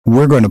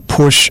we're going to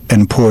push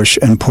and push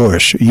and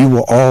push. You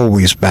will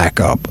always back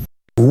up.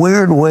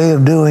 Weird way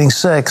of doing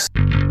sex.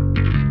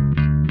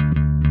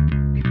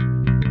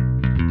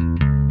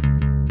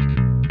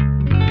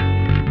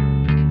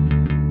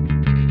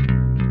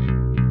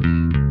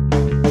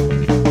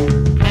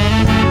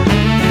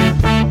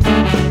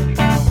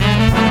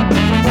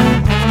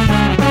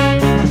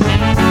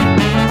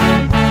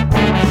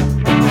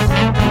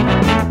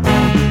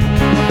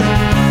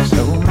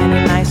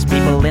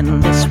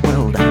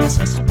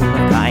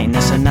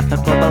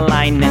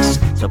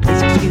 So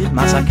please excuse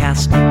my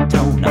sarcastic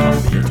tone. I'm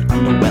a bit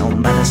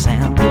underwhelmed by the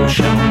sample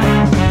shown.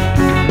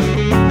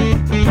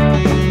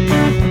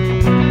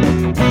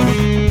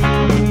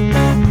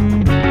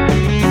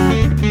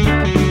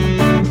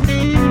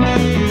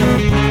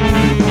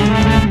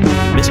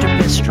 Mr.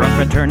 Piss-drunk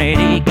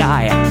fraternity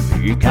guy,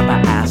 you got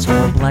my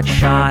asshole,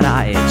 bloodshot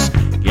eyes.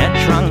 Get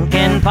drunk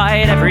and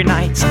fight every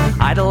night.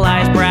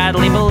 Idolize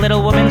Bradley,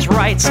 belittle women's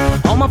rights.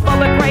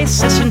 Homophobic,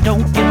 racist, and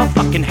don't give a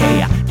fucking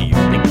hey. Do you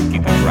think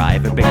you can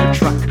drive a bigger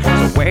truck?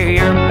 So wear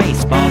your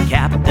baseball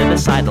cap to the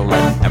side to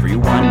let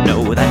everyone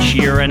know that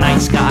you're a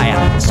nice guy.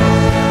 So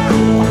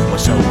cool, we're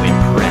so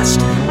impressed.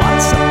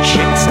 Lots of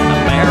chicks in a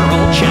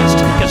barrel chest.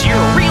 Cause you're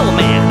a real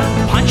man.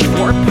 Punch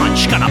for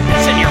punch, gonna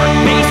piss in your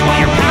face while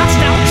you're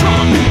passed out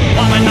drunk.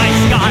 I'm a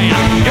nice guy,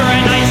 you're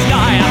a nice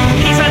guy.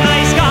 He's a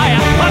nice guy,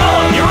 but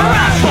all of you are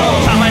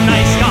assholes. I'm a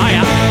nice guy,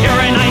 you're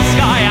a nice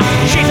guy.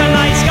 She's a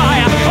nice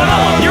guy, but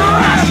all of you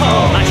are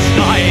assholes. Nice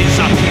guys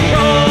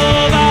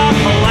rule the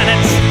planet.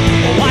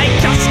 Oh, I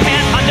just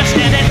can't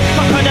understand it.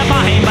 Conquer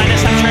divine by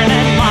deception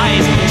and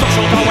lies.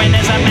 Social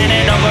Darwinism and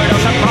an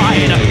overdose of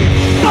pride.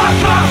 Fuck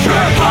off,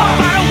 jerk off.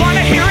 I don't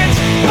wanna hear it.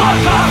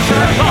 Fuck off,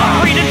 jerk off.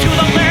 Read into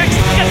the lyrics,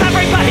 cause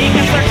everybody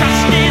gets their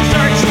just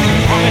desserts.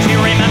 As long as you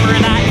remember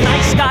that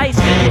nice guys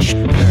finish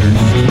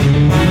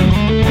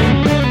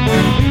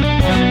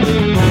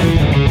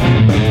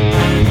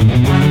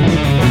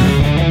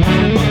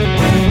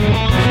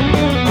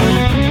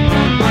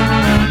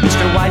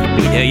Mr. White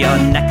Beater, you're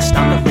next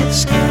on the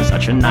list.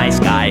 Such a nice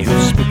guy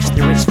who speaks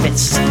through his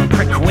fists.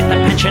 Prick with a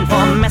penchant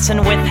for messing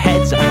with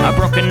heads. A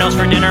broken nose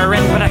for dinner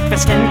and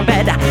breakfast in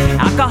bed.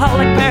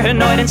 Alcoholic,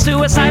 paranoid, and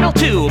suicidal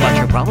too. But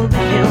you'll probably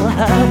kill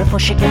her before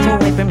she gets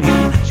away from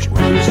you. She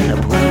rolls in a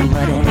pool of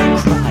blood and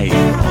cry.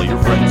 All your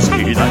friends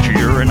say that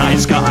you're a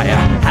nice guy.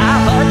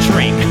 Have a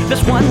drink,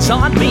 this one's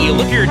on me.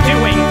 Look, you're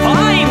doing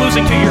fine,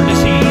 losing to your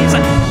disease.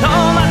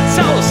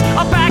 Comatose,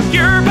 I'll pack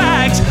your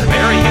bags.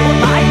 Bury you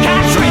alive,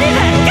 castrated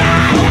and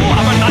gagged.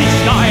 Oh, I'm a nice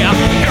guy,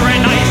 you're a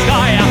nice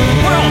guy.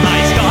 We're all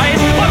nice guys,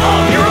 but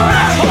all of you are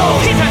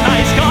assholes. He's a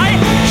nice guy,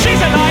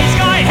 she's a nice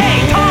guy.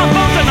 Hey, Tom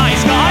Bone's a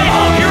nice guy.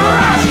 All of you are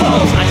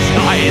assholes. Nice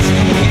guys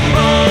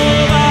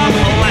rule the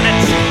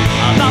planet.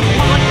 The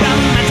public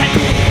demented.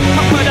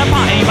 Put a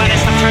body by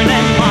deception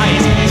and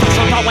lies.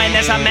 Social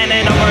Darwinism and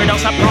an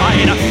overdose of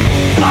pride.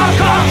 Fuck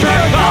off,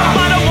 jerk off.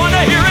 I don't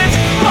wanna hear it.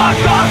 Fuck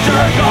off,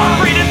 jerk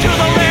off. Read into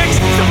the lyrics.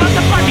 So let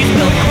the party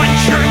spill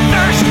quench your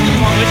thirst. As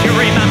long as you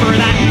remember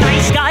that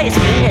nice guys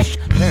finish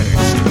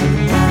first.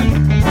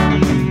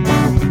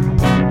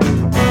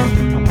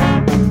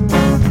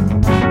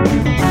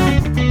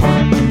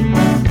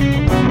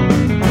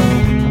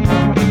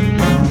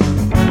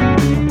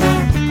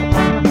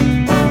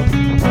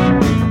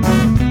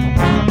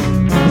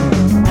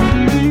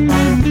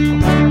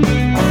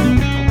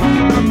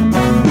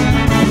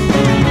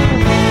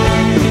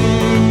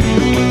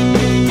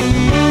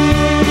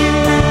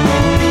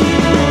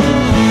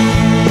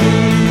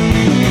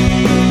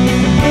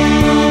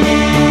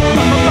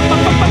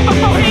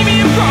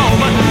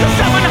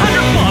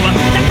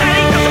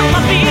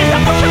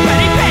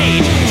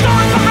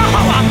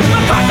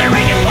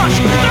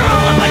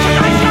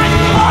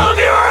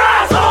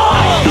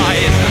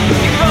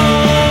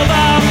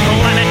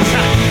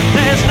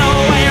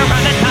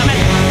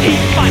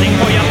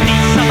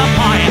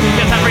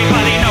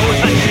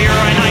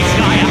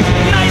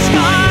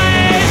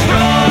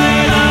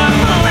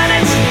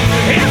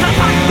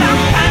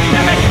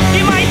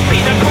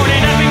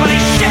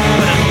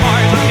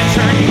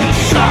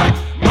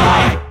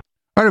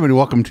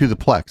 Welcome to the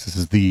Plex. This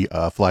is the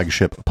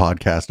flagship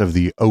podcast of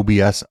the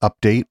OBS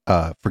update.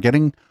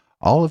 Forgetting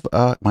all of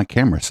my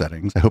camera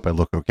settings. I hope I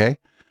look okay.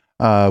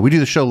 We do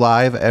the show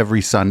live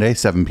every Sunday,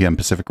 7 p.m.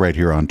 Pacific, right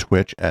here on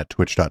Twitch at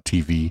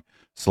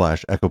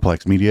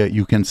twitch.tv/Echoplex Media.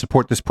 You can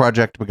support this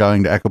project by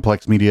going to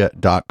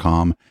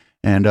echoplexmedia.com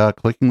and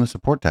clicking the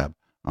support tab.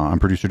 I'm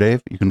producer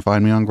Dave. You can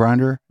find me on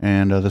Grindr,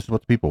 and this is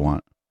what the people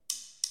want.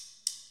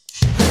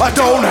 I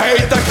don't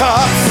hate the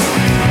cops.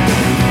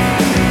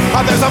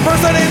 There's a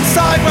person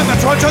inside when the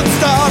truncheon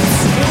stops.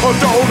 Oh,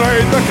 don't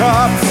hate the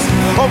cops.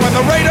 Oh, when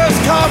the raiders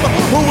come,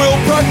 who will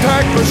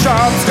protect the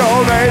shops?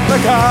 Don't hate the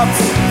cops.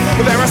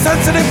 They're a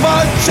sensitive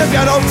bunch if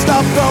you don't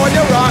stop throwing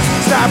your rocks.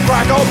 Snap,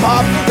 crackle,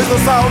 pop is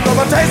the sound of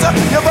a taser.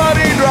 Your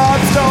body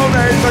drops. Don't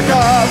hate the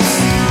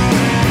cops.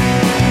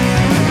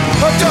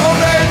 Oh,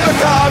 don't hate the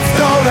cops.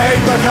 Don't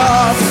hate the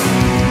cops.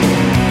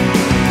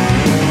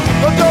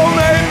 Oh, don't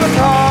hate the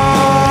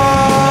cops.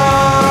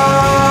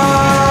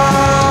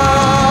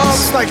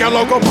 like your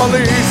local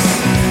police.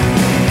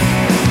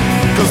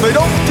 Cause they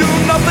don't do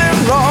nothing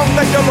wrong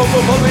like your local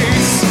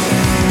police.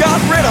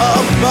 Got rid of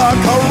the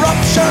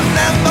corruption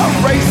and the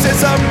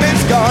racism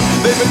is gone.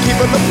 They've been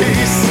keeping the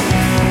peace,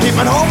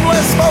 keeping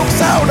homeless folks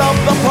out of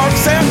the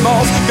parks and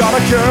malls. Got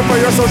a cure for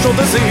your social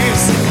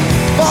disease.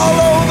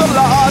 Follow the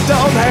law,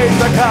 don't hate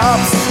the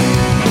cops.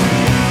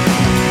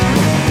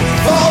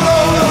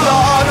 Follow the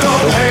law,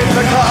 don't hate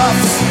the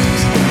cops.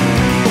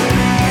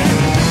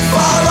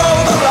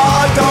 Follow the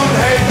law, don't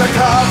hate the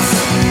cops.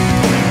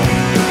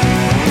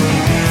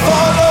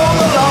 Follow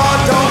the law,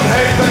 don't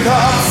hate the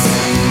cops.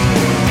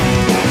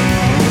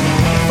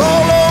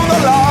 Follow the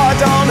law,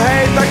 don't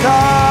hate the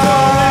cops.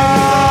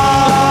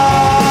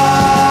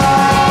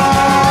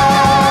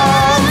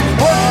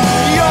 Put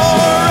your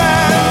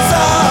hands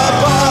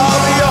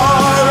above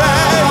your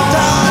head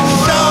and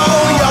show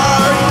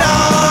you're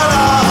not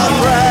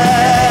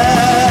afraid.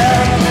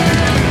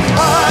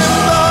 I'm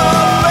the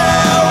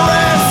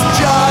fairest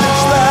judge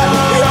that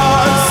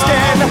your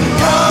skin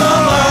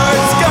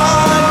color's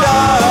gonna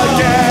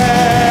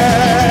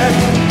get.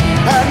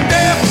 And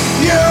if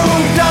you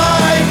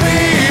die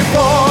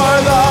before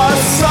the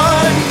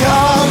sun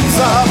comes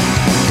up,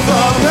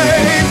 the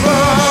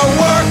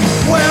paperwork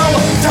will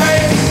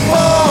take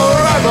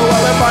forever.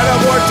 Well, it might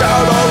have worked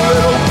out a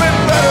little bit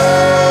better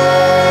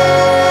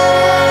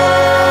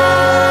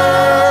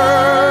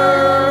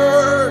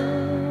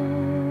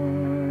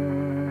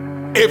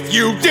if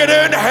you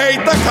didn't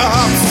hate the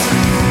cops.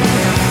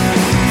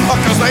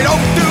 Cause they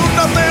don't do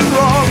nothing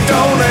wrong,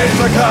 don't hate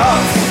the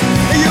cops.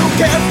 You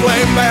can't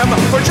blame them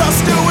for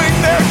just doing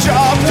their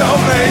job,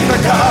 don't hate the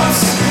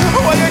cops.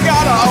 Well, you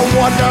gotta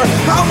wonder,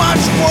 how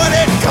much would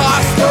it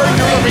cost for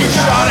you to be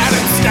shot at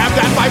and stabbed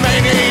at by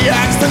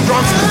maniacs and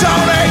drunks?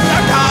 Don't hate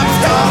the cops,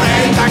 don't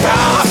hate the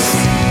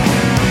cops.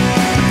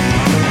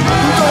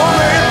 Don't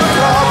hate the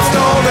cops,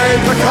 don't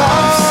hate the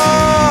cops.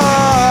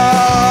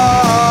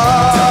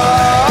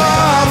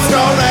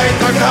 Don't hate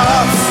the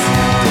cops.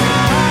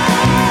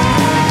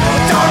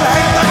 Don't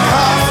hate the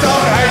cops,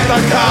 don't hate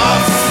the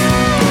cops.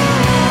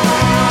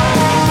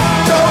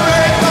 Don't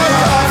hate the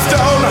cops,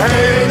 don't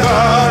hate the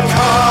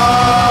cops.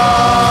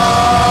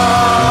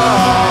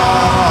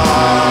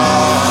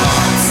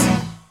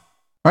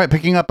 All right,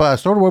 picking up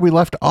sort of where we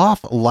left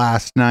off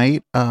last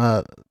night.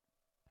 One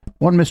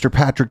Mr.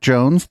 Patrick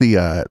Jones,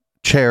 the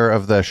chair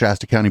of the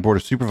Shasta County Board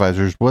of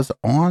Supervisors, was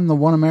on the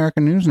One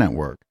American News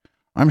Network.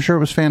 I'm sure it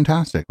was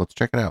fantastic. Let's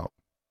check it out.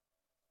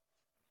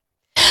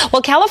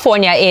 Well,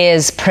 California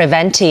is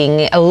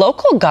preventing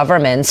local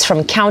governments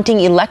from counting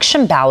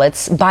election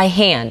ballots by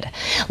hand.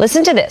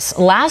 Listen to this.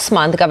 Last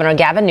month, Governor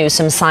Gavin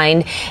Newsom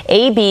signed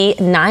AB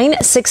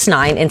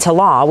 969 into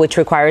law, which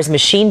requires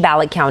machine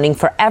ballot counting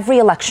for every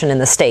election in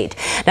the state.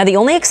 Now, the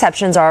only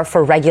exceptions are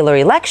for regular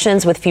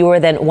elections with fewer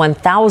than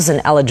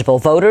 1,000 eligible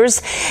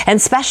voters and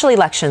special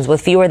elections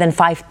with fewer than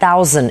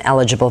 5,000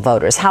 eligible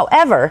voters.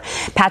 However,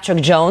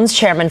 Patrick Jones,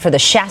 chairman for the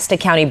Shasta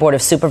County Board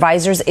of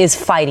Supervisors, is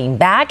fighting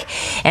back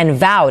and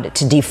vowed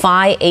to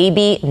defy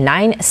AB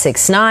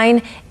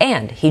 969,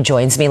 and he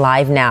joins me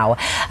live now.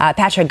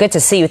 Patrick, good to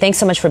see you. Thanks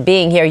so much for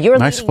being here. You're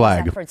nice leading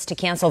flag. these efforts to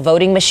cancel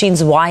voting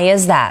machines. Why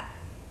is that?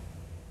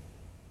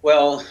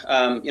 Well,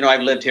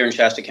 I've lived here in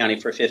Shasta County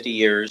for 50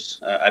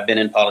 years. I've been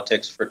in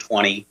politics for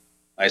 20.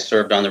 I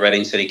served on the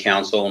Reading City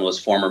Council and was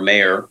former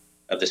mayor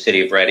of the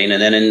city of Reading.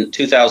 And then in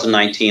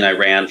 2019, I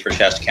ran for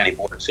Shasta County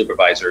Board of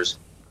Supervisors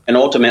and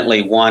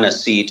ultimately won a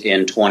seat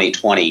in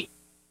 2020.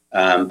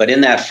 But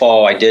in that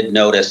fall, I did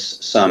notice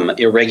some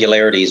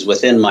irregularities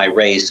within my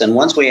race. And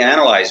once we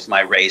analyzed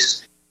my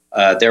race,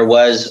 there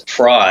was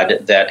fraud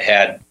that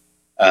had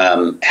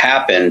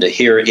happened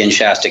here in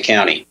Shasta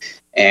County.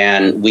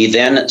 And we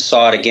then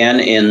saw it again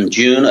in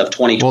June of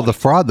 2020. Well, the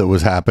fraud that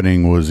was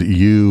happening was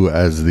you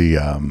as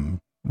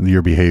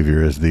your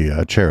behavior as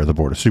the chair of the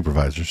Board of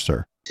Supervisors,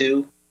 sir.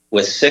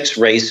 With 6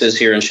 races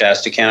here in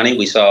Shasta County,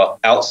 we saw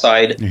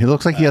outside. He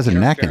looks like he has a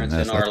neck in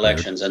this. In our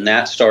elections, and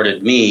that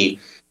started me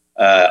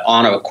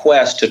on a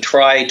quest to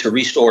try to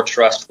restore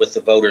trust with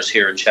the voters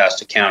here in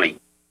Shasta County.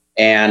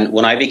 And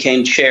when I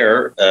became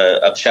chair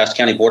of Shasta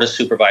County Board of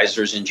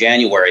Supervisors in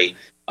January,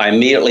 I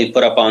immediately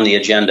put up on the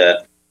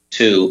agenda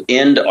to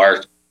end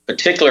our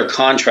particular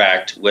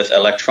contract with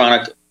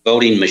electronic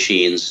voting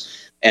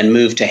machines and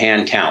move to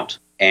hand count.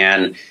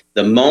 And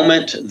the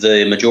moment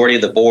the majority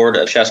of the Board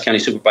of Shasta County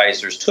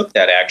Supervisors took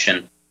that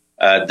action,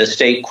 the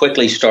state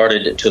quickly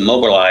started to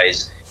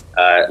mobilize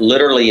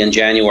literally in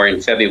January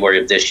and February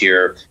of this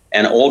year,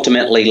 and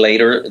ultimately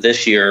later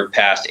this year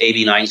passed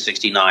AB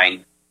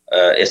 969,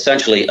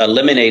 essentially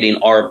eliminating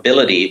our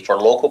ability for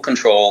local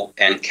control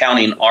and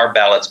counting our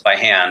ballots by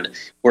hand.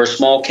 We're a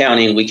small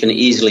county and we can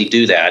easily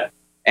do that.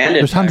 And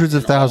there's hundreds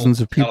of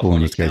thousands of people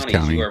in this case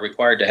county who are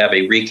required to have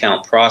a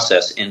recount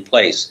process in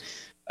place.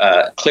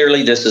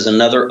 Clearly, this is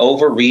another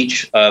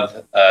overreach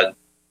of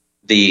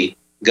the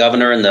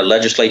governor and the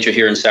legislature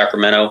here in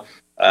Sacramento.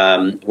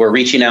 We're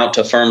reaching out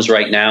to firms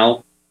right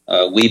now.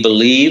 We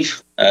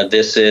believe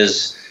this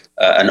is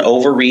an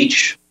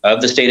overreach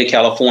of the state of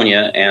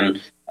California,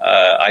 and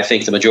I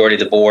think the majority of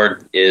the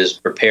board is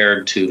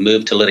prepared to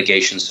move to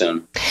litigation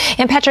soon.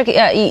 And Patrick,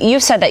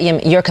 you've said that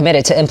you're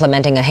committed to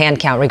implementing a hand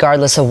count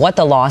regardless of what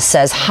the law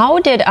says. How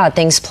did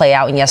things play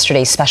out in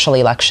yesterday's special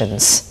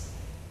elections?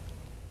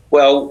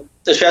 Well,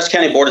 the Shasta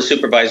County Board of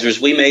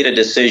Supervisors, we made a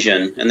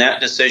decision, and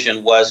that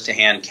decision was to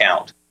hand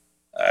count.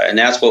 And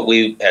that's what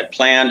we had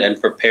planned and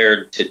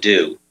prepared to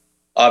do.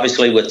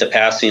 Obviously, with the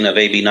passing of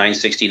AB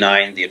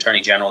 969, the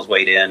Attorney General has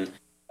weighed in.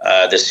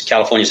 This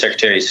California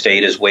Secretary of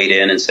State has weighed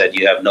in and said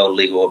you have no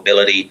legal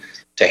ability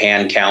to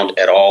hand count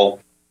at all.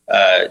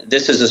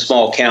 This is a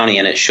small county,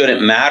 and it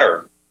shouldn't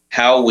matter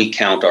how we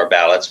count our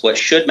ballots. What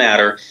should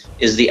matter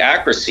is the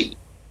accuracy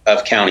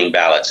of counting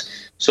ballots.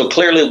 So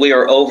clearly, we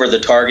are over the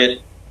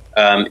target.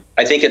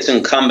 I think it's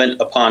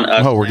incumbent upon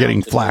us. Oh, we're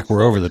getting flack.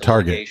 We're over the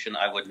target.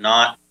 I would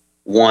not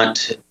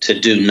want to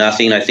do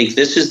nothing. I think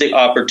this is the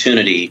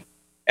opportunity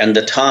and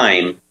the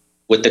time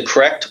with the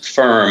correct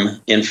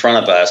firm in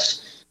front of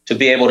us to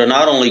be able to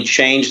not only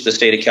change the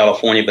state of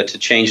California, but to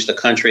change the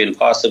country and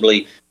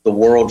possibly the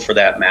world for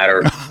that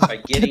matter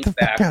by getting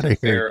back to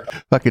fair.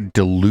 Fucking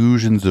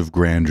delusions of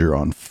grandeur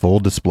on full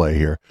display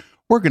here.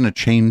 We're going to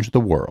change the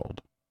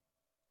world.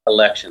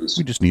 Elections.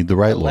 We just need the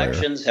right lawyer.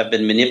 Elections have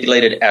been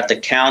manipulated at the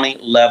county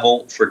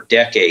level for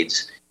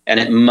decades, and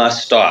it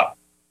must stop.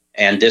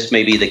 And this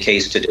may be the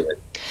case to do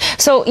it.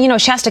 So,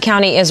 Shasta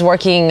County is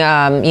working,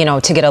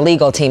 to get a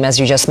legal team, as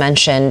you just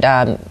mentioned.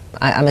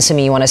 I'm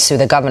assuming you want to sue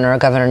the governor,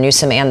 Governor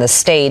Newsom, and the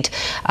state.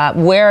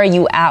 Where are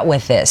you at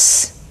with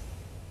this?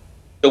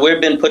 So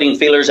we've been putting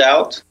feelers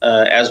out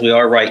as we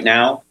are right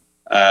now.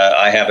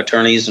 I have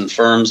attorneys and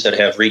firms that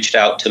have reached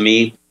out to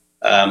me.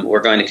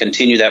 We're going to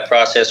continue that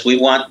process. We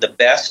want the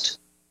best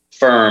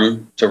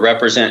firm to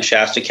represent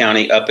Shasta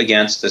County up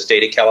against the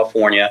state of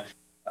California.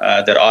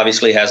 That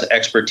obviously has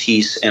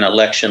expertise in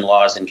election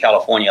laws and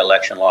California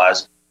election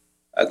laws.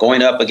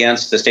 Going up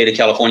against the state of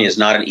California is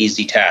not an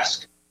easy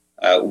task.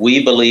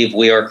 We believe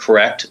we are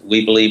correct.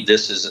 We believe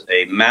this is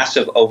a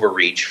massive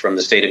overreach from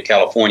the state of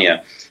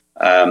California.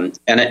 And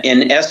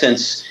in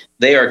essence,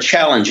 they are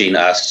challenging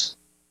us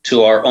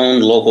to our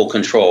own local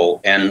control.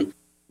 And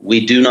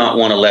we do not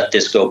want to let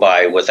this go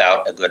by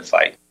without a good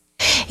fight.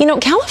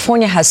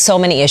 California has so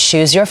many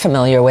issues. You're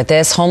familiar with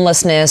this: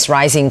 homelessness,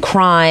 rising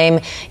crime,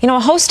 a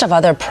host of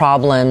other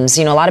problems.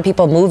 A lot of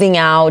people moving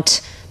out,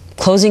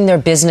 closing their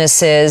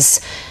businesses.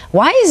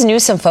 Why is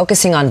Newsom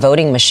focusing on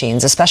voting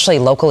machines, especially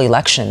local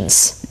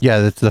elections? Yeah,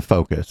 that's the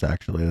focus,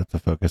 actually. That's the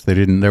focus.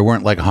 There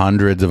weren't like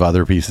hundreds of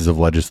other pieces of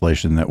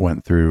legislation that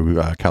went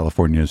through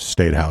California's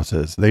state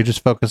houses. They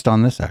just focused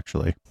on this,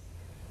 actually.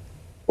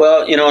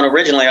 Well, and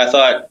originally I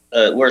thought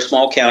we're a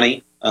small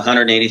county,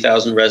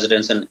 180,000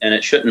 residents, and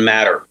it shouldn't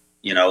matter.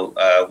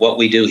 What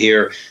we do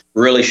here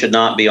really should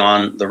not be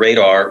on the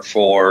radar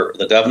for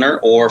the governor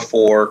or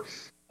for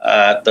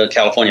the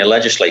California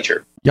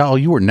legislature. Y'all,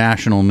 you were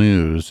national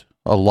news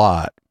a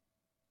lot.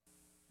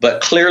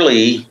 But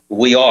clearly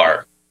we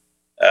are.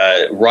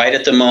 Right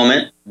at the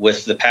moment,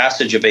 with the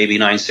passage of AB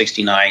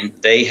 969,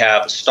 they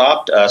have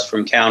stopped us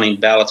from counting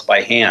ballots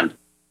by hand.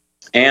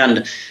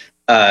 And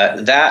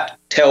that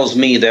tells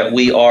me that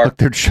we are. But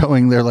they're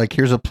showing. They're like,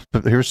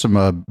 here's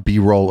some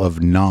B-roll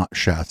of not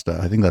Shasta.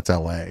 I think that's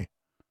L.A.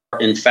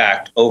 In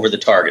fact, over the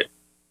target.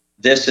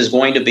 This is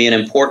going to be an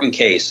important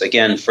case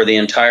again for the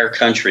entire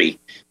country,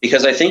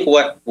 because I think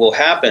what will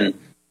happen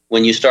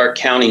when you start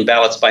counting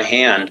ballots by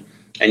hand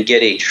and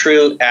get a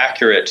true,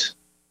 accurate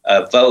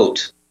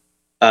vote,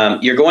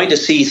 you're going to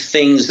see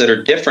things that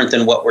are different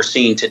than what we're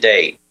seeing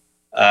today.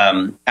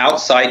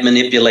 Outside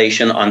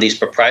manipulation on these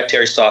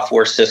proprietary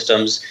software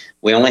systems.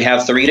 We only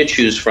have 3 to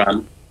choose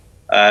from.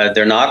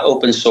 They're not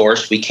open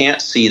source. We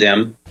can't see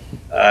them.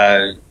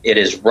 It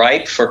is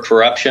ripe for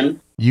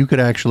corruption. You could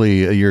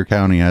actually, your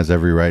county has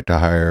every right to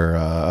hire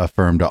a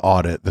firm to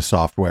audit the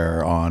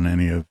software on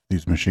any of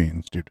these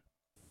machines, dude.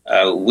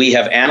 We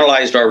have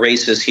analyzed our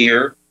races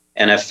here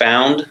and have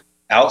found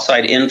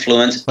outside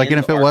influence. Like, and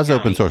if it was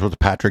open source, was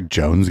Patrick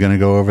Jones going to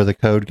go over the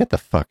code? Get the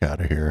fuck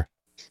out of here.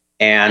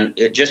 And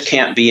it just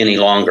can't be any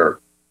longer.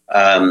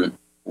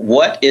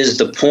 What is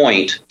the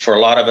point for a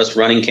lot of us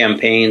running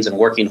campaigns and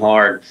working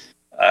hard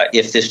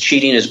if this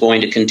cheating is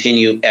going to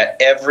continue at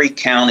every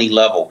county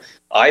level?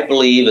 I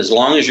believe as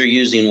long as you're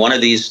using one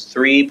of these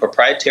 3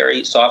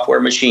 proprietary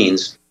software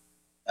machines,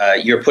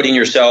 you're putting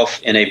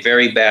yourself in a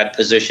very bad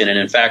position. And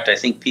in fact, I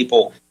think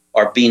people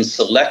are being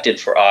selected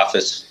for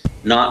office,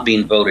 not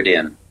being voted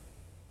in.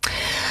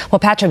 Well,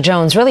 Patrick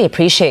Jones, really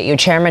appreciate you,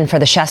 Chairman for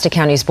the Shasta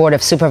County's Board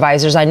of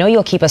Supervisors. I know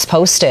you'll keep us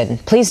posted.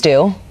 Please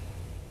do.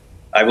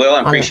 I will.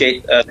 I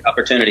appreciate the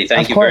opportunity.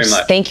 Thank you very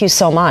much. Thank you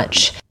so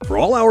much. For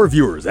all our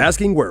viewers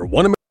asking where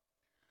one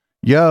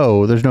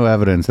Yo, there's no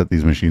evidence that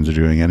these machines are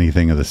doing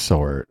anything of the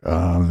sort.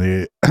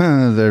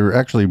 They're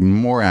actually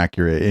more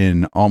accurate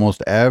in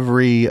almost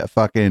every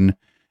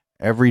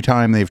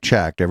time they've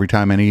checked, every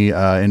time any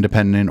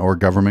independent or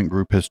government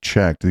group has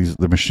checked.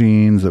 The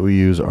machines that we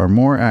use are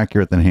more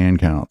accurate than hand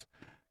counts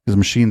because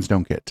machines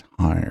don't get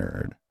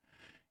tired.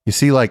 You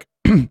see, like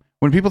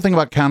when people think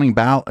about counting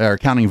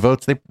counting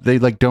votes, they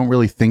like don't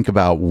really think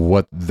about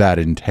what that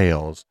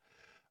entails.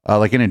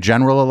 Like in a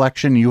general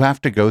election, you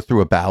have to go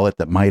through a ballot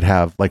that might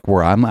have, like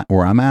where I'm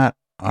at,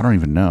 I don't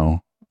even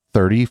know,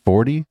 30,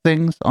 40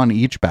 things on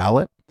each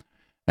ballot.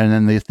 And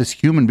then this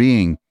human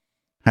being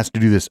has to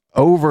do this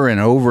over and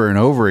over and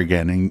over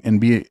again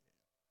and be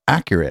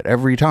accurate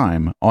every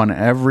time on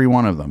every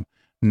one of them,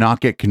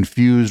 not get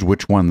confused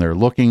which one they're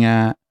looking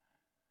at,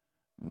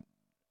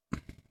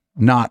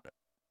 not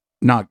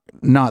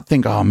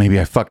think, oh, maybe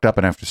I fucked up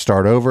and have to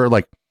start over.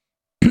 Like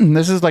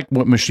this is like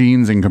what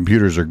machines and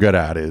computers are good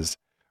at, is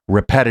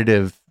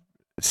repetitive,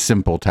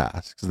 simple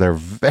tasks. They're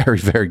very,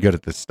 very good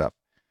at this stuff.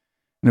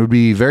 And it would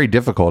be very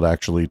difficult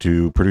actually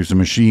to produce a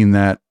machine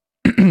that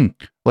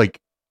like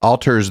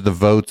alters the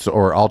votes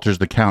or alters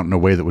the count in a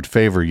way that would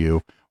favor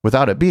you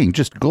without it being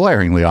just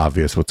glaringly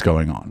obvious what's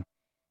going on.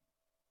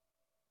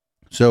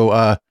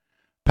 So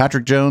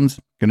Patrick Jones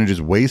gonna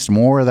just waste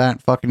more of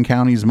that fucking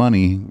county's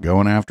money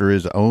going after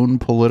his own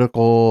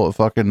political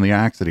fucking the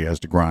axe that he has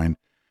to grind,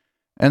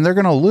 and they're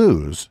gonna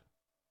lose.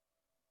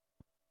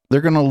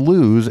 They're gonna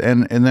lose,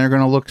 and they're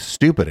gonna look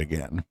stupid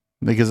again,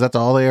 because that's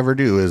all they ever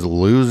do is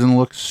lose and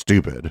look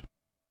stupid.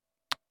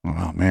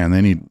 Oh man,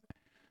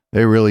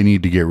 they really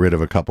need to get rid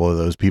of a couple of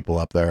those people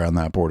up there on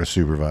that board of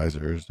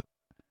supervisors.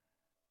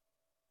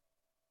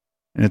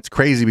 And it's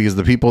crazy because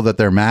the people that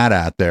they're mad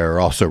at there are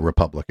also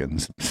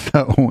Republicans.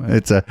 So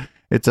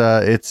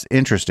it's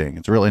interesting.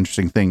 It's a real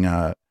interesting thing.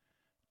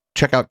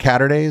 Check out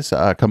Catterdays.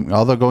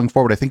 Although going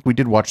forward, I think we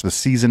did watch the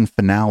season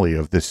finale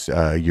of this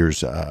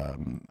year's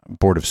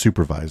Board of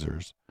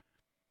Supervisors.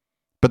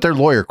 But their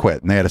lawyer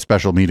quit, and they had a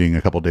special meeting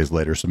a couple days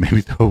later, so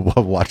maybe we'll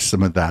watch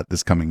some of that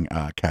this coming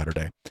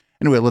Catterday.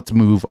 Anyway, let's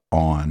move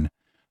on.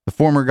 The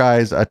former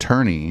guy's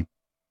attorney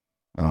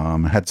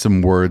had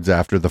some words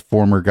after the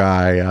former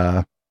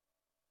guy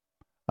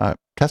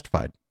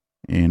testified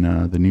in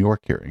the New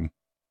York hearing,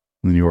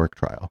 the New York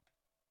trial.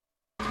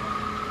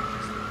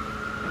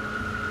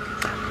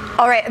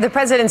 All right, the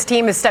president's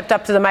team has stepped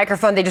up to the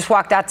microphone. They just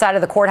walked outside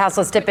of the courthouse.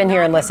 Let's dip in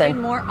here and listen.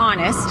 Been more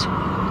honest,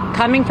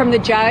 coming from the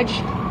judge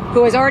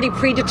who has already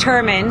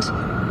predetermined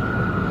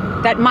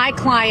that my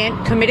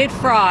client committed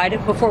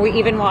fraud before we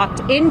even walked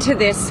into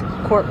this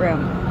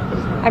courtroom.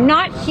 I'm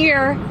not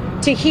here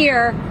to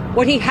hear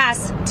what he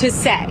has to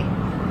say.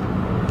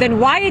 Then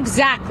why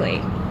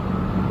exactly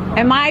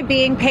am I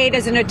being paid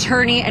as an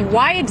attorney, and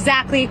why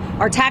exactly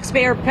are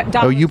taxpayer dollars?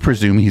 Oh, you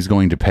presume he's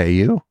going to pay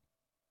you?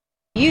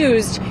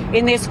 Used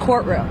in this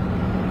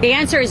courtroom? The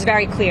answer is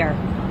very clear.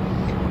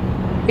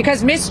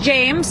 Because Miss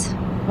James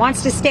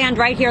wants to stand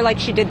right here like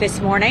she did this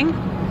morning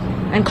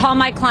and call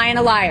my client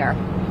a liar,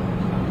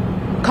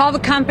 call the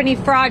company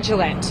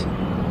fraudulent,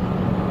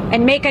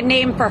 and make a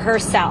name for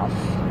herself.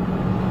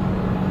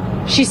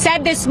 She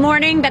said this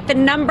morning that the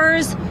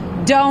numbers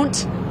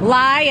don't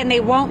lie and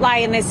they won't lie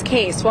in this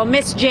case. Well,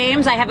 Miss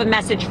James, I have a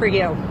message for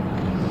you.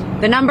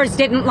 The numbers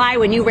didn't lie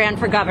when you ran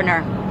for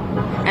governor,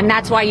 and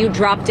that's why you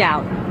dropped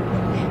out.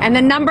 And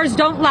the numbers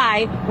don't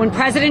lie when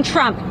President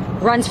Trump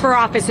runs for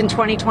office in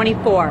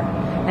 2024.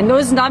 And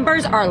those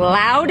numbers are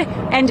loud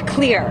and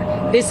clear.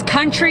 This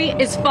country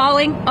is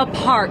falling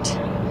apart.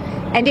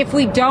 And if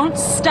we don't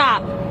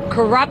stop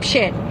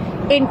corruption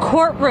in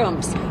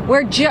courtrooms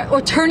where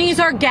attorneys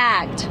are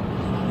gagged,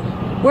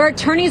 where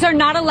attorneys are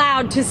not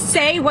allowed to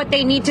say what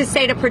they need to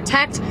say to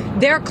protect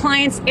their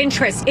clients'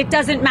 interests, it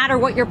doesn't matter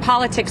what your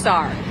politics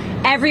are.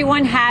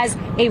 Everyone has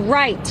a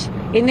right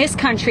in this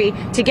country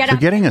to get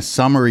getting a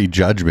summary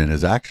judgment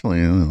is actually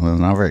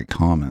not very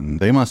common.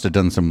 They must have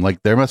done some,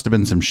 like, there must have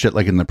been some shit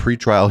like in the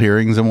pretrial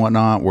hearings and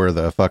whatnot where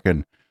the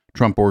fucking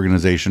Trump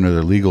organization or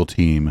their legal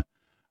team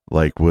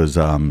like was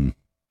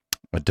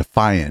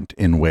defiant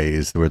in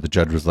ways where the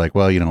judge was like,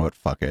 well, you know what,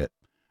 fuck it,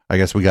 I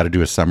guess we got to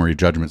do a summary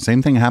judgment.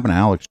 Same thing happened to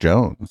Alex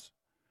Jones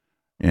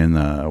in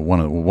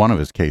one of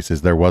his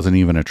cases. There wasn't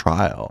even a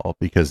trial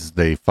because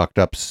they fucked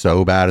up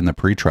so bad in the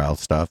pretrial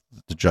stuff.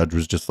 The judge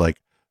was just like,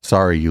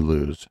 sorry, you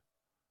lose.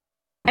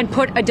 And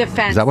put a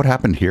defense. Is that what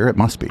happened here? It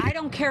must be. I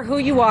don't care who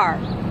you are.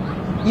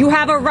 You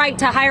have a right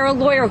to hire a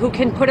lawyer who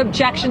can put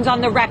objections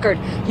on the record.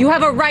 You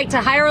have a right to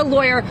hire a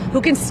lawyer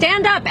who can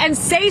stand up and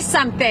say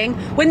something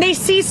when they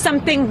see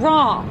something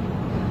wrong.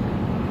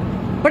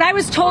 But I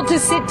was told to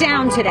sit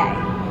down today.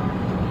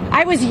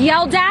 I was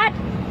yelled at,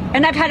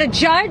 and I've had a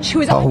judge who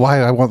is... Oh,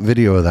 why? I want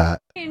video of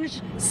that.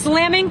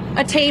 Slamming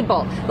a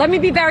table. Let me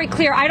be very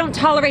clear. I don't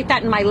tolerate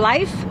that in my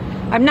life.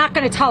 I'm not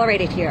going to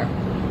tolerate it here.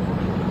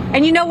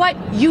 And you know what?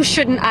 You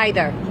shouldn't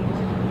either.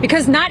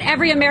 Because not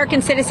every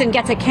American citizen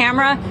gets a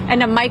camera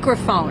and a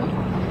microphone.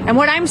 And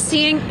what I'm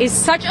seeing is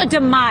such a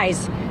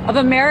demise of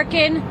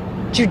American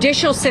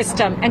judicial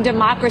system and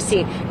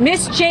democracy.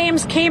 Miss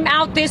James came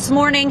out this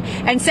morning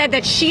and said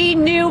that she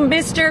knew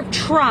Mr.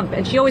 Trump,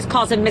 and she always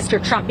calls him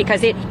Mr. Trump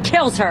because it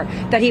kills her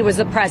that he was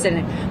the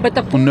president. But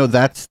the... Well, no,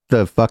 that's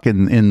the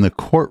fucking, in the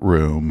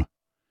courtroom,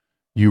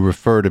 you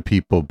refer to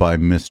people by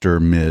Mr.,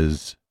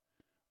 Ms.,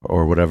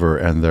 or whatever,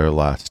 and their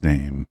last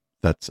name.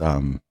 That's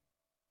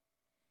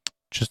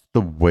just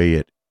the way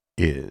it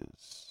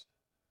is.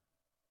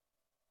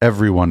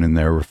 everyone in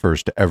there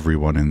refers to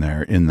everyone in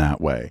there in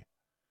that way.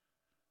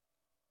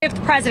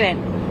 Fifth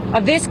president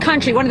of this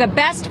country, one of the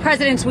best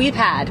presidents we've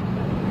had,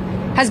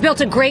 has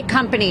built a great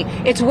company.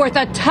 It's worth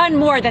a ton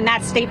more than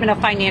that statement of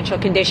financial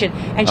condition.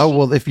 And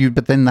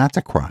but then that's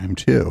a crime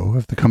too.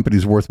 If the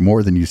company's worth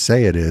more than you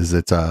say it is,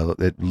 it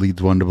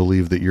leads one to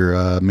believe that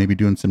you're maybe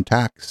doing some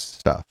tax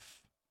stuff.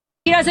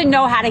 She doesn't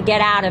know how to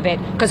get out of it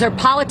because her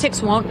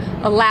politics won't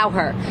allow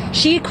her.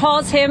 She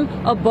calls him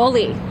a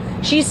bully.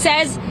 She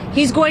says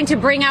he's going to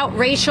bring out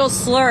racial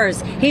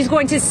slurs. He's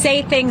going to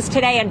say things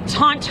today and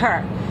taunt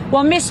her.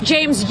 Well, Miss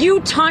James, you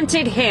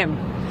taunted him.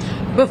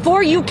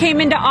 Before you came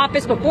into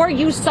office, before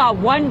you saw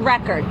one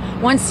record,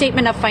 one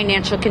statement of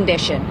financial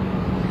condition,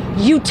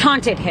 you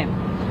taunted him.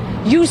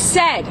 You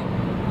said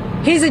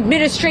his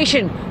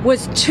administration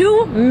was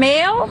too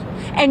male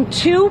and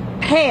too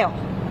pale.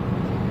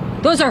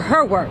 Those are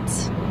her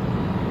words.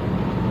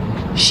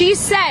 She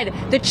said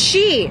that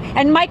she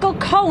and Michael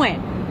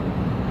Cohen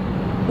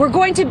were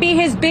going to be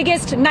his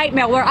biggest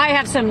nightmare. Well, I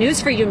have some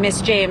news for you,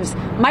 Miss James.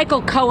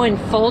 Michael Cohen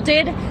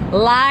folded,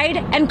 lied,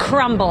 and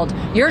crumbled.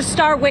 Your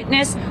star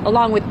witness,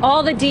 along with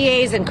all the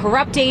DAs and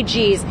corrupt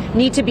AGs,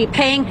 need to be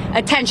paying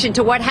attention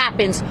to what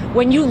happens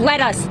when you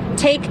let us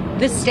take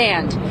the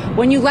stand.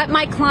 When you let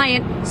my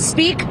client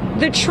speak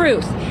the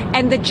truth,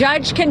 and the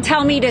judge can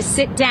tell me to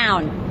sit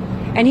down,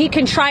 and he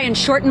can try and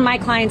shorten my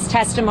client's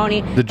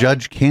testimony. The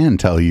judge can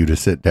tell you to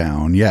sit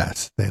down.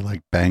 Yes. They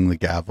like bang the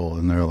gavel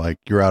and they're like,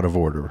 you're out of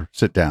order.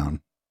 Sit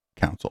down,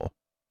 counsel.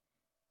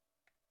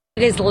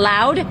 It is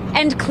loud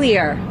and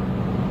clear.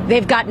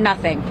 They've got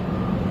nothing.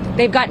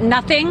 They've got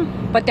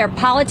nothing but their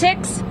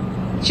politics.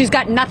 She's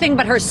got nothing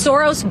but her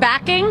Soros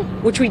backing,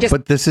 which we just...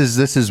 But this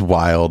is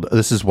wild.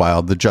 This is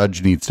wild. The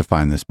judge needs to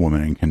find this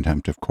woman in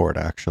contempt of court,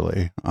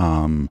 actually.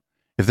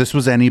 If this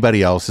was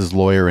anybody else's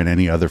lawyer in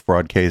any other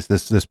fraud case,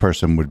 this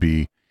person would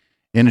be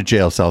in a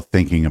jail cell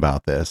thinking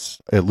about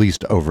this, at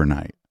least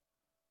overnight.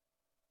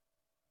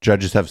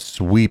 Judges have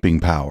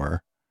sweeping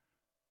power,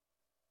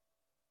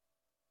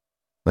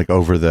 like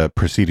over the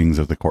proceedings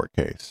of the court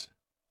case.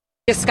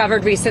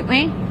 Discovered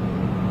recently,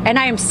 and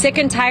I am sick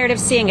and tired of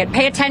seeing it.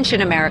 Pay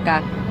attention,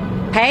 America.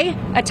 Pay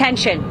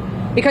attention.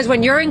 Because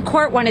when you're in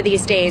court one of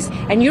these days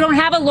and you don't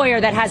have a lawyer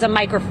that has a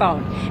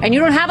microphone and you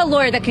don't have a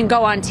lawyer that can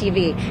go on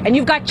TV and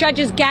you've got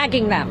judges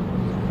gagging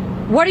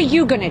them, what are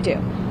you going to do?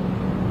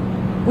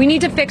 We need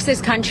to fix this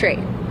country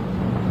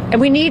and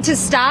we need to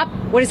stop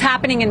what is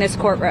happening in this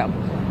courtroom.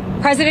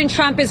 President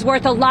Trump is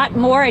worth a lot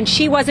more and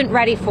she wasn't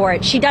ready for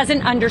it. She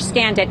doesn't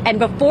understand it. And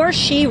before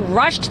she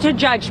rushed to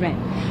judgment,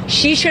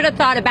 she should have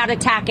thought about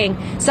attacking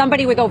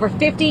somebody with over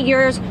 50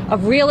 years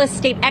of real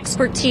estate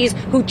expertise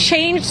who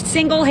changed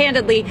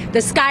single-handedly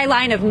the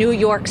skyline of New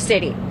York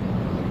City.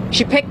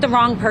 She picked the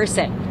wrong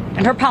person,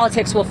 and her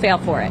politics will fail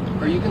for it.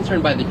 Are you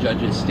concerned by the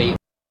judge's statement?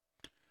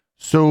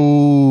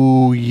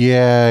 So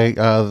yeah,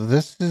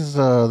 this is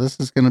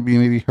going to be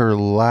maybe her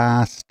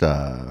last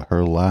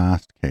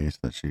case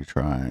that she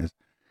tries.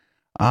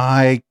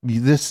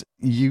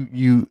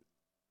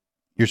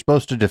 You're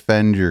supposed to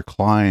defend your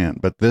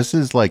client, but this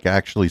is like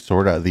actually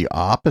sort of the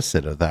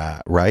opposite of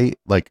that, right?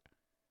 Like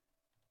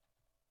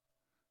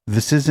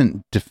this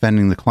isn't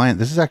defending the client.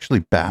 This is actually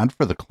bad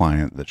for the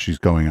client that she's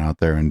going out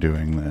there and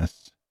doing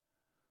this.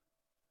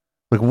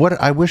 Like what,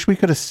 I wish we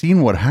could have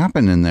seen what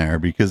happened in there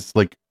because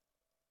like,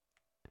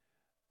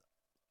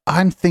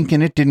 I'm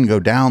thinking it didn't go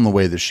down the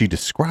way that she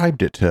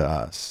described it to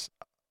us.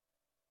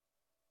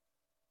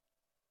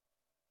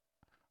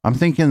 I'm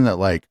thinking that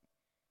like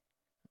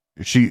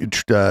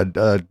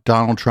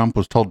Donald Trump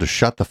was told to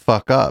shut the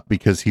fuck up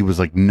because he was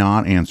like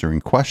not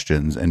answering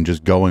questions and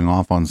just going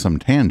off on some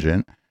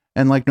tangent.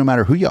 And like, no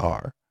matter who you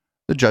are,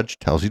 the judge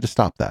tells you to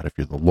stop that. If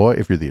you're the lawyer,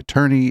 if you're the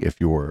attorney, if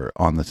you're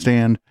on the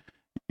stand,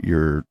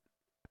 your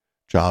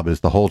job is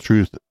the whole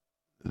truth,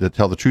 to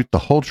tell the truth, the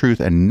whole truth,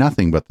 and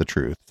nothing but the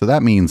truth. So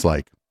that means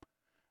like,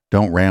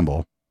 don't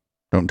ramble.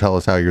 Don't tell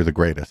us how you're the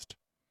greatest.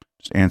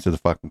 Just answer the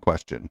fucking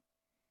question.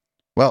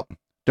 Well,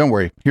 don't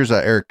worry. Here's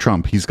Eric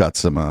Trump. He's got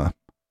some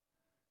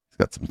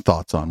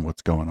thoughts on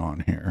what's going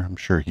on here. I'm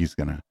sure he's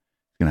gonna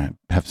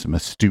have some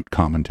astute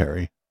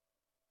commentary.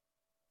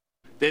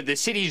 The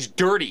city's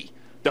dirty.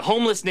 The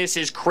homelessness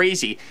is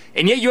crazy.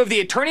 And yet you have the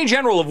attorney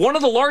general of one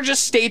of the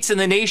largest states in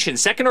the nation,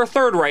 second or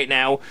third right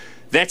now,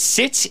 that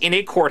sits in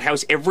a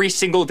courthouse every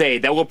single day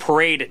that will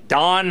parade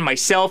Don,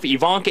 myself,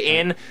 Ivanka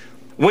in,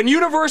 when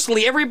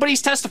universally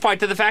everybody's testified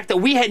to the fact that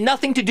we had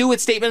nothing to do with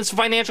statements of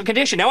financial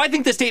condition. Now, I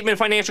think the statement of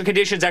financial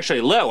condition is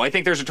actually low. I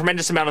think there's a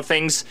tremendous amount of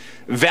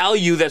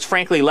value that's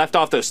frankly left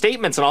off those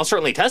statements, and I'll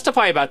certainly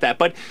testify about that.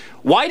 But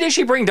why does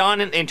she bring Don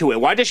into it?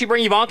 Why does she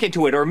bring Ivanka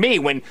into it, or me,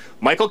 when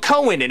Michael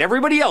Cohen and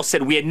everybody else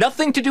said we had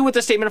nothing to do with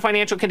the statement of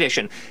financial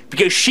condition?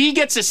 Because she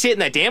gets to sit in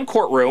that damn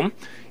courtroom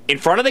in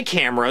front of the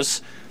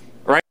cameras,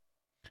 right?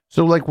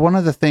 So, like, one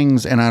of the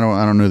things, and I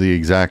don't know the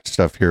exact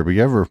stuff here, but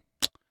you ever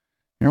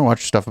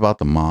watch stuff about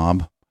the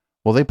mob?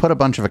 Well, they put a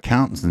bunch of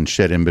accountants and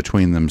shit in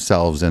between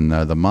themselves and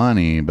the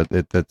money, but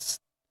that's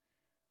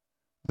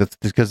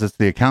because it's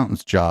the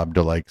accountant's job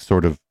to like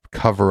sort of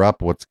cover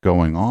up what's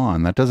going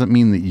on. That doesn't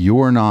mean that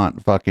you're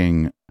not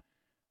fucking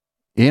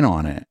in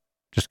on it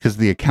just because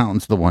the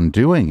accountant's the one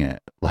doing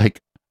it.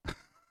 Like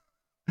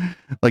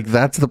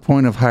that's the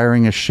point of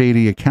hiring a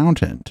shady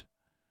accountant.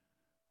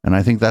 And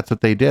I think that's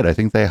what they did. I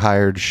think they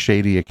hired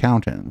shady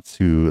accountants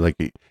who, like,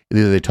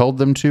 either they told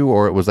them to,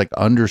 or it was like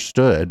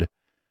understood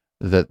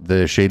that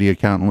the shady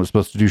accountant was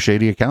supposed to do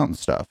shady accountant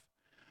stuff.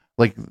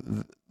 Like,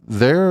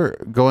 they're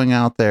going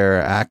out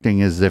there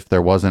acting as if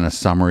there wasn't a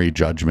summary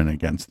judgment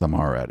against them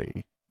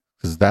already,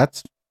 because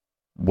that's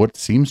what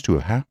seems to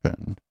have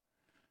happened.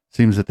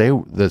 Seems that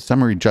the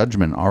summary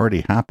judgment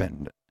already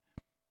happened.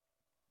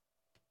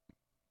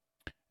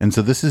 And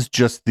so this is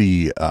just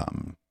the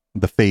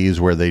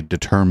phase where they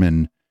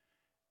determine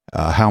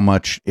how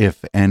much,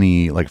 if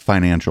any, like,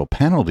 financial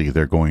penalty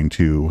they're going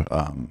to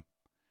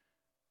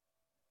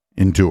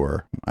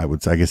endure. I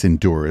guess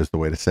endure is the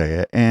way to say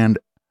it. And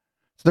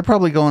so they're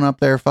probably going up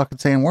there fucking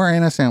saying, we're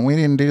innocent, we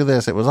didn't do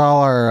this, it was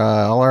all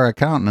our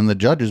accountant. And the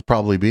judge is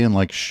probably being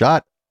like,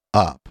 shut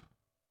up.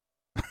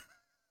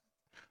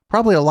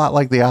 Probably a lot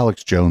like the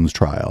Alex Jones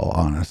trial,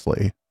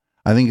 honestly.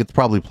 I think it's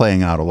probably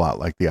playing out a lot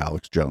like the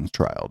Alex Jones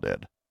trial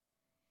did.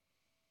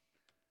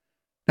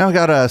 Now we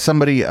got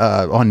somebody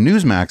on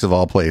Newsmax, of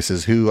all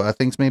places, who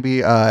thinks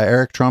maybe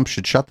Eric Trump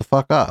should shut the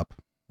fuck up,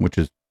 which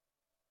is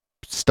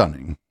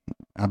stunning.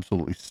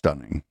 Absolutely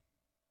stunning.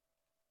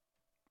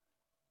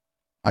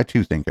 I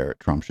too think Eric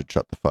Trump should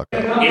shut the fuck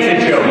up.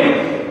 It's a joke.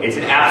 It's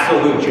an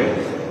absolute joke.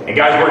 And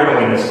guys, we're going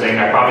to win this thing.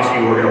 I promise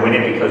you we're going to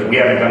win it because we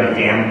haven't done a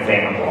damn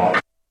thing wrong.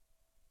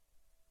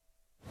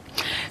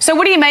 So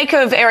what do you make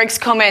of Eric's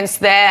comments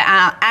there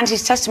and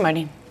his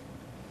testimony?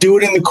 Do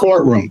it in the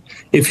courtroom.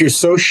 If you're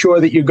so sure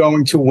that you're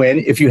going to win,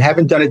 if you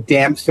haven't done a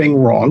damn thing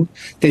wrong,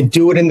 then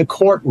do it in the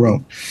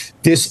courtroom.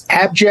 This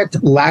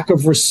abject lack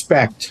of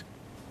respect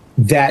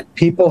that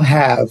people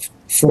have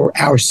for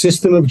our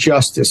system of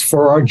justice,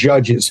 for our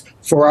judges,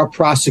 for our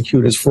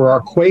prosecutors, for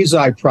our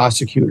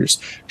quasi-prosecutors.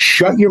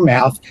 Shut your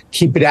mouth,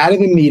 keep it out of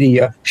the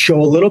media, show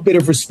a little bit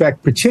of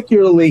respect,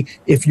 particularly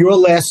if your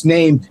last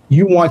name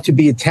you want to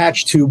be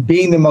attached to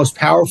being the most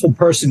powerful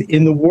person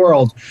in the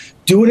world.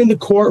 Do it in the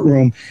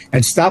courtroom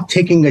and stop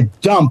taking a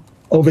dump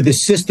over the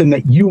system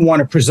that you want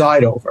to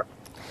preside over.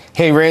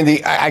 Hey,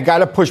 Randy, I got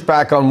to push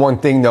back on one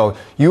thing, though.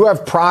 You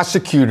have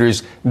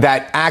prosecutors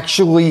that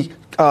actually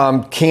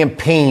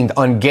campaigned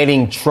on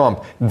getting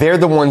Trump. They're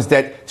the ones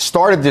that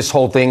started this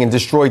whole thing and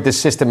destroyed the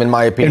system, in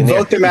my opinion. And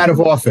vote them out of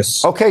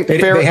office. Okay, they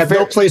have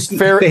no place.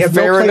 They have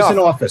no place in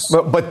office.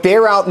 But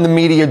they're out in the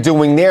media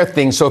doing their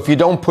thing. So if you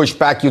don't push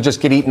back, you'll just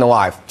get eaten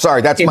alive.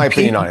 Sorry, that's my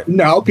opinion on it.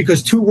 No,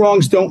 because two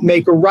wrongs don't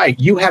make a right.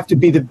 You have to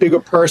be the bigger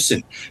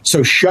person.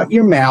 So shut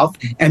your mouth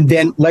and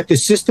then let the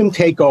system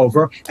take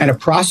over. And a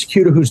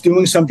prosecutor who's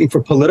doing something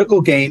for political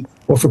gain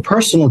or for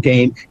personal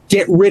gain,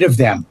 get rid of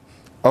them.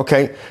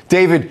 Okay,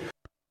 David.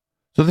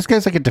 So this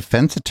guy's like a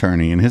defense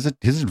attorney, and his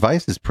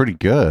advice is pretty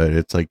good.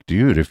 It's like,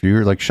 dude, if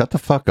you're like, shut the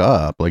fuck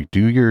up, like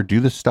do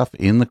this stuff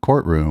in the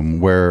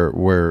courtroom where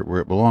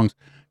it belongs.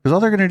 Because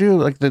all they're gonna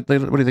do, like, what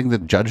do you think, the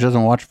judge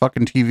doesn't watch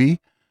fucking TV?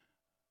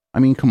 I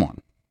mean, come on.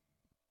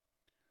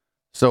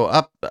 So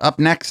up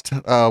next,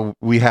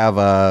 we have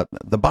the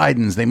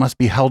Bidens. They must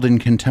be held in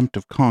contempt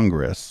of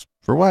Congress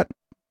for what?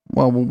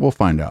 Well, we'll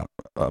find out.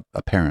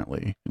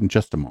 Apparently, in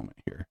just a moment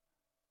here.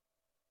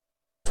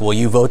 Will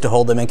you vote to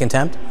hold them in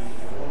contempt?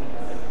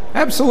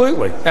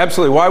 Absolutely.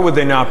 Absolutely. Why would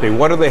they not be?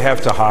 What do they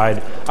have to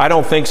hide? I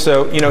don't think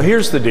so. You know,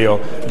 here's the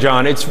deal,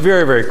 John. It's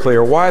very, very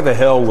clear. Why the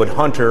hell would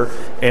Hunter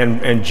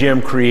and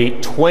Jim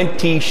create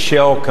 20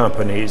 shell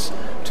companies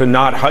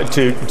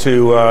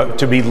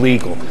to be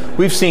legal?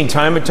 We've seen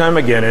time and time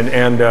again,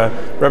 and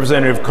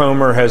Representative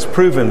Comer has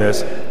proven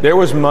this. There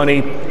was money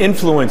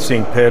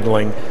influencing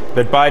peddling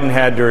that Biden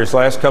had during his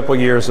last couple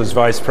of years as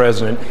vice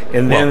president,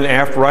 and then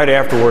right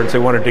afterwards, they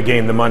wanted to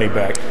gain the money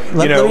back.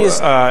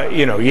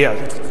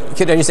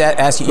 Could I just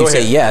ask you? You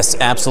say yes,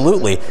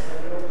 absolutely.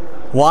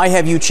 Why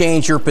have you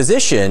changed your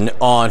position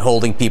on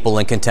holding people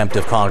in contempt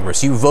of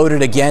Congress? You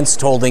voted against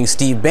holding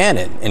Steve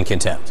Bannon in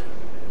contempt.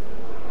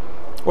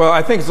 Well,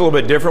 I think it's a little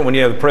bit different when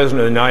you have the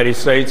President of the United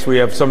States. We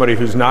have somebody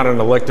who's not an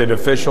elected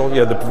official. You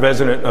have the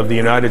President of the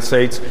United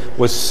States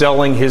was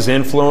selling his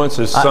influence.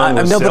 His son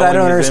was selling but I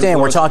don't understand.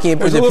 Influence. We're talking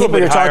about the people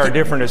you're talking.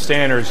 Different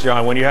standards,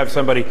 John. When you have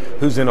somebody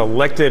who's in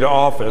elected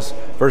office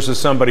versus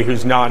somebody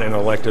who's not in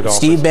elected office.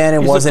 Steve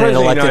Bannon wasn't in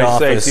elected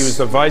office. He was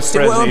the Vice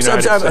President of the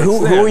United States.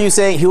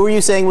 Who are you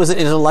saying was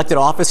in an elected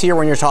office here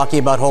when you're talking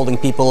about holding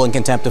people in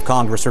contempt of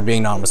Congress for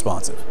being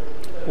non-responsive?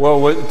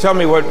 Well, tell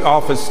me what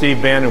office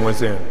Steve Bannon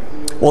was in.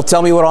 Well,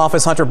 tell me what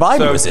office Hunter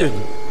Biden was in.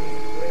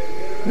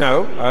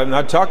 No, I'm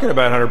not talking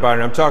about Hunter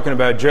Biden. I'm talking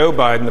about Joe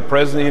Biden, the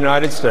president of the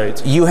United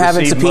States. You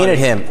haven't subpoenaed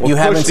him. You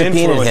haven't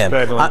subpoenaed him.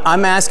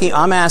 I'm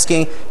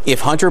asking if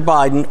Hunter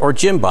Biden or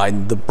Jim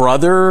Biden, the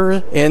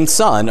brother and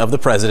son of the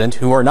president,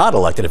 who are not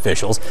elected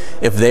officials,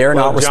 if they are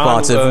not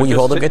responsive, will you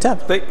hold them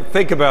contempt?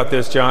 Think about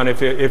this, John.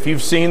 If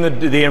you've seen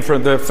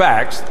the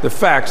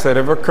facts that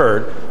have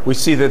occurred, we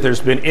see that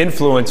there's been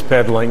influence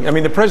peddling. I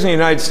mean, the president of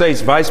the United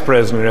States, vice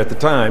president at the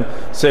time,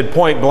 said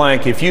point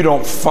blank, if you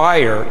don't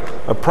fire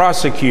a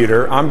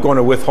prosecutor, I'm going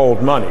to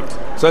withhold money.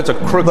 So that's a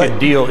crooked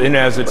deal in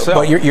as itself.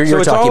 But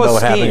you're talking about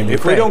what happened in Ukraine.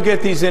 If we don't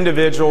get these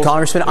individuals,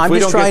 Congressman, I'm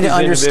just trying to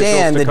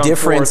understand the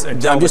difference.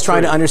 I'm just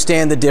trying to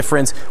understand the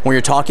difference when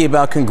you're talking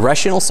about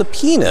congressional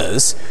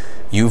subpoenas.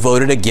 You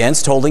voted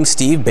against holding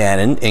Steve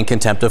Bannon in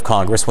contempt of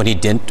Congress when he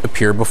didn't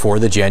appear before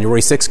the January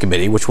 6th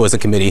committee, which was a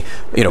committee,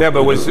 elected for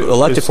by Congress.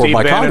 Was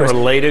Steve Bannon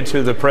related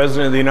to the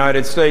president of the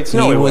United States?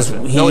 No, he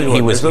wasn't.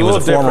 He was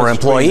a former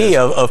employee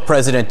of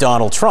President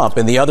Donald Trump,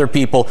 and the other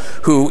people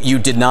who you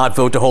did not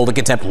vote to hold in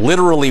contempt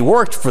literally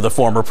worked for the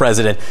former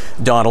President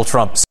Donald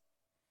Trump.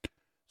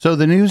 So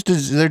the news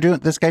they're doing,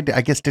 this guy,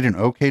 I guess, did an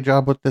okay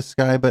job with this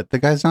guy, but the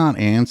guy's not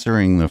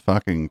answering the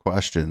fucking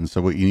questions.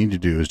 So what you need to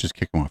do is just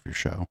kick him off your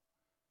show.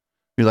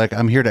 Be like,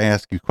 I'm here to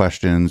ask you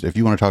questions. If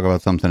you want to talk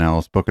about something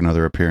else, book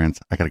another appearance.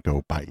 I gotta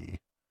go. Bye.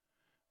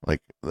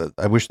 Like,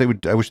 I wish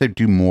they'd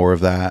do more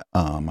of that.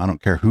 I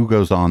don't care who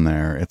goes on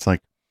there. It's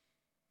like,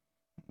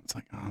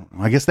 I don't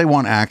know. I guess they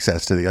want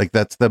access to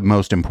that's the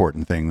most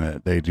important thing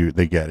that they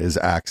get is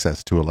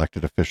access to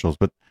elected officials.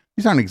 But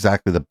these aren't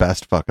exactly the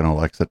best fucking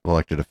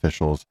elected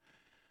officials.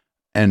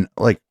 And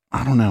I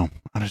don't know.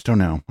 I just don't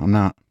know. I'm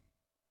not.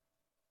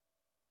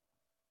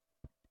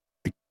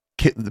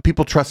 The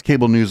people trust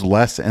cable news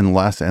less and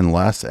less and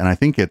less, and I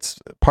think it's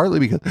partly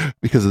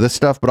because of this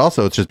stuff, but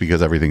also it's just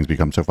because everything's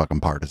become so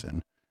fucking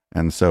partisan,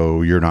 and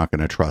so you're not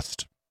going to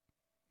trust,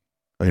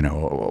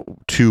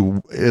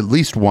 to at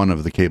least one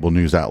of the cable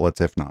news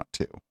outlets, if not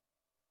two.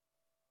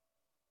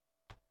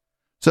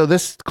 So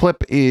this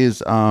clip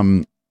is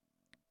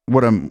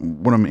what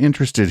I'm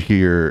interested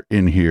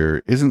in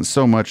here isn't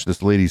so much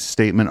this lady's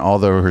statement,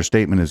 although her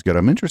statement is good.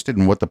 I'm interested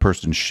in what the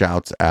person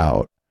shouts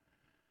out.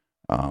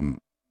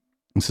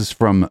 This is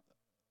from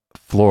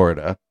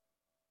Florida.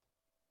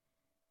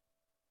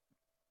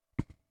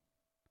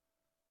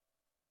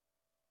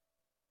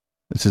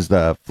 This is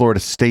the Florida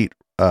State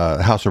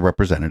House of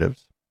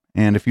Representatives.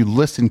 And if you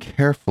listen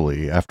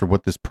carefully after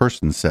what this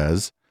person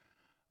says,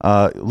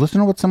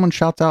 listen to what someone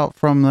shouts out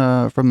from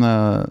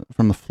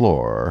the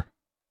floor.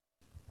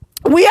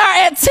 We are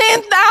at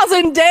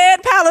 10,000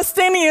 dead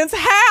Palestinians.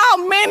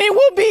 How many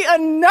will be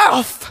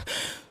enough?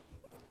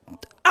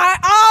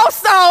 I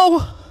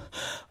also...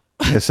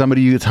 Yeah,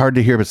 it's hard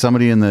to hear, but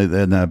somebody in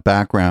the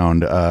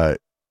background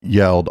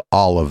yelled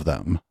all of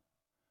them.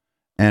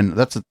 And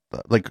that's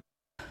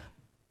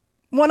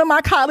one of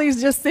my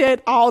colleagues just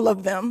said all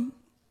of them.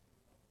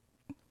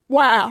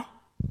 Wow.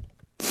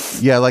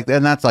 Yeah,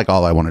 and that's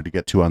all I wanted to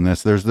get to on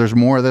this. There's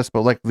more of this,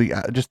 but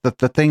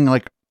the thing,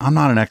 I'm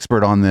not an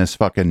expert on this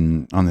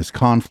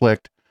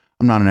conflict.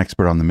 I'm not an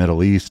expert on the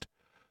Middle East,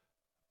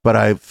 but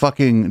I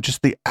fucking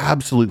just the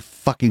absolute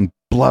fucking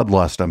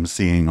bloodlust I'm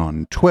seeing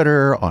on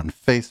Twitter, on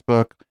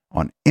Facebook,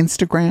 on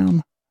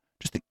Instagram,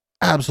 just the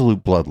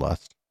absolute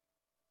bloodlust.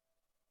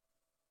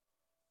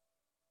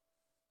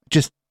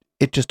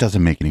 It just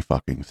doesn't make any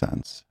fucking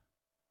sense.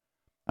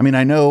 I mean,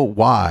 I know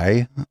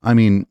why. I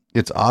mean,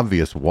 it's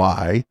obvious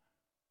why.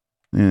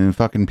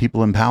 Fucking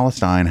people in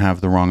Palestine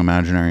have the wrong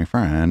imaginary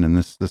friend, and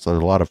there's a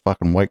lot of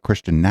fucking white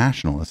Christian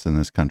nationalists in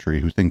this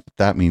country who think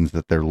that means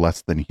that they're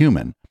less than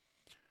human.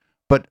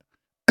 But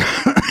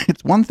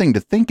it's one thing to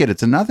think it.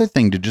 It's another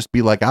thing to just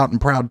be out and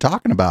proud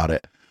talking about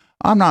it.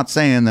 I'm not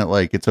saying that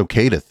it's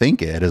okay to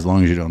think it as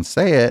long as you don't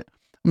say it.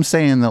 I'm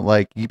saying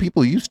that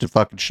people used to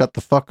fucking shut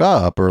the fuck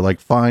up or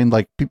find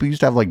people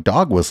used to have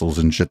dog whistles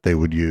and shit they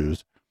would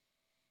use.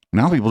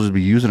 Now people just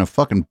be using a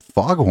fucking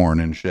foghorn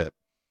and shit.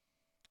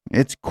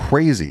 It's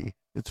crazy.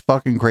 It's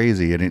fucking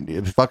crazy. And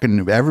it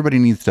fucking everybody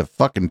needs to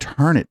fucking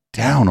turn it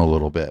down a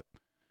little bit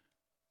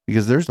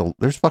because there's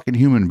fucking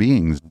human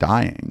beings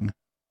dying.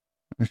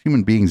 There's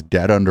human beings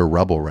dead under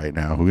rubble right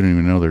now who don't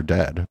even know they're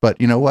dead.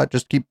 But you know what?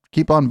 Just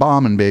keep on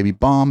bombing, baby.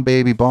 Bomb,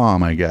 baby,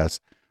 bomb, I guess.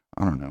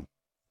 I don't know.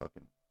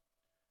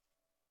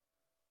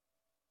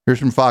 Here's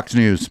from Fox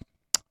News.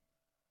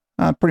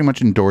 Pretty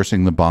much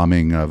endorsing the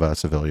bombing of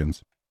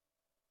civilians.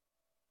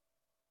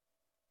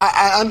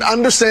 I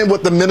understand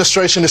what the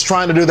administration is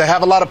trying to do. They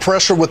have a lot of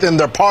pressure within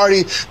their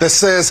party that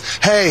says,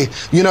 hey,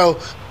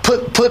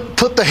 put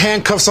the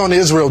handcuffs on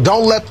Israel.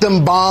 Don't let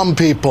them bomb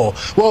people.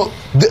 Well,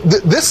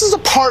 this is a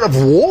part of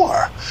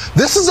war.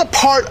 This is a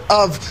part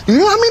of,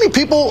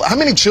 how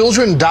many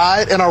children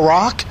died in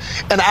Iraq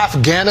and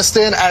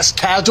Afghanistan as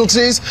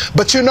casualties?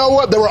 But you know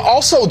what? There were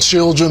also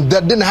children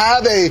that didn't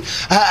have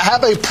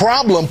a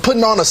problem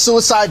putting on a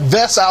suicide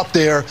vest out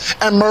there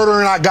and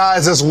murdering our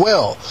guys as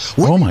well.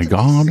 Oh my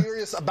God. We're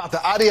serious about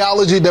the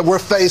ideology that we're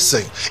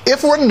facing.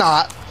 If we're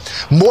not,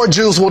 more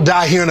Jews will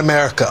die here in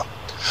America.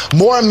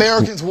 More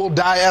Americans will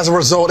die as a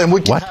result, and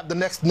we can have the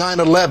next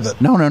 9/11.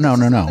 No.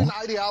 An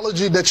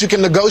ideology that you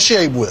can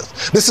negotiate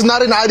with. This is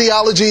not an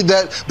ideology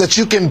that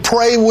you can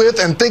pray with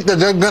and think that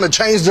they're going to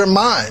change their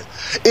mind.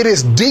 It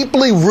is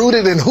deeply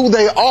rooted in who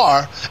they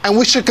are, and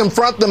we should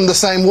confront them the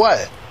same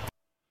way.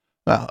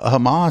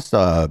 Hamas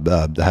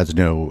has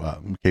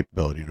no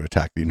capability to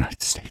attack the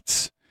United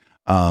States.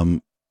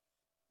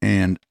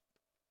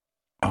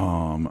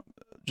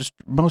 Just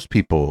most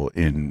people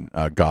in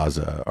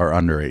Gaza are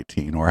under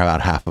 18, or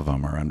about half of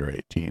them are under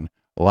 18.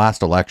 The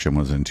last election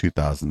was in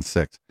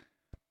 2006.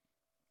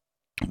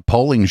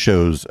 Polling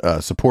shows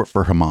support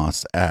for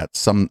Hamas at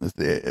some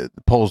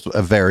polls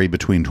vary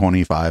between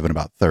 25 and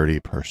about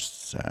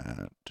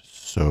 30%.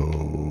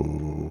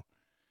 So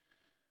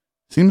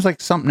seems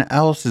like something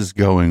else is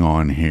going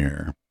on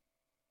here.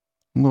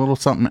 A little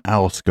something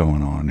else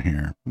going on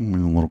here. I'm a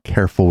little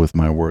careful with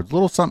my words. A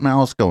little something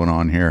else going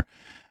on here.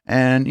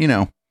 And, you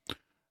know,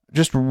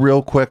 just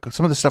real quick,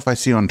 some of the stuff I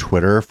see on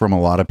Twitter from a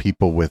lot of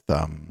people with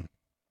a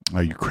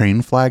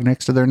Ukraine flag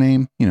next to their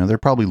name, you know, they're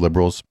probably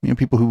liberals, you know,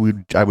 people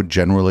who I would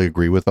generally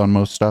agree with on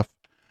most stuff.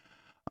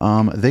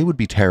 They would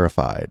be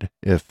terrified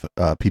if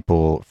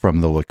people from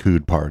the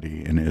Likud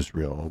party in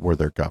Israel were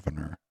their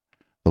governor.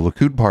 The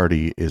Likud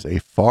party is a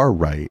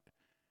far-right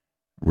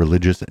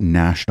religious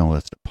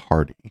nationalist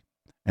party.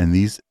 And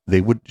it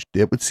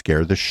would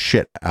scare the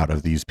shit out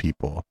of these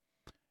people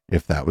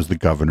if that was the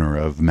governor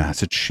of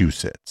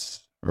Massachusetts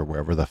or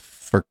wherever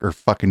or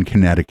fucking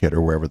Connecticut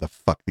or wherever the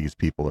fuck these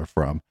people are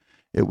from.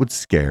 It would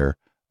scare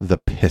the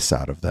piss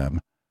out of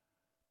them.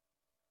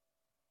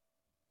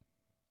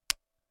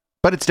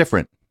 But it's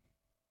different.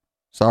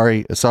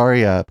 Sorry,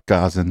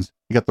 Gazans.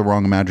 You got the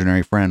wrong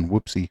imaginary friend.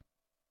 Whoopsie.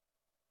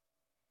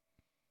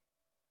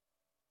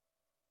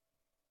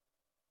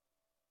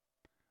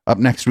 Up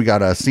next, we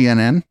got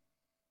CNN.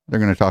 They're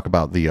going to talk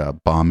about the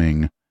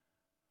bombing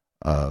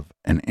of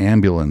an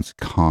ambulance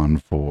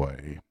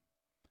convoy.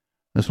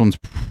 This one's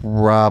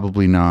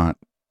probably not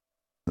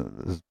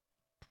going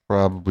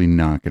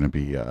to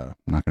be a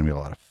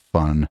lot of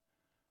fun.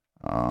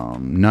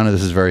 None of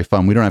this is very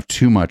fun. We don't have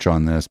too much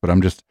on this, but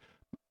I'm just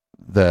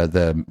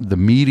the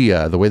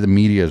media, the way the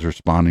media is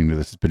responding to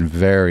this has been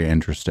very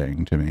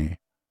interesting to me.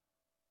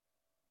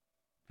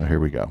 So here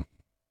we go.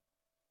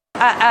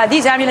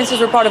 These ambulances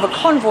were part of a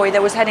convoy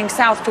that was heading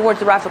south towards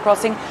the Rafah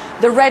crossing.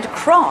 The Red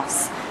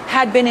Cross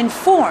had been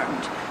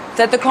informed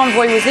that the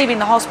convoy was leaving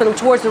the hospital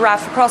towards the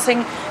Rafah crossing,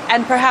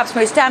 and perhaps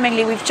most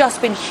damningly, we've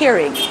just been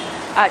hearing,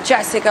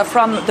 Jessica,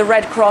 from the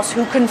Red Cross,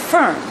 who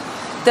confirmed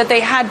that they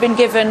had been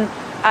given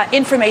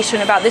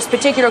information about this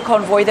particular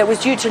convoy that was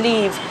due to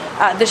leave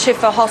the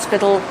Shifa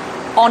hospital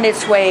on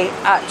its way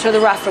to the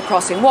Rafah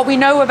crossing. What we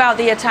know about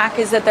the attack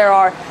is that there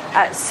are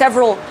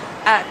several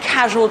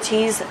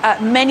casualties,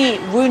 many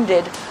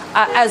wounded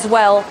as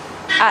well,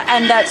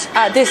 and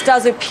that this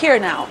does appear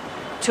now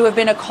to have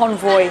been a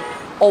convoy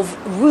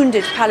of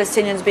wounded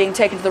Palestinians being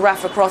taken to the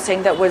Rafah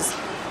crossing that was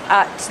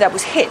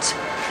hit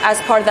as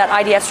part of that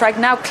IDF strike,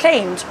 now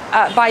claimed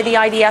by the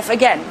IDF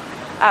again,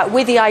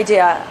 with the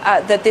idea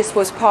that this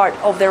was part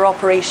of their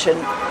operation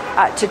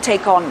to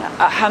take on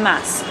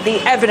Hamas. The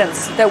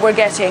evidence that we're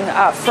getting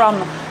from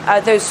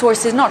those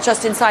sources, not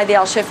just inside the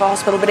Al-Shifa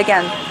hospital, but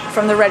again,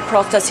 from the Red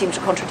Cross, does seem to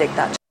contradict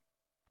that.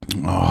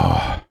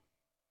 Oh.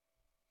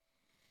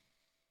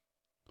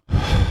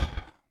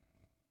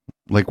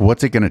 Like,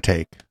 what's it going to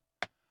take?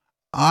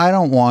 I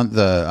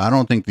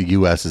don't think the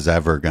U.S. is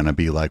ever going to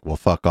be like, well,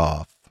 fuck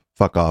off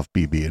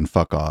BB and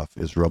fuck off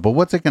Israel. But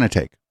what's it going to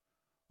take?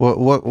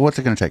 What's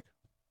it going to take?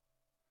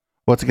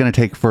 What's it going to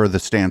take for the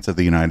stance of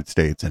the United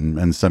States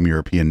and some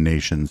European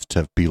nations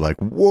to be like,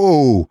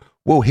 whoa,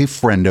 hey,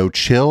 friendo,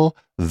 chill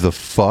the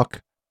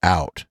fuck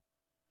out.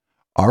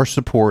 Our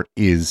support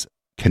is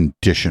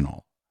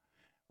conditional.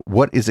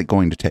 What is it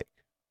going to take?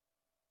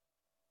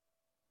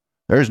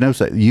 There's no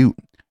say.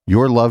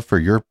 Your love for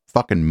your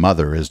fucking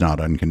mother is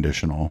not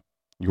unconditional.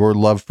 Your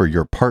love for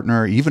your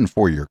partner, even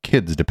for your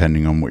kids,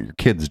 depending on what your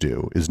kids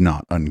do, is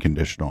not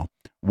unconditional.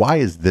 Why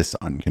is this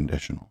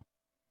unconditional?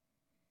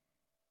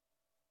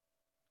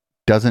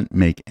 Doesn't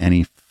make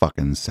any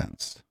fucking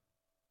sense.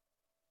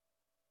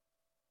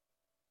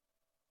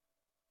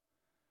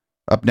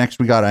 Up next,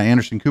 we got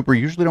Anderson Cooper.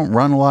 Usually don't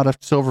run a lot of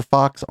Silver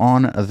Fox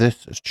on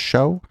this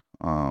show.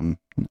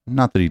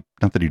 Not that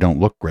he don't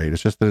look great.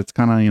 It's just that it's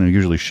kind of,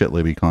 usually shit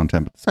libby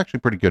content, but it's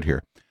actually pretty good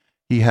here.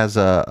 He has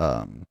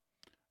a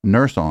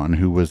nurse on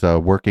who was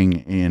working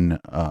in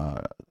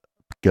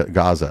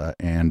Gaza,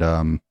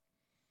 and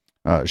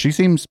she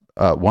seems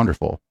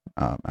wonderful,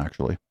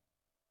 actually.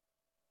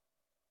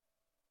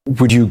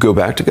 Would you go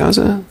back to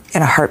Gaza?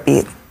 In a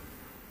heartbeat.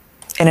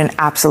 In an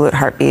absolute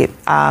heartbeat.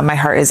 My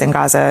heart is in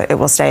Gaza. It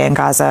will stay in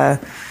Gaza.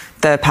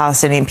 The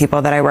Palestinian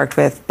people that I worked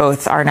with,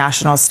 both our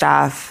national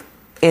staff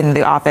in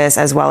the office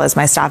as well as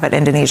my staff at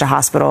Indonesia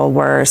Hospital,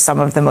 were some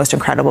of the most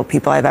incredible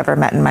people I've ever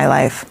met in my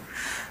life.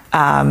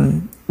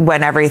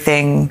 When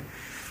everything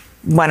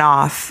went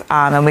off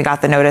and we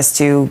got the notice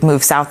to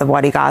move south of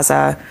Wadi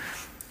Gaza,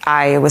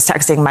 I was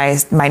texting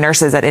my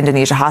nurses at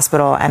Indonesia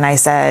Hospital, and I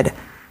said,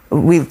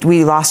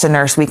 we lost a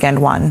nurse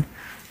weekend one.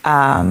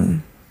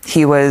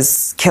 He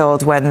was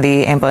killed when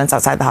the ambulance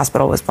outside the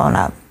hospital was blown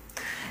up.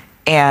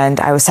 And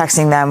I was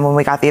texting them when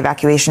we got the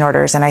evacuation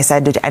orders, and I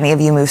said, did any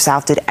of you move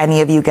south? Did any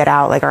of you get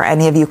out? Like, are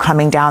any of you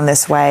coming down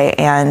this way?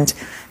 And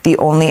the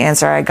only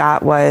answer I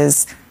got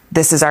was,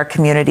 this is our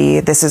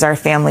community. This is our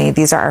family.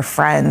 These are our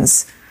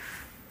friends.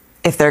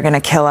 If they're going to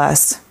kill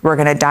us, we're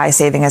going to die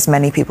saving as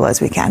many people as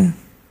we can.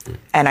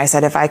 And I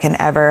said, if I can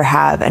ever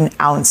have an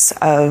ounce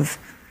of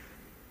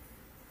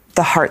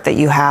the heart that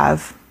you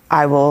have,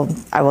 I will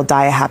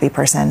die a happy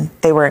person.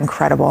 They were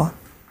incredible.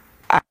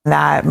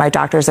 That my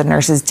doctors and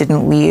nurses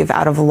didn't leave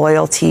out of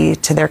loyalty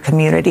to their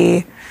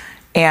community.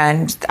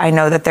 And I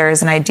know that there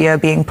is an idea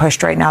being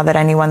pushed right now that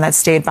anyone that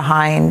stayed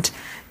behind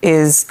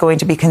is going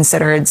to be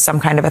considered some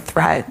kind of a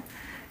threat.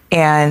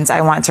 And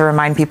I want to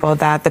remind people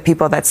that the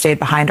people that stayed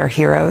behind are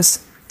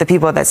heroes. The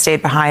people that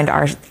stayed behind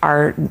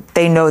are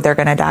they know they're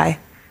going to die,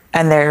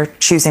 and they're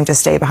choosing to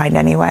stay behind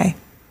anyway.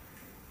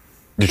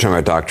 You're talking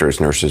about doctors,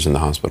 nurses in the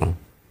hospital.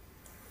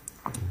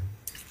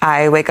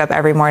 I wake up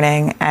every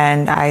morning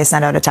and I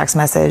send out a text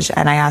message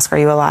and I ask, are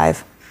you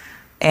alive?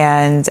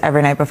 And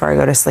every night before I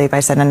go to sleep,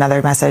 I send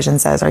another message and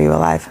says, are you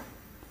alive?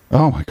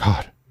 Oh my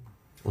God.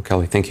 Well,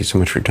 Kelly, thank you so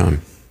much for your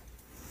time.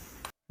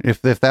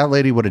 If that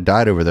lady would have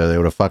died over there, they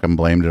would have fucking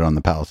blamed it on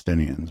the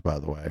Palestinians, by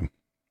the way.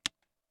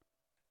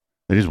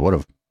 They just would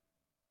have.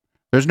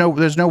 There's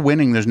no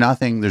winning. There's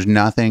nothing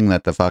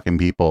that the fucking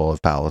people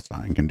of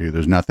Palestine can do.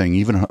 There's nothing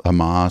even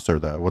Hamas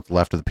or what's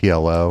left of the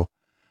PLO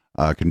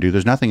can do.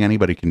 There's nothing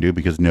anybody can do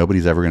because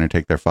nobody's ever going to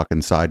take their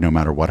fucking side no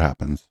matter what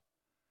happens.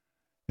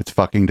 It's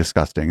fucking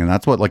disgusting. And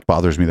that's what like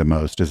bothers me the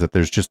most is that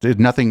there's just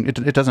nothing.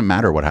 It doesn't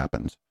matter what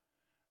happens.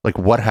 Like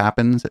what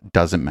happens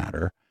doesn't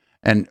matter.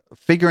 And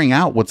figuring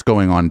out what's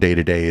going on day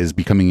to day is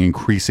becoming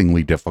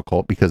increasingly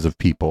difficult because of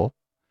people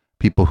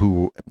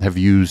who have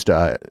used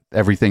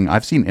everything.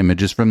 I've seen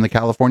images from the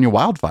California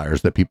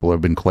wildfires that people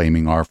have been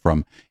claiming are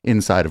from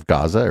inside of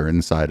Gaza or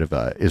inside of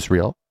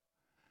Israel.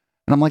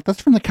 And I'm like,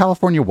 that's from the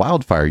California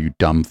wildfire, you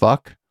dumb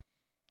fuck.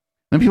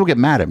 And people get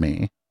mad at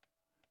me.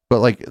 But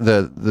like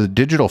the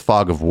digital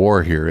fog of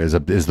war here is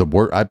the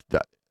word.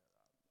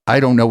 I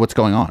don't know what's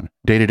going on.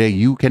 Day to day,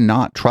 you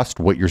cannot trust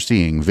what you're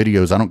seeing.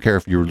 Videos, I don't care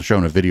if you're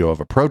shown a video of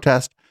a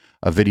protest,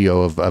 a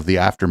video of the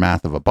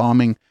aftermath of a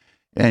bombing,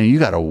 and you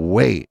got to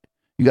wait.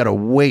 You got to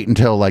wait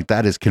until like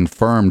that is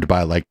confirmed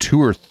by like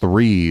 2 or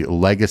 3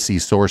 legacy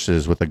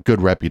sources with a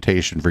good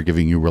reputation for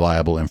giving you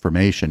reliable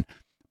information.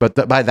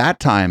 But by that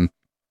time,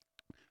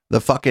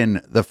 the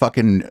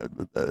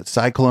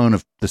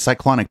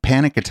cyclonic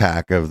panic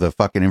attack of the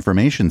fucking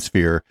information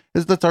sphere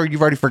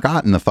you've already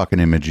forgotten the fucking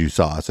image you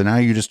saw. So now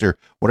you just are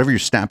whatever your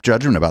snap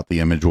judgment about the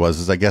image was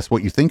is I guess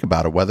what you think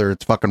about it, whether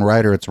it's fucking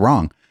right or it's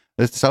wrong.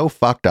 It's so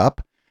fucked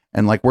up.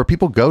 And like where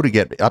people go to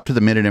get up to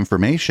the minute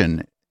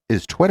information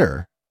is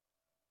Twitter.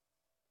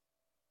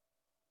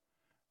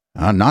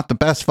 Not the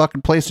best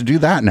fucking place to do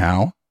that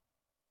now.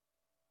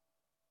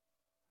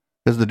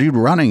 Because the dude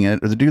running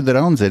it, or the dude that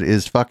owns it,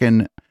 is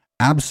fucking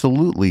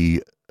absolutely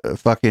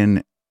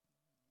fucking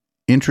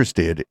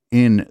interested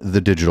in the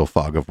digital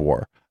fog of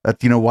war.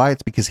 You know why?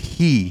 It's because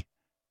he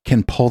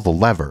can pull the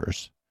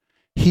levers.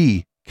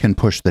 He can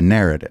push the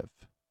narrative.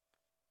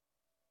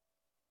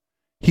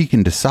 He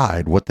can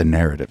decide what the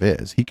narrative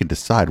is. He can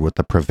decide what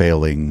the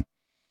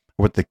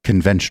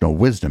conventional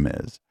wisdom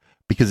is.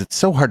 Because it's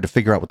so hard to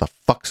figure out what the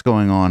fuck's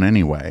going on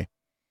anyway.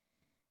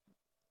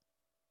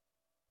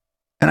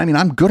 And I mean,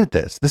 I'm good at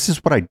this. This is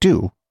what I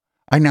do.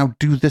 I now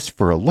do this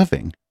for a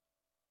living.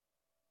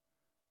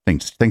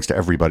 Thanks to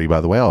everybody,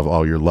 by the way,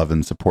 all your love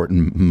and support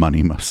and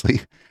money mostly.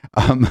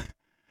 And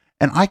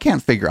I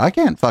can't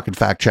fucking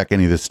fact check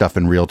any of this stuff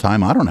in real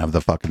time. I don't have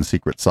the fucking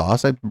secret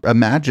sauce. I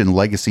imagine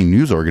legacy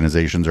news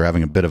organizations are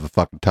having a bit of a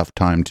fucking tough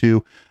time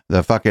too.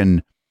 The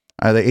fucking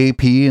the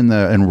AP and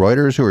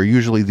Reuters, who are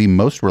usually the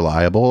most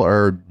reliable,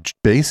 are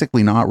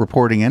basically not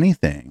reporting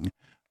anything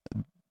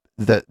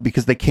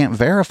because they can't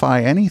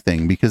verify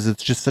anything because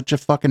it's just such a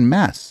fucking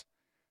mess.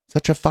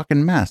 Such a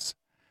fucking mess.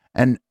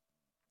 And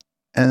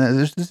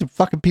there's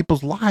fucking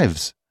people's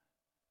lives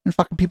and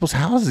fucking people's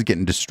houses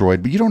getting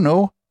destroyed, but you don't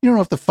know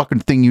if the fucking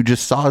thing you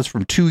just saw is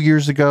from 2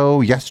 years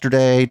ago,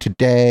 yesterday,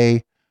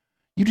 today.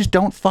 You just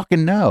don't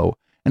fucking know.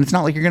 And it's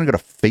not like you're going to go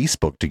to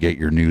Facebook to get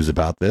your news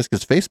about this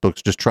because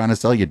Facebook's just trying to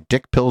sell you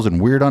dick pills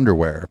and weird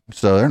underwear.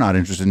 So they're not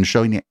interested in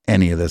showing you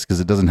any of this because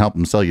it doesn't help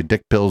them sell you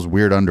dick pills,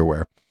 weird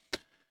underwear.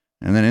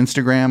 And then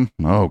Instagram,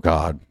 oh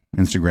God,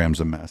 Instagram's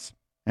a mess.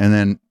 And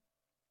then,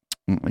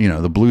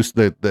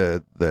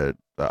 the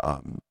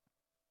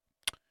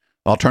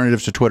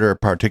alternatives to Twitter,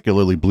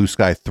 particularly Blue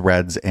Sky,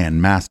 Threads,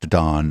 and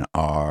Mastodon,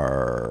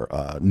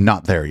 are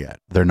not there yet.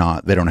 They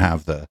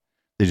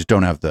just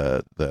don't have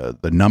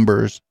the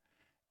numbers.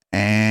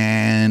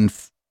 And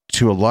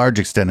to a large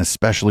extent,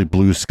 especially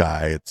Blue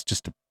Sky, it's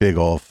just a big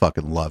old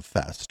fucking love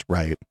fest,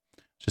 right?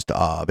 Just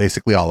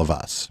basically all of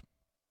us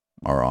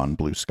are on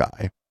Blue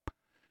Sky.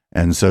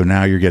 And so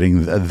now you're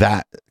getting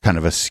that kind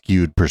of a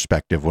skewed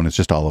perspective when it's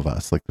just all of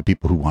us, like the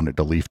people who wanted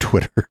to leave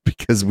Twitter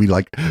because we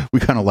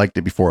kind of liked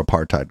it before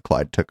apartheid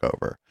Clyde took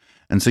over.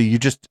 And so you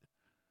just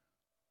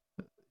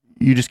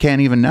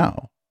can't even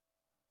know.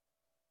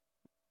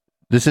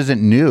 This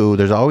isn't new.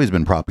 There's always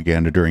been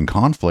propaganda during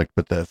conflict,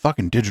 but the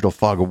fucking digital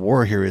fog of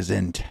war here is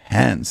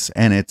intense.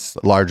 And it's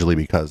largely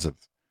because of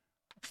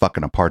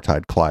fucking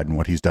apartheid Clyde and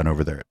what he's done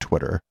over there at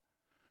Twitter.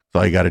 So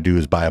all you got to do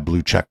is buy a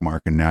blue check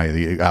mark, and now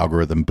the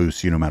algorithm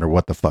boosts you no matter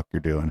what the fuck you're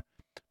doing.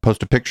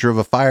 Post a picture of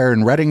a fire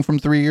in Reading from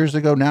 3 years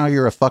ago. Now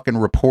you're a fucking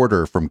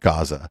reporter from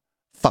Gaza.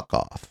 Fuck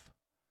off.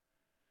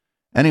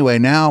 Anyway,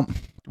 now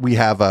we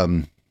have,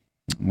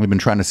 we've been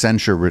trying to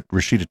censure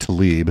Rashida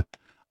Tlaib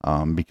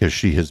because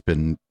she has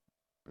been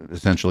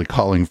essentially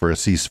calling for a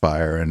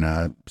ceasefire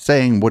and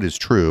saying what is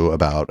true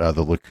about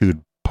the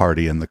Likud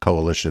party and the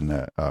coalition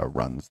that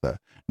runs the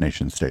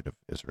nation state of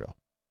Israel.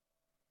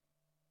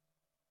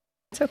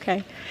 It's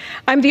okay.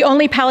 I'm the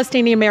only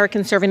Palestinian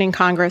American serving in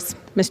Congress,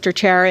 Mr.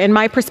 Chair, and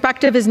my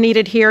perspective is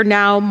needed here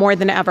now more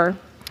than ever.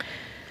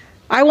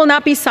 I will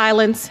not be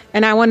silenced,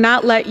 and I will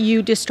not let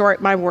you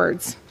distort my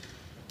words.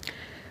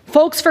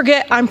 Folks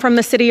forget I'm from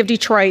the city of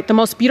Detroit, the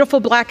most beautiful,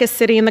 blackest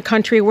city in the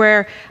country,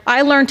 where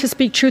I learned to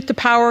speak truth to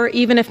power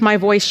even if my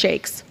voice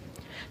shakes.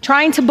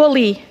 Trying to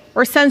bully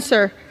or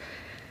censor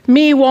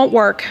me won't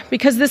work,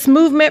 because this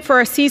movement for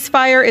a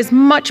ceasefire is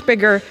much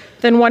bigger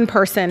than one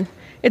person.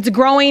 It's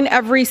growing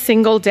every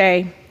single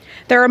day.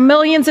 There are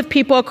millions of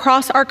people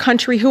across our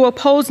country who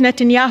oppose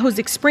Netanyahu's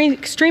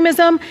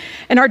extremism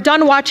and are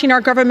done watching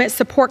our government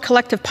support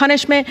collective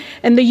punishment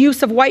and the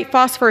use of white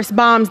phosphorus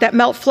bombs that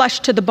melt flesh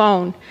to the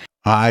bone.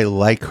 I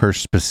like her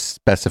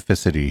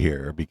specificity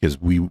here because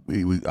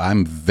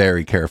I'm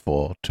very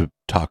careful to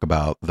talk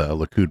about the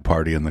Likud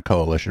party and the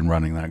coalition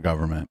running that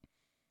government.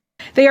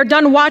 They are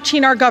done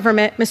watching our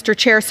government, Mr.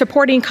 Chair,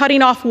 supporting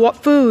cutting off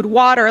food,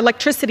 water,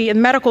 electricity, and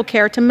medical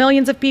care to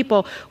millions of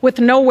people with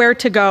nowhere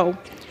to go.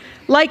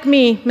 Like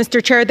me,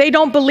 Mr. Chair, they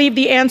don't believe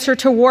the answer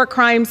to war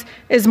crimes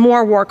is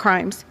more war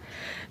crimes.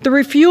 The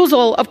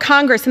refusal of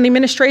Congress and the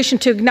administration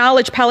to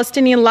acknowledge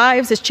Palestinian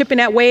lives is chipping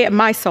away at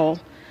my soul.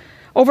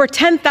 Over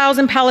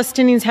 10,000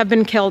 Palestinians have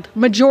been killed.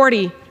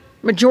 Majority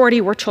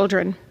were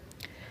children.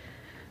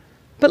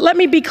 But let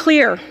me be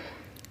clear.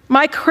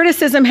 My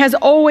criticism has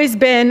always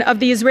been of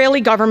the Israeli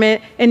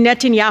government and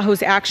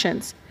Netanyahu's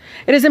actions.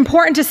 It is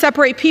important to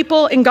separate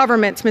people and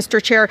governments,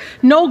 Mr. Chair.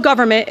 No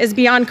government is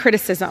beyond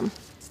criticism.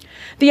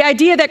 The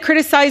idea that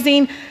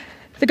criticizing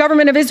the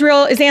government of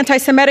Israel is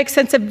anti-Semitic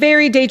sets a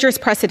very dangerous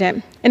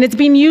precedent, and it's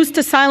being used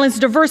to silence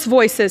diverse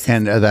voices.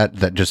 And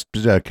that just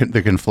the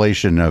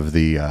conflation of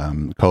the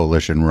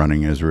coalition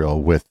running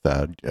Israel with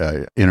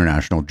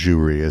international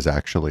Jewry is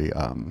actually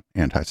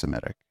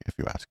anti-Semitic, if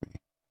you ask me.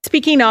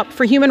 Speaking up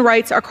for human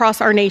rights across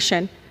our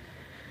nation.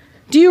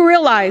 Do you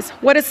realize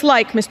what it's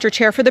like, Mr.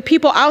 Chair, for the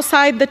people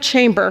outside the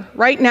chamber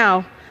right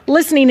now,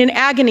 listening in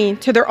agony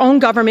to their own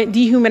government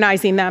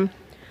dehumanizing them?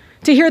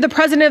 To hear the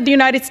President of the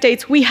United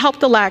States we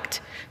helped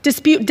elect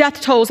dispute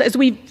death tolls as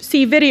we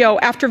see video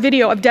after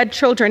video of dead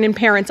children and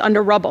parents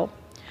under rubble.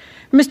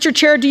 Mr.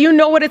 Chair, do you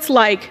know what it's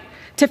like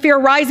to fear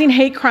rising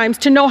hate crimes,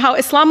 to know how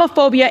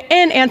Islamophobia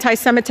and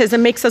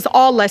anti-Semitism makes us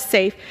all less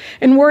safe,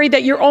 and worry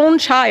that your own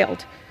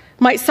child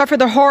might suffer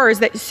the horrors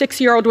that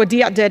 6-year-old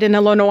Wadia did in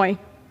Illinois?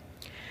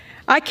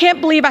 I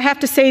can't believe I have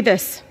to say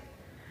this,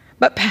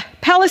 but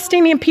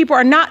Palestinian people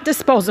are not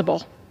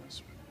disposable.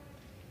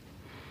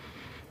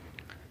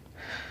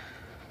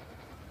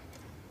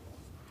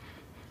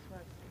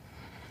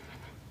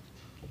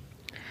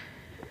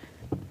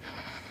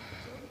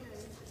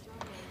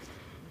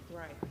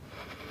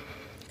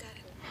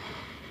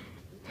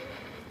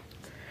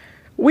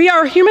 We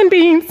are human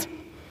beings,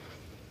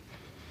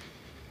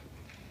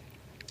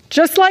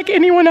 just like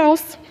anyone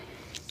else.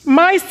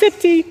 My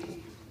city,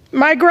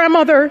 my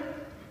grandmother,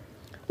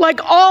 like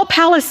all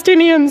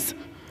Palestinians,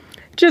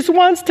 just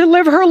wants to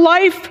live her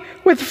life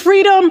with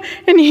freedom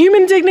and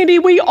human dignity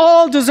we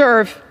all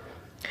deserve.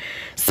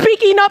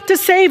 Speaking up to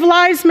save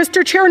lives,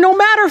 Mr. Chair, no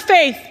matter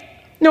faith,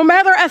 no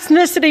matter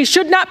ethnicity,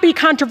 should not be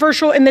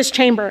controversial in this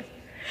chamber.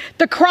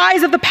 The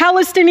cries of the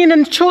Palestinian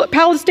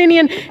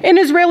and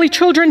Israeli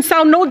children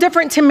sound no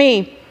different to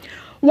me.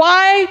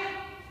 What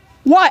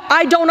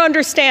I don't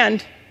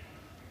understand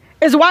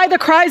is why the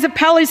cries of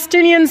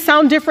Palestinians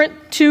sound different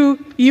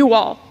to you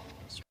all.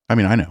 I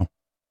mean, I know.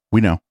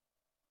 We know.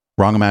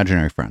 Wrong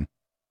imaginary friend.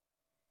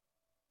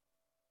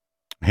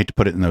 I hate to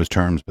put it in those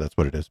terms, but that's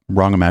what it is.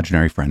 Wrong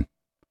imaginary friend.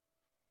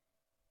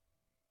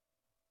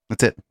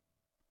 That's it.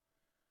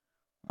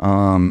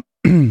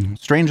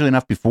 Strangely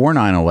enough, before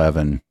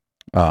 9/11,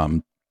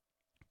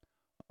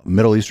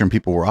 Middle Eastern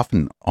people were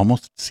often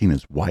almost seen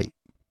as white.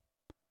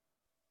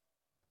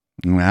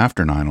 And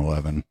after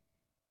 9/11,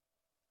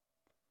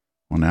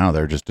 well, now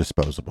they're just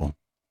disposable.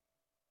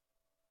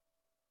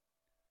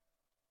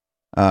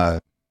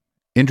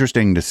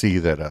 Interesting to see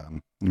that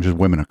just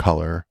women of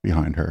color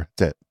behind her.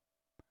 That's it.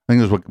 I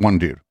think there's one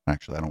dude.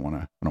 Actually, I don't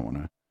want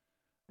to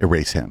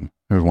erase him.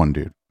 There's one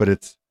dude, but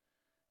it's,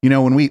 you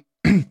know, when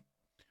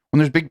when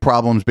there's big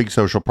problems, big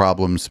social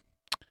problems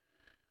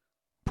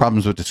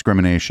with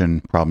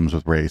discrimination, problems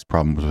with race,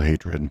 problems with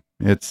hatred,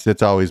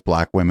 it's always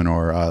black women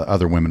or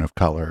other women of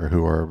color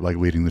who are like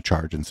leading the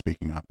charge and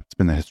speaking up. It's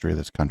been the history of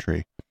this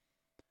country.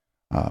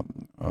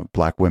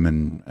 Black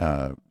women,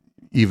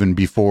 even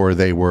before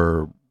they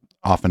were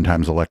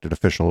oftentimes elected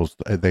officials,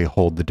 they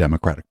hold the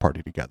Democratic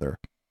Party together.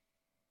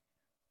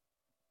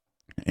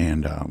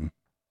 And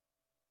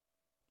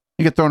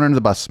you get thrown under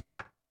the bus.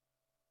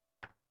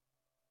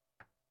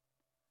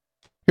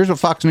 Here's what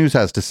Fox News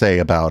has to say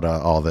about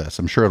all this.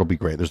 I'm sure it'll be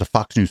great. There's a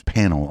Fox News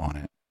panel on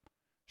it.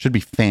 Should be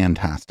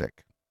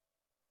fantastic.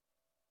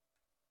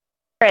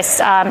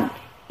 Chris,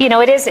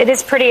 it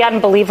is pretty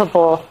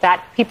unbelievable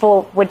that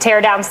people would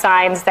tear down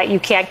signs that you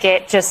can't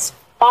get just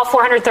all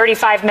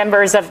 435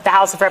 members of the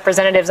House of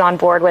Representatives on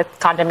board with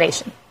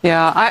condemnation.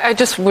 Yeah, I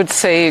just would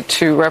say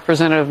to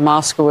Representative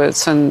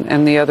Moskowitz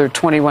and the other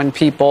 21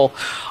 people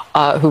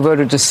who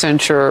voted to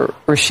censure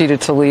Rashida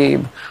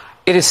Tlaib,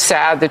 it is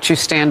sad that you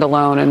stand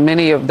alone, and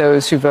many of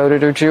those who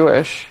voted are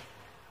Jewish.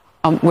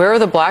 Where are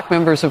the black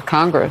members of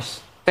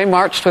Congress? They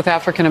marched with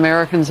African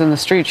Americans in the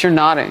streets. You're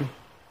nodding.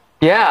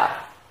 Yeah.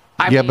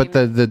 But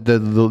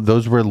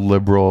those were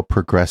liberal,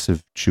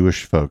 progressive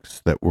Jewish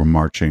folks that were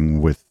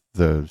marching with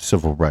the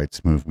civil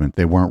rights movement.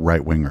 They weren't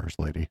right-wingers,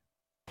 lady.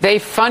 They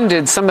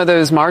funded some of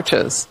those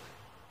marches.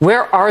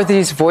 Where are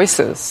these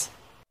voices?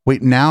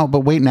 Wait now,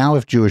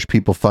 if Jewish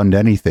people fund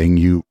anything,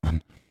 you...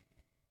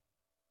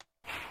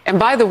 And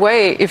by the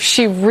way, if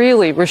she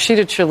really,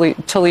 Rashida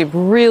Tlaib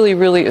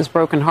really is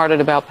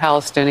brokenhearted about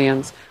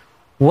Palestinians,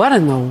 what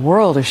in the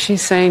world is she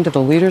saying to the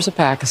leaders of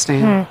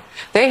Pakistan?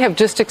 They have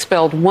just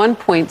expelled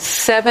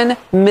 1.7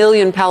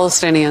 million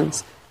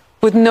Palestinians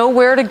with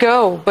nowhere to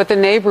go but the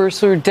neighbors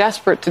who are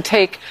desperate to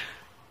take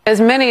as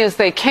many as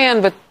they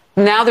can, but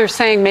now they're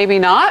saying maybe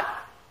not?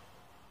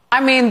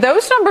 I mean,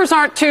 those numbers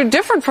aren't too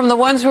different from the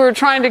ones who are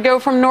trying to go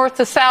from north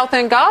to south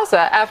in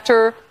Gaza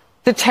after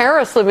the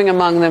terrorists living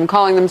among them,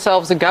 calling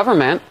themselves a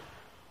government,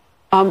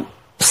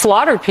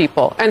 slaughtered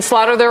people and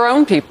slaughter their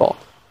own people.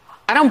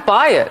 I don't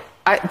buy it.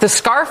 The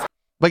scarf.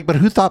 But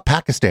who thought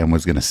Pakistan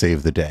was going to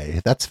save the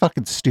day? That's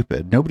fucking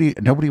stupid.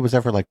 Nobody was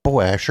ever like,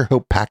 boy, I sure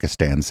hope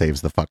Pakistan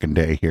saves the fucking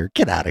day here.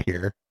 Get out of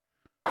here.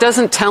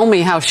 Doesn't tell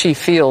me how she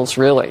feels,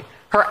 really.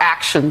 Her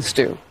actions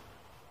do.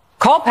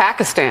 Call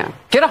Pakistan.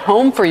 Get a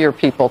home for your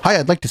people. Hi,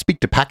 I'd like to speak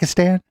to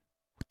Pakistan.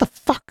 What the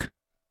fuck?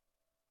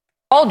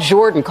 Call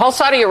Jordan. Call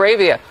Saudi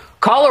Arabia.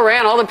 Call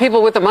Iran, all the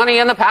people with the money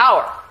and the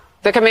power,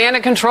 the command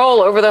and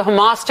control over the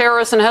Hamas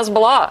terrorists and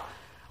Hezbollah.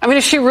 I mean,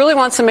 if she really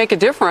wants to make a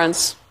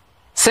difference,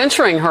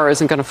 censoring her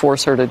isn't going to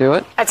force her to do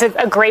it. That's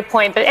a great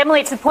point. But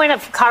Emily, to the point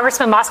of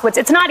Congressman Moskowitz,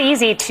 it's not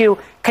easy to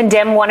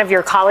condemn one of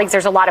your colleagues.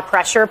 There's a lot of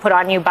pressure put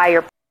on you by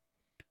your...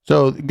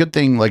 So good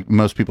thing, like,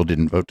 most people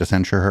didn't vote to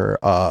censure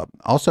her.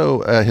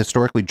 Also,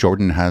 historically,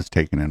 Jordan has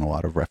taken in a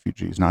lot of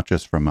refugees, not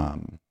just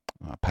from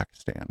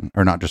Pakistan,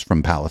 or not just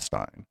from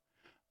Palestine,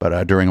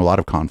 but during a lot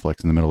of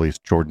conflicts in the Middle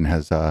East, Jordan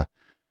has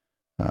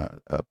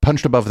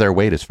punched above their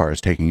weight as far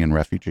as taking in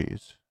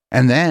refugees.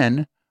 And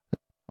then,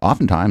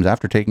 oftentimes,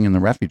 after taking in the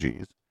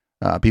refugees,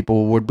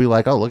 people would be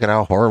like, oh, look at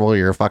how horrible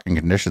your fucking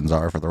conditions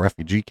are for the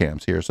refugee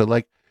camps here. So,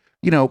 like,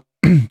 you know,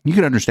 you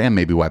can understand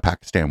maybe why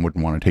Pakistan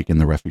wouldn't want to take in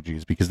the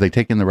refugees, because they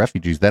take in the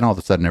refugees, then all of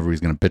a sudden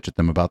everybody's going to bitch at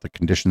them about the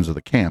conditions of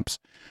the camps.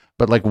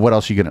 But, like, what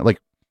else are you going to, like,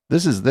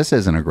 this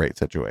isn't a great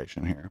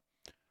situation here.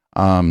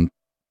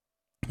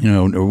 You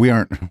know, we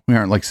aren't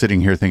like sitting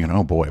here thinking,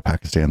 oh boy,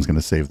 Pakistan's going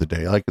to save the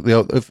day. Like, you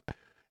know, if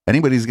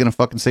anybody's going to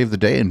fucking save the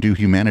day and do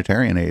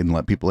humanitarian aid and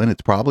let people in,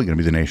 it's probably going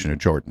to be the nation of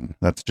Jordan.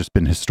 That's just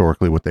been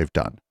historically what they've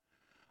done.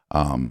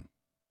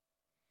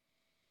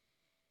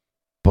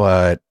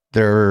 But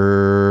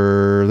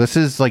this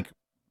is like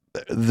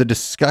the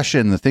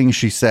discussion, the thing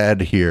she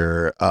said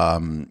here.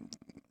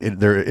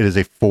 It is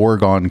a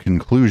foregone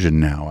conclusion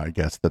now, I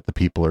guess, that the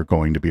people are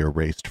going to be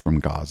erased from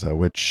Gaza,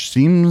 which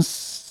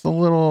seems a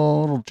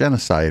little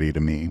genocide-y to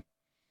me.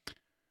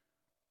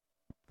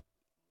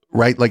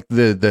 Right? Like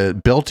the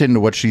built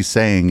into what she's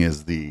saying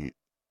is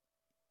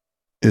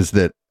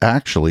that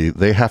actually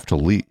they have to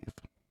leave.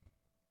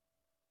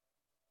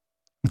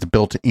 It's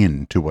built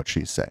into what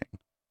she's saying.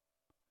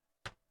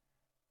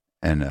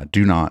 And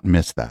do not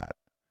miss that.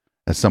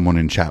 As someone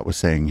in chat was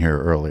saying here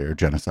earlier,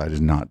 genocide is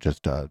not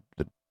just the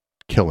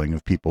killing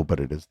of people, but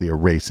it is the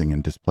erasing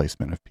and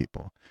displacement of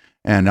people.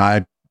 And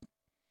I'm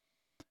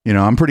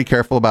pretty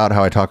careful about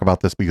how I talk about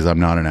this because I'm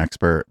not an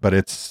expert, but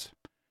it's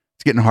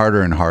getting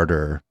harder and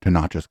harder to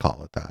not just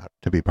call it that,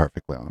 to be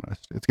perfectly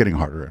honest. It's getting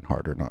harder and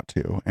harder not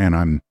to. And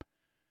I'm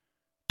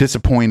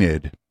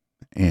disappointed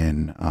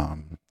in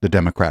the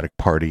Democratic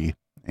Party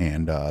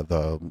and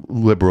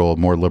the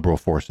more liberal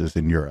forces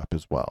in Europe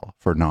as well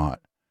for not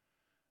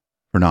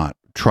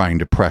trying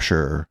to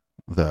pressure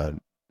the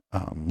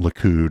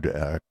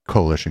Likud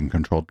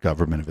coalition-controlled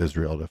government of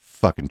Israel to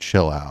fucking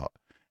chill out.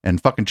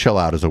 And fucking chill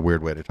out is a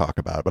weird way to talk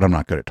about it, but I'm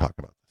not good at talking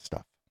about this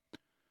stuff.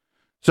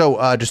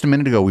 So just a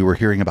minute ago, we were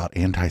hearing about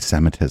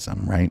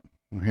anti-Semitism, right?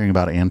 We're hearing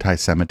about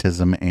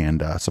anti-Semitism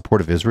and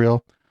support of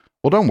Israel.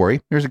 Well, don't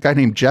worry. There's a guy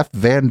named Jeff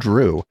Van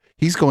Drew.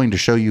 He's going to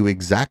show you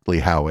exactly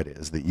how it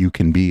is that you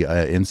can be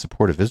in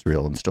support of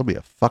Israel and still be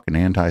a fucking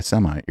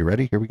anti-Semite. You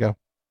ready? Here we go.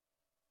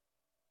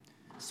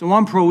 So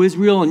I'm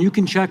pro-Israel, and you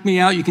can check me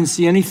out. You can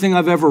see anything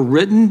I've ever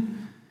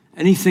written,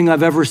 anything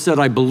I've ever said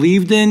I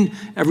believed in,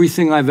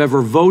 everything I've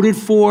ever voted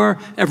for,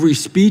 every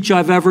speech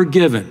I've ever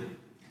given.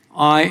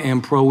 I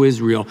am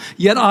pro-Israel.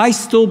 Yet I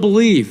still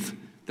believe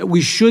that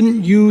we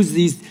shouldn't use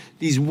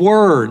these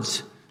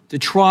words to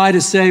try to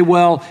say,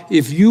 well,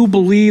 if you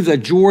believe that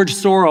George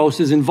Soros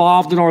is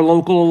involved in our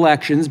local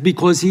elections,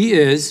 because he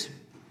is,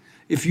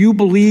 if you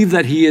believe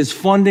that he is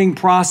funding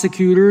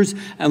prosecutors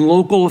and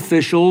local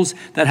officials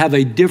that have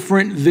a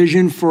different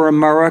vision for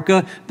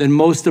America than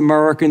most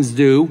Americans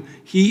do,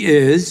 he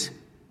is,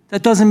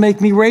 that doesn't make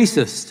me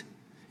racist.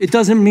 It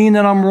doesn't mean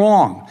that I'm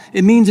wrong.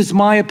 It means it's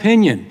my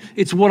opinion.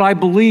 It's what I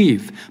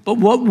believe. But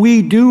what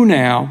we do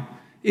now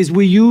is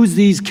we use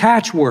these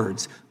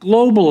catchwords,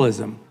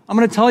 globalism. I'm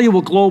going to tell you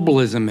what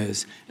globalism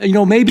is. You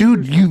know, maybe...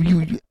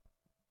 Dude,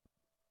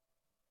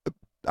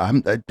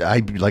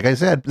 like I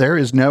said, there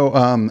is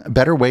no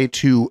better way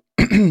to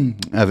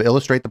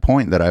illustrate the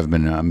point that I've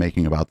been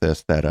making about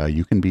this, that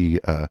you can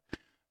be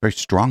very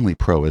strongly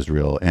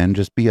pro-Israel and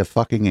just be a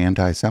fucking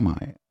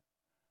anti-Semite.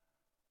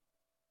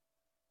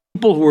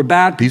 People who are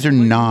bad. These are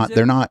not,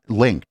 they're not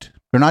linked.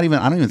 They're not even,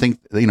 I don't even think,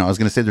 you know, I was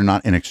going to say they're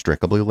not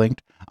inextricably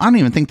linked. I don't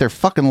even think they're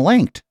fucking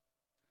linked.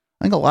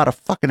 I think a lot of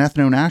fucking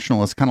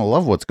ethno-nationalists kind of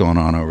love what's going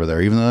on over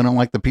there. Even though they don't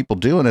like the people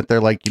doing it,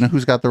 they're like, you know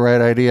who's got the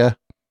right idea?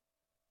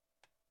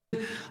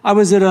 I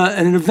was at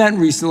an event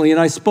recently and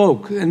I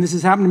spoke, and this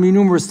has happened to me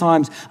numerous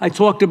times. I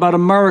talked about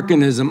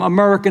Americanism,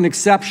 American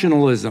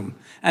exceptionalism,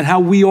 and how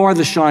we are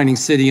the shining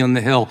city on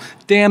the hill.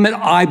 Damn it,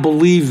 I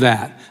believe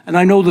that. And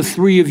I know the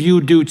three of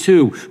you do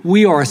too.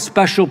 We are a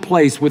special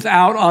place.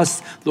 Without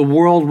us, the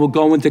world will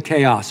go into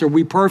chaos. Are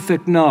we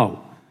perfect?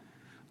 No.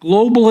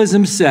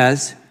 Globalism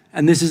says,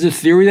 and this is a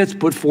theory that's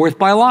put forth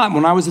by a lot.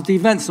 When I was at the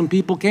event, some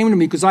people came to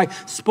me because I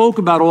spoke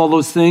about all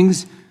those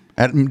things.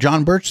 At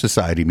John Birch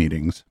Society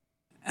meetings.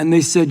 And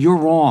they said, you're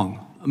wrong.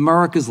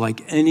 America's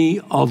like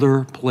any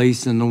other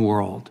place in the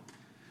world.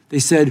 They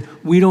said,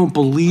 we don't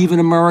believe in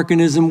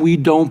Americanism. We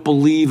don't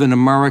believe in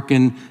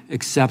American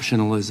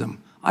exceptionalism.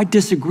 I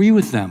disagree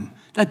with them.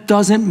 That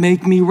doesn't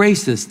make me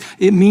racist.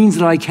 It means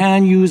that I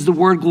can use the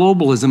word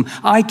globalism.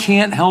 I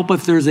can't help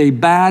if there's a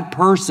bad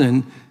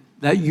person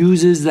that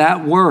uses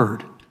that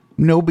word.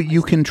 No, but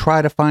you can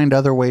try to find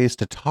other ways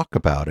to talk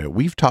about it.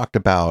 We've talked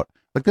about,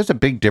 like, there's a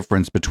big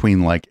difference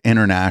between like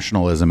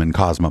internationalism and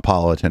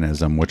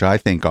cosmopolitanism, which I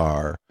think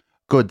are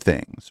good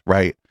things,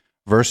 right?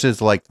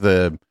 Versus like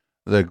the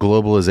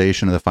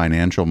globalization of the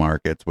financial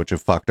markets, which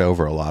have fucked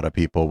over a lot of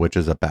people, which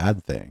is a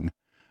bad thing.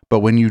 But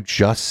when you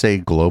just say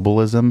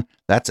globalism,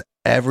 that's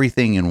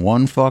everything in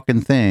one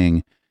fucking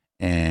thing.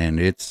 And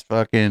it's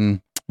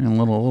fucking a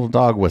little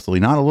dog whistly,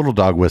 not a little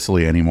dog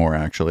whistly anymore,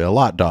 actually, a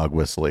lot dog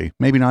whistly,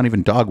 maybe not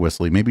even dog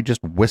whistly, maybe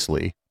just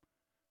whistly.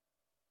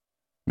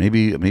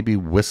 Maybe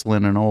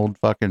whistling an old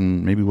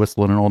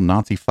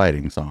Nazi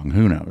fighting song.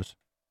 Who knows?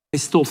 I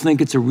still think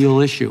it's a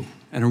real issue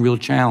and a real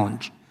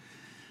challenge.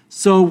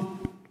 So,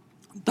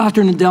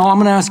 Dr. Nadel, I'm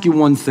going to ask you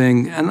one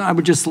thing, and I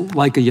would just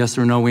like a yes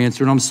or no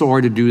answer, and I'm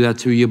sorry to do that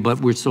to you, but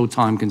we're so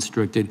time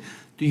constricted.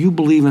 Do you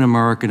believe in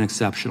American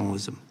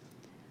exceptionalism?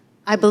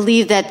 I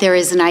believe that there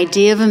is an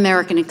idea of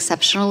American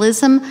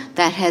exceptionalism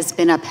that has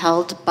been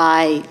upheld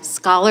by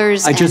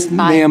scholars.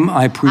 Ma'am,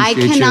 I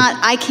appreciate you.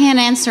 I can't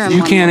answer.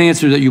 You can't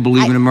answer that you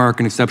believe in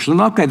American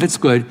exceptionalism. Okay, that's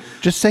good.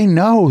 Just say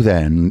no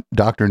then,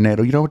 Dr.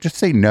 Nato. You know, just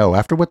say no.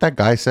 After what that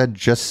guy said,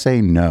 just say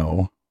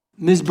no.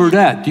 Ms.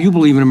 Burdett, do you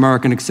believe in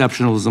American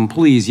exceptionalism?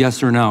 Please,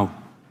 yes or no?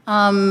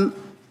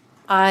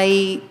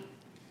 I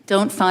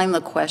don't find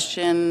the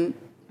question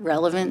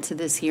relevant to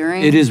this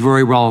hearing. It is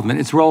very relevant.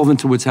 It's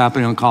relevant to what's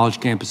happening on college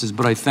campuses,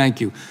 but I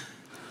thank you.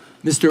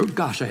 I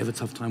have a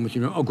tough time with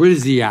you.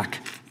 Griziak,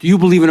 do you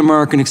believe in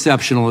American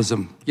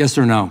exceptionalism? Yes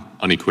or no?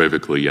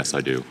 Unequivocally, yes,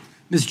 I do.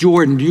 Ms.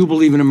 Jordan, do you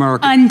believe in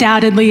American?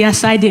 Undoubtedly,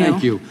 yes, I do.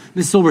 Thank you.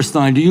 Ms.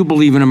 Silverstein, do you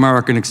believe in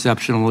American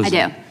exceptionalism?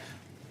 I do.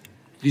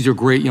 These are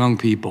great young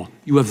people.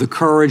 You have the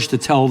courage to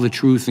tell the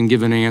truth and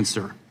give an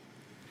answer.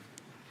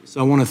 So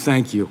I want to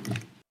thank you.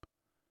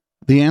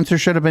 The answer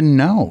should have been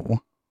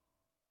no.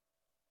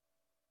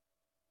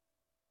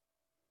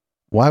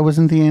 Why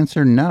wasn't the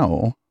answer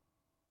no?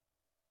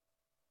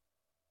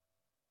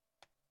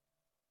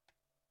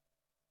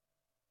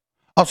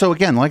 Also,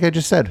 again, like I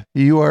just said,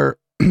 you are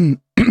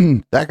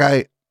that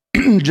guy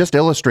just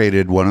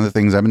illustrated one of the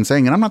things I've been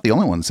saying, and I'm not the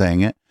only one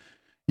saying it.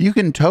 You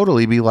can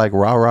totally be like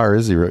rah rah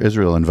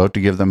Israel and vote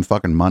to give them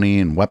fucking money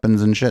and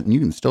weapons and shit, and you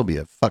can still be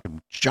a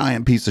fucking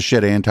giant piece of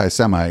shit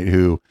anti-Semite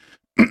who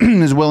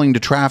is willing to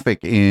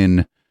traffic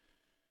in,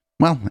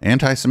 well,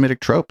 anti-Semitic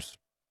tropes.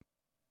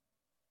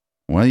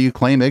 Whether you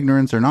claim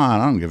ignorance or not,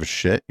 I don't give a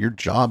shit. Your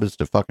job is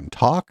to fucking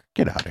talk.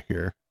 Get out of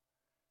here.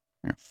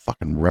 You're a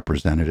fucking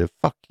representative.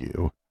 Fuck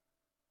you.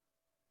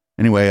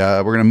 Anyway,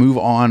 we're going to move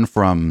on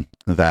from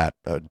that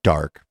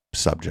dark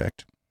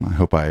subject. I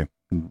hope I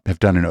have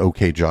done an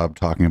okay job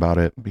talking about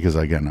it because,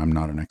 again, I'm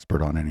not an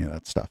expert on any of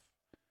that stuff.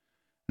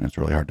 And it's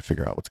really hard to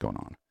figure out what's going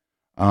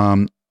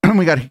on.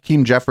 We got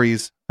Hakeem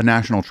Jeffries, a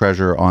national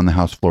treasure, on the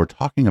House floor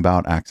talking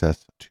about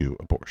access to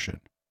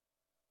abortion.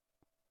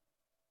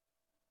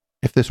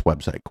 If this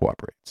website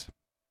cooperates.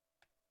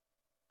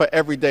 For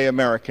everyday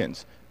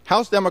Americans.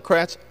 House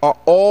Democrats are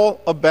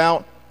all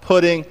about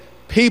putting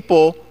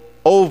people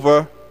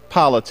over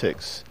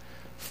politics,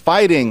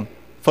 fighting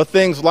for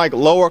things like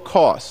lower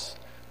costs,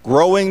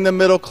 growing the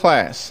middle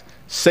class,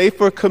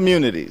 safer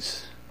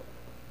communities,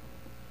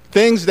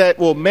 things that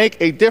will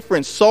make a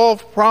difference,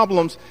 solve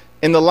problems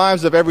in the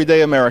lives of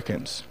everyday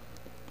Americans.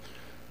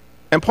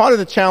 And part of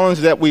the challenge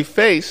that we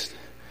faced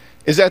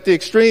is that the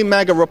extreme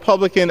MAGA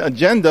Republican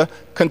agenda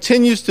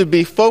continues to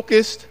be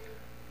focused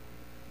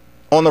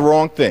on the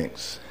wrong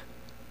things.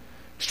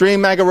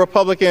 Extreme MAGA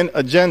Republican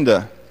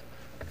agenda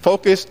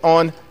focused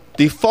on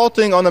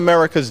defaulting on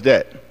America's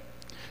debt,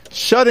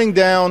 shutting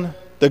down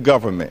the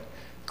government,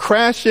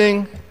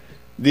 crashing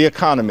the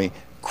economy,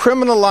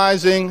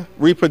 criminalizing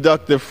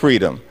reproductive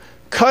freedom,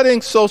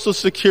 cutting Social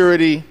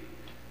Security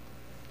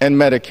and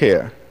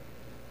Medicare,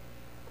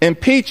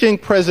 impeaching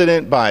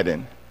President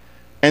Biden,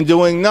 and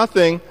doing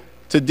nothing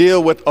to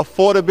deal with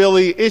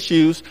affordability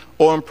issues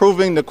or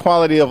improving the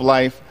quality of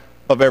life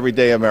of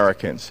everyday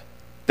Americans.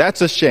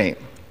 That's a shame.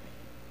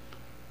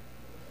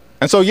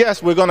 And so,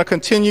 yes, we're going to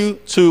continue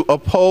to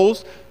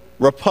oppose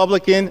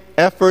Republican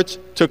efforts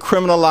to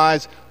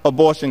criminalize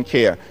abortion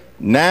care.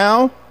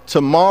 Now,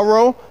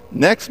 tomorrow,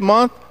 next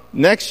month,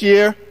 next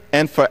year,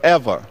 and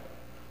forever.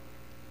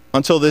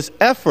 Until this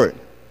effort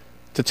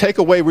to take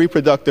away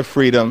reproductive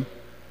freedom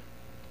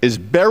is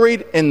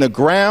buried in the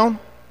ground,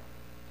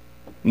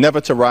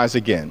 never to rise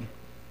again.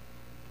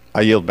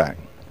 I yield back.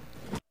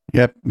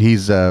 Yep,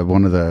 he's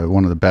one of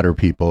the better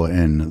people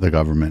in the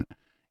government.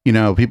 You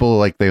know, people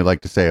like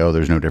to say, "Oh,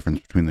 there's no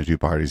difference between the two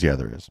parties." Yeah,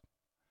 there is.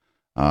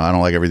 I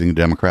don't like everything the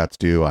Democrats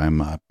do.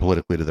 I'm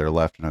politically to their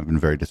left, and I've been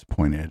very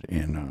disappointed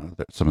in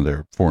some of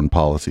their foreign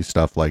policy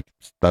stuff. Like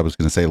I was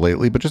going to say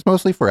lately, but just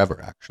mostly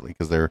forever, actually,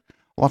 because they're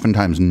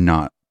oftentimes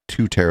not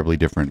too terribly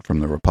different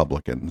from the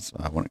Republicans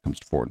when it comes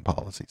to foreign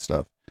policy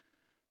stuff,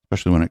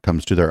 especially when it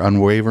comes to their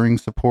unwavering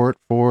support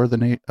for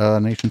the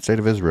nation state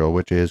of Israel,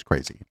 which is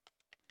crazy.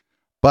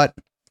 But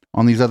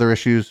on these other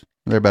issues,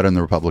 they're better than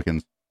the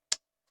Republicans.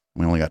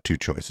 We only got two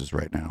choices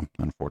right now,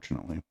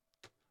 unfortunately.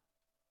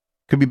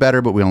 Could be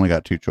better, but we only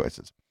got two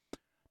choices.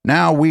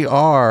 Now we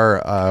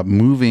are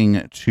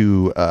moving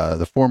to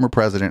the former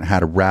president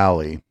had a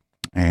rally,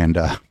 and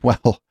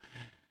well,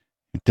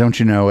 don't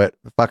you know it?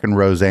 Fucking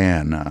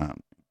Roseanne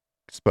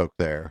spoke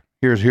there.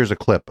 Here's a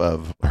clip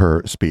of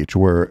her speech.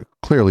 We're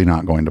clearly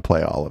not going to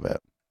play all of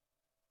it.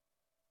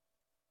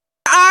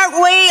 Aren't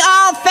we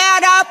all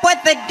fed up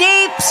with the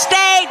deep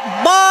state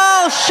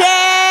bullshit?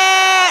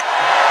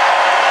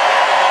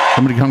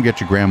 Somebody come get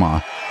your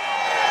grandma.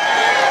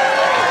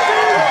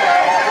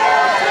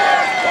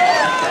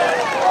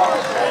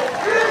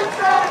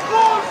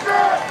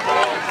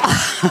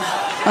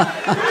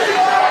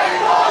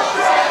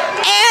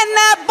 And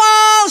the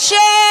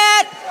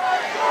bullshit!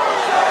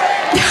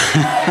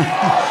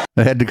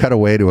 They had to cut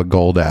away to a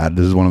gold ad.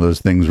 This is one of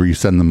those things where you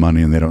send them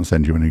money and they don't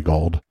send you any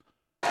gold.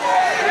 We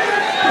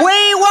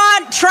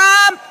want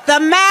Trump, the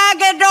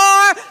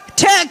Magador,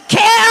 to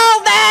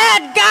kill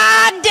that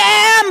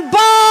goddamn bull!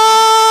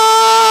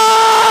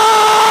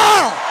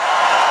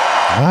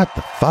 What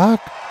the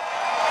fuck?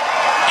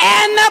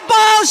 And the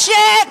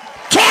bullshit!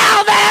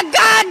 Kill that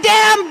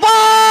goddamn bull!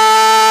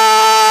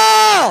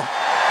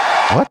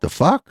 What the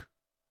fuck?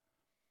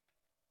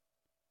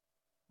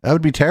 That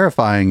would be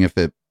terrifying if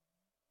it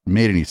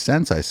made any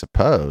sense, I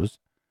suppose.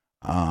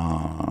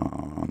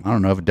 I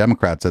don't know if a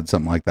Democrat said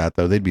something like that,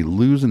 though. They'd be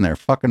losing their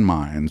fucking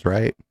minds,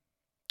 right?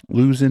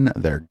 Losing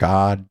their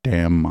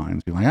goddamn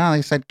minds. Be like, oh,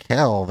 they said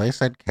kill. They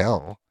said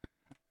kill.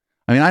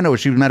 I mean, I know what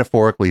she was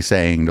metaphorically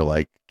saying to,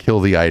 like, kill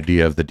the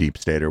idea of the deep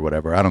state or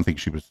whatever. I don't think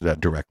she was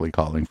directly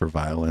calling for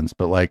violence,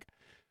 but, like,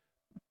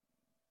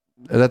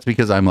 that's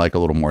because I'm, like, a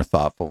little more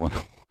thoughtful and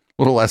a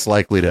little less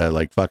likely to,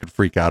 like, fucking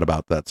freak out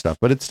about that stuff.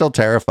 But it's still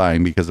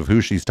terrifying because of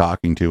who she's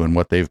talking to and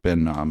what they've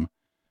been,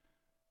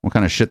 what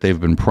kind of shit they've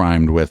been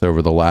primed with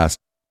over the last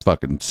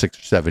fucking 6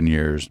 or 7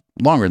 years.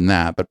 Longer than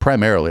that, but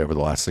primarily over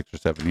the last 6 or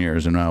 7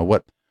 years. And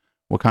what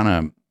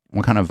kind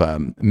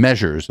of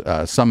measures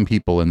some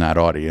people in that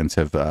audience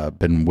have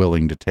been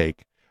willing to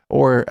take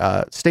or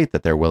state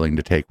that they're willing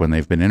to take when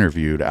they've been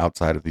interviewed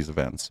outside of these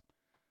events.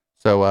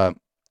 So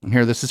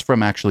here, this is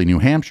from actually New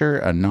Hampshire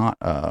and not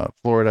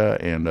Florida.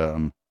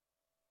 And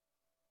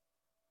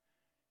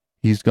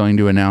he's going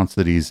to announce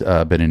that he's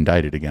been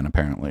indicted again,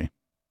 apparently.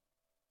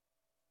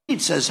 He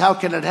says, how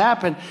can it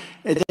happen?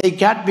 They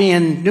got me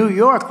in New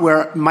York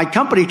where my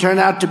company turned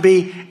out to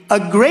be a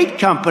great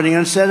company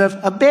instead of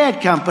a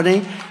bad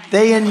company.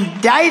 They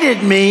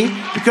indicted me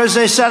because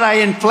they said I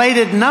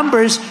inflated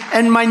numbers,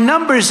 and my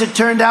numbers, it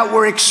turned out,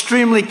 were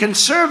extremely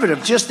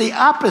conservative, just the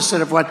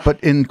opposite of what.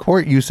 But in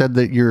court, you said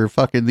that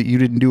that you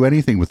didn't do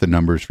anything with the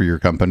numbers for your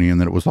company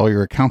and that it was all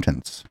your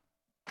accountants.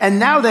 And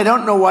now they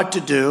don't know what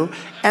to do.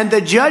 And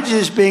the judge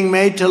is being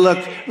made to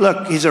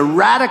look, he's a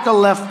radical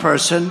left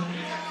person.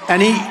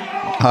 And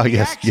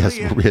yes,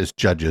 his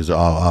judges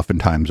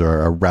oftentimes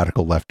are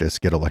radical leftists,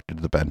 get elected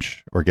to the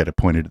bench or get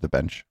appointed to the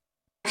bench.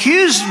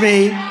 Accused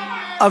me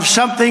of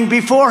something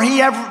before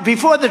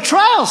the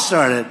trial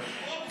started.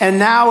 And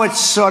now it's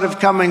sort of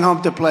coming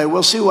home to play.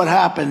 We'll see what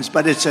happens,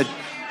 but it's a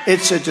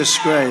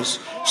disgrace.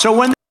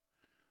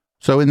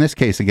 So in this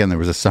case, again, there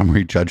was a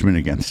summary judgment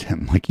against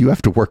him. Like, you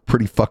have to work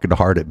pretty fucking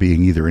hard at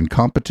being either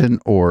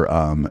incompetent or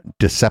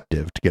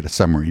deceptive to get a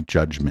summary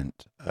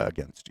judgment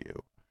against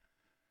you.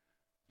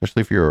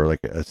 Especially if you're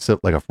like a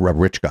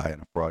rich guy in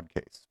a fraud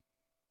case.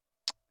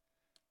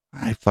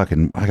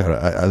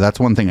 That's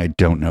one thing I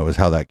don't know is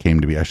how that came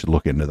to be. I should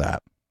look into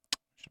that.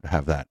 Should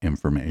have that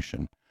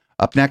information.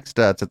 Up next,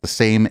 it's at the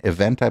same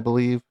event, I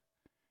believe.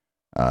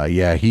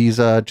 He's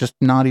just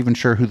not even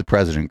sure who the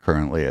president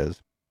currently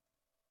is.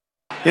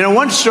 You know,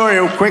 one story,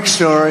 a quick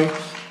story.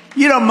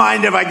 You don't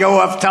mind if I go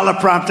off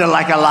teleprompter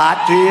like a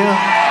lot, do you?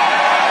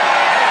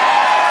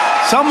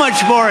 So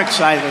much more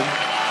exciting.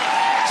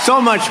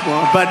 So much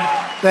more. But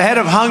the head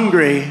of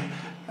Hungary,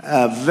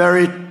 a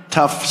very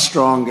tough,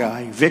 strong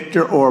guy,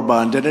 Viktor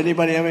Orban. Did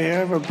anybody ever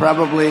hear of him?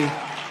 Probably,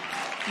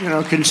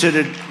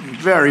 considered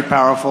very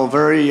powerful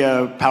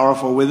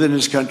within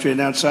his country and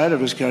outside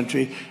of his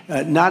country.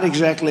 Not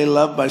exactly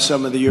loved by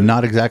some of the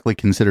Not exactly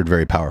considered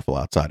very powerful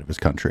outside of his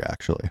country,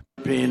 actually.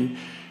 European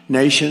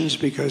nations,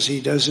 because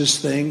he does his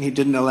thing. He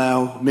didn't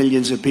allow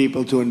millions of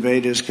people to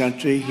invade his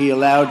country. He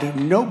allowed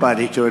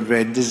nobody to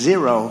invade.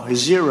 Zero.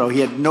 He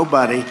had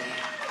nobody.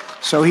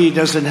 So he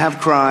doesn't have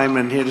crime,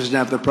 and he doesn't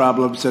have the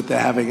problems that they're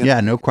having.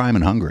 No crime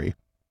in Hungary.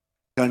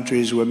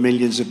 Countries where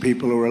millions of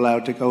people are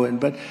allowed to go in.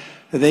 But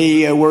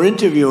they were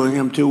interviewing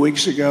him 2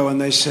 weeks ago, and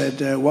they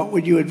said, what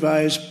would you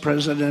advise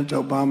President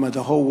Obama?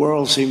 The whole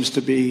world seems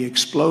to be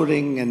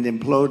exploding and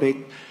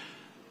imploding.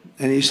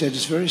 And he said,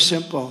 it's very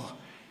simple.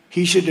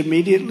 He should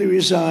immediately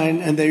resign,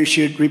 and they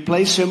should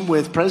replace him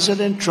with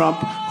President Trump,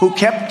 who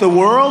kept the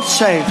world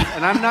safe.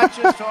 And I'm not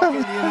just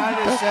talking the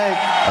United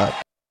States.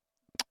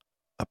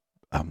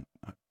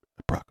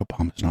 Barack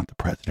Obama's not the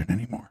president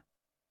anymore.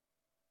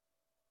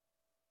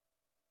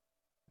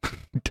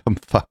 Dumb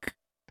fuck.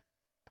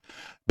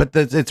 But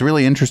it's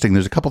really interesting.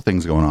 There's a couple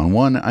things going on.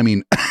 One, I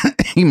mean,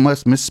 he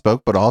must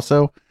misspoke, but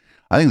also,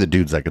 I think the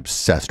dude's like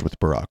obsessed with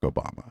Barack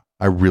Obama.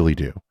 I really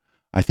do.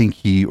 I think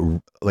he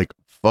like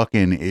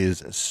fucking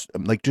is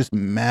like just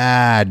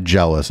mad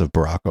jealous of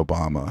Barack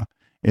Obama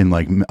in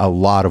like a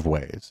lot of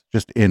ways,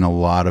 just in a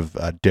lot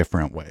of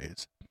different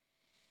ways.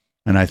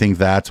 And I think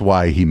that's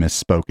why he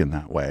misspoke in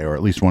that way, or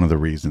at least one of the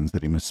reasons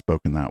that he misspoke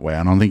in that way.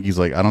 I don't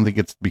think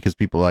it's because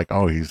people are like,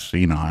 oh, he's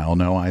senile.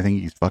 No, I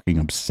think he's fucking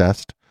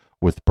obsessed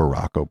with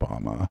Barack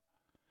Obama.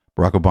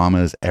 Barack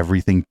Obama is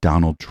everything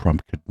Donald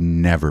Trump could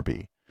never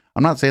be.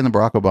 I'm not saying that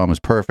Barack Obama is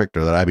perfect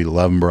or that I be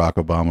loving Barack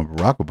Obama.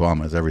 Barack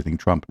Obama is everything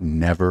Trump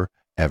never,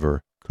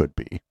 ever could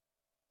be.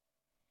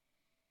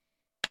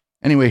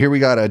 Anyway, here we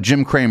got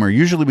Jim Cramer.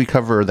 Usually we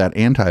cover that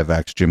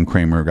anti-vax Jim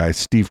Cramer guy,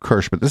 Steve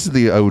Kirsch, but this is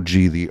the OG,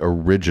 the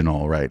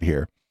original right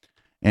here.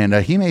 And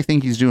he may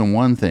think he's doing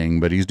one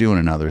thing, but he's doing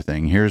another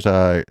thing. Here's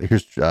Joe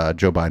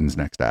Biden's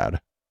next ad.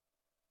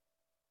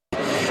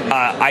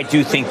 I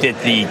do think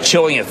that the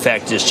chilling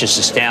effect is just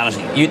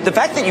astounding. The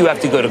fact that you have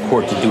to go to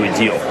court to do a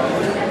deal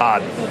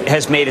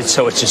has made it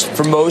so it's just,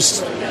 for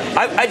most,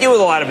 I deal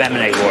with a lot of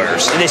M&A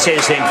lawyers, and they say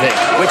the same thing,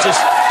 which is,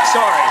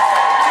 sorry,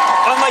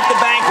 unlike the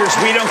bankers,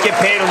 we don't get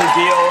paid on the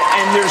deal,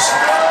 and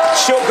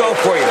she'll go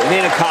for you,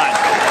 Lena Khan.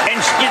 And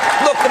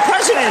look, the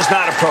president is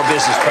not a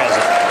pro-business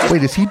president.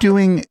 Wait, is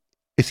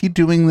he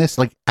doing this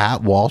like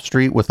at Wall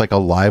Street with like a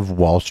live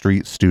Wall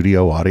Street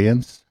studio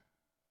audience?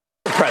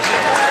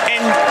 President.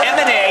 And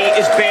M&A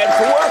is bad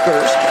for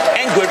workers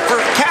and good for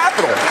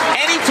capital.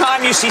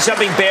 Anytime you see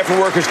something bad for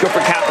workers, good for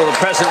capital, the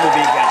president will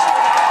be against it.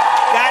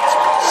 That's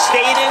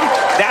stated.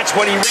 That's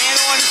what he ran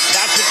on.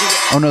 That's what you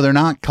get. Oh no, they're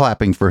not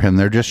clapping for him.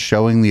 They're just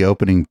showing the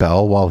opening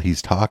bell while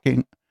he's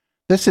talking.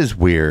 This is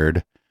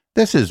weird.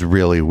 This is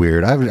really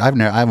weird. I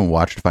haven't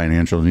watched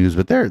financial news,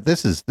 but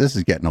this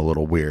is getting a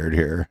little weird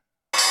here.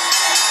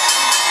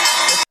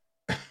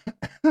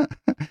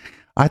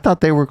 I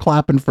thought they were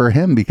clapping for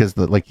him because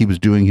he was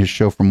doing his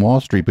show from Wall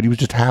Street, but he was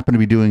just happened to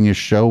be doing his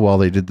show while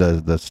they did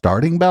the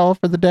starting bell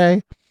for the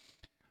day.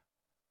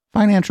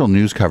 Financial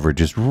news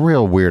coverage is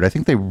real weird. I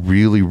think they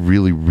really,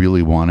 really,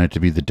 really want it to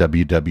be the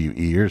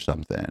WWE or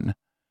something.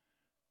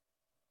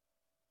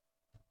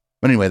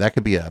 But anyway, that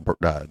could be a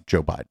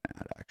Joe Biden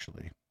ad,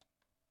 actually.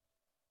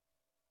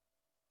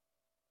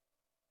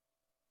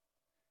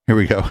 Here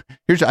we go.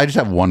 I just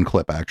have one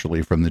clip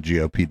actually from the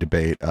GOP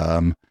debate,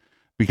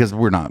 because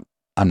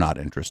I'm not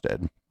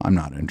interested. I'm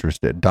not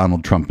interested.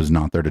 Donald Trump is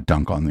not there to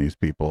dunk on these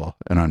people,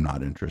 and I'm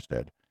not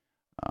interested.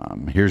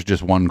 Here's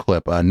just one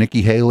clip.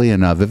 Nikki Haley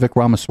and Vivek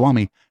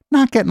Ramaswamy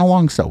not getting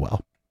along so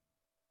well.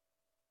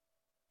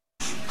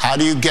 How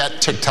do you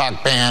get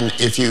TikTok banned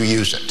if you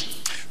use it?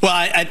 Well,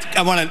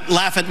 I want to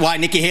laugh at why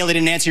Nikki Haley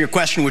didn't answer your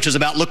question, which is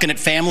about looking at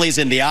families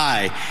in the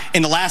eye.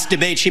 In the last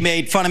debate, she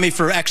made fun of me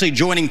for actually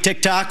joining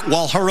TikTok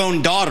while her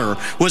own daughter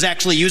was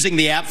actually using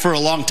the app for a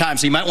long time.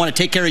 So you might want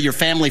to take care of your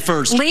family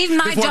first. Leave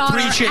my before daughter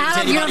appreciating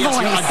out of your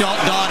anybody else's voice. adult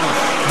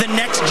daughter. The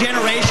next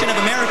generation of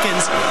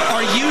Americans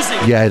are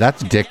using. Yeah,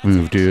 that's a dick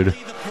move, dude.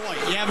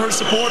 You have her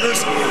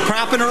supporters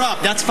propping her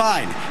up. That's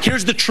fine.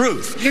 Here's the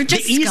truth. You're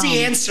just the easy scum.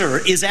 answer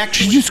is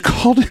actually. You just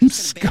called him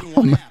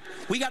scum.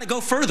 We got to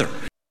go further.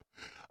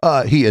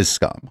 He is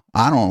scum.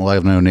 I don't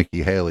like no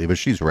Nikki Haley, but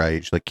she's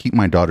right. She's like, keep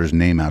my daughter's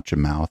name out your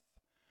mouth.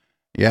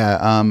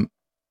 Yeah.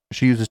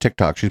 She uses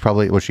TikTok. She's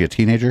probably, was she a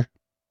teenager?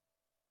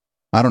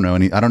 I don't know.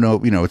 I don't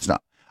know. You know, it's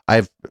not,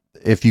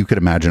 if you could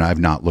imagine, I've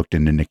not looked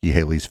into Nikki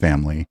Haley's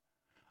family.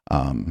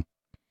 Yeah,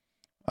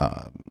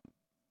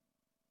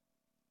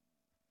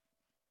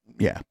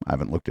 I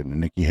haven't looked into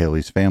Nikki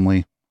Haley's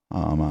family.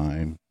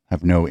 I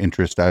have no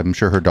interest. I'm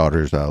sure her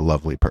daughter's a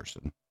lovely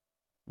person.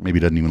 Maybe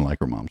doesn't even like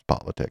her mom's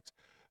politics.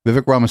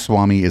 Vivek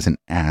Ramaswamy is an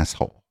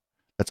asshole.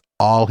 That's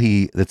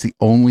the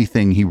only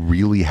thing he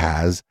really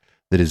has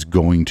that is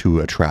going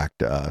to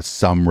attract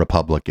some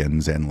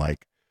Republicans and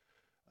like,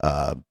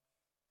 I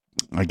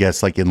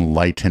guess like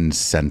enlightened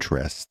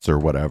centrists or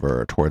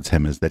whatever towards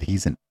him, is that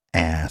he's an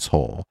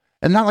asshole.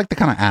 And not like the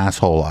kind of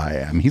asshole I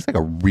am. He's like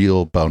a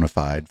real bona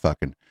fide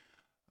fucking,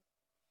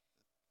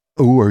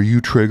 oh, are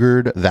you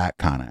triggered? That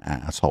kind of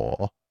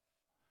asshole.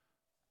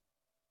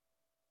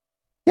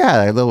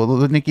 Yeah,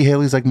 Nikki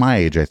Haley's like my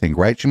age, I think,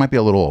 right? She might be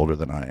a little older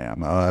than I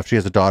am. If she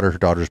has a daughter, her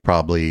daughter's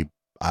probably,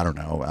 I don't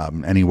know,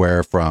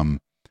 anywhere from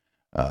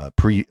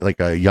like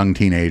a young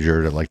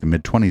teenager to like the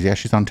mid-20s. Yeah,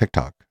 she's on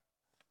TikTok.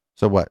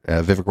 So what?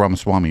 Vivek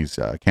Ramaswamy's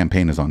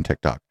campaign is on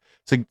TikTok.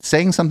 So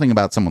saying something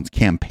about someone's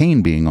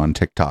campaign being on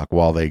TikTok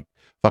while they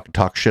fucking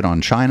talk shit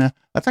on China,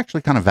 that's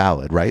actually kind of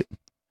valid, right?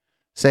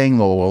 Saying,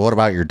 well, what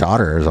about your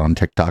daughter is on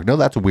TikTok? No,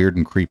 that's weird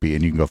and creepy,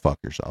 and you can go fuck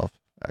yourself,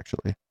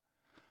 actually.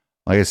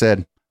 Like I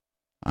said,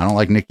 I don't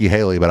like Nikki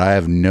Haley, but I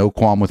have no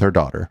qualm with her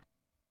daughter.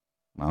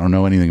 I don't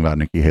know anything about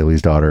Nikki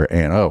Haley's daughter.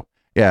 And, oh,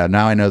 yeah,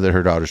 now I know that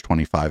her daughter's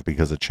 25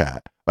 because of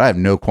chat. But I have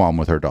no qualm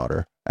with her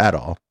daughter at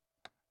all.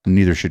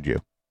 Neither should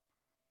you.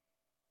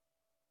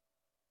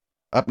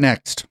 Up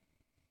next,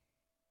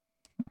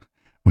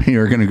 we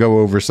are going to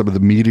go over some of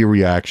the media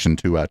reaction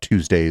to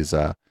Tuesday's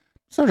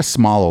sort of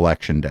small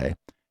election day.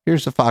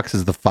 Here's the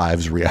Fox's The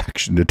Five's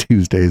reaction to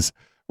Tuesday's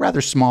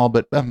rather small,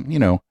 but, you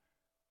know,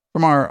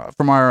 from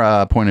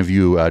our point of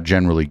view,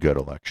 generally good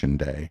election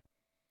day.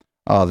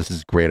 Oh, this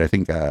is great. I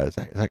think is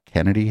that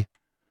Kennedy?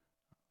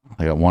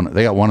 They got one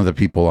of the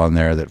people on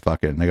there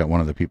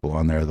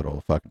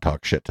that'll fucking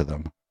talk shit to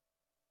them.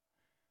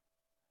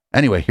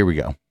 Anyway, here we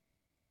go.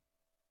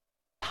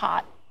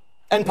 Pot.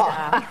 And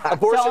pot.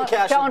 Abortion,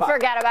 cash, Don't and pot.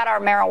 forget about our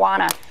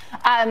marijuana.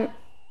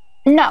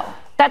 No,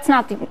 that's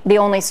not the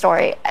only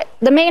story.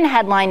 The main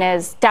headline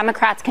is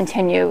Democrats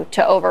continue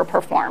to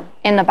overperform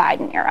in the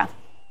Biden era.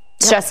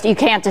 It's just, you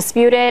can't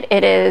dispute it.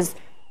 It is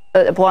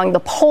blowing the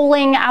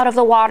polling out of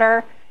the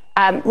water.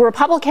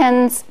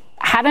 Republicans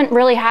haven't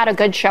really had a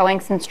good showing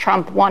since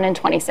Trump won in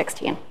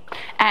 2016.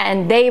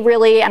 And they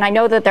really, and I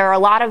know that there are a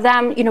lot of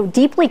them, you know,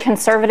 deeply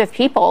conservative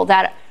people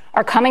that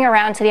are coming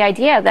around to the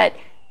idea that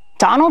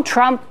Donald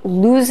Trump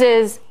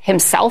loses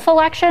himself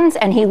elections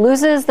and he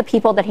loses the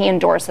people that he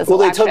endorses.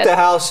 Well, elections. they took the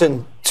House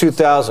in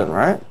 2000,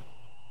 right?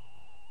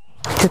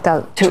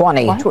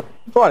 2020.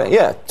 20,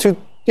 yeah.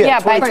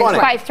 Yeah,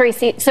 by 3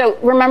 seats. So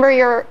remember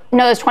it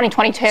was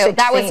 2022.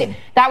 16.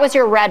 That was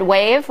your red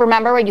wave.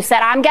 Remember when you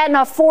said, I'm getting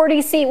a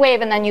 40 seat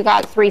wave, and then you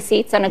got 3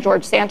 seats and a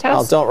George Santos?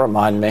 Oh, don't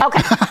remind me.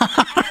 Okay.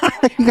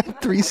 You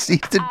got 3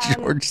 seats to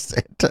George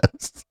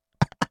Santos.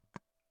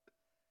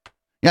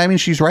 Yeah, I mean,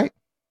 she's right.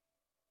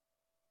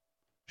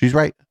 She's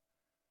right.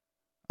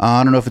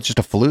 I don't know if it's just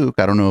a fluke.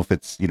 I don't know if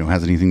it's,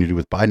 has anything to do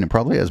with Biden. It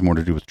probably has more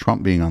to do with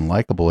Trump being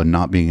unlikable and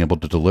not being able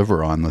to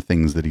deliver on the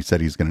things that he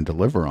said he's going to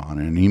deliver on.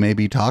 And he may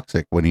be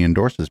toxic when he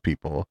endorses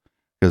people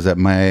because it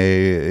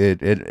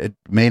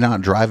may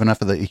not drive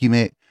enough of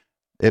it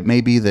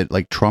may be that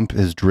like Trump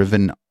has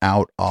driven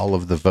out all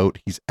of the vote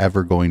he's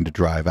ever going to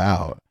drive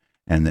out.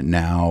 And that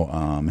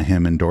now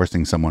him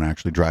endorsing someone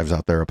actually drives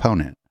out their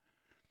opponent.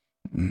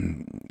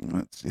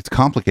 It's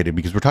complicated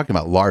because we're talking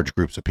about large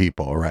groups of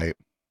people, right?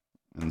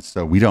 And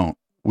so we don't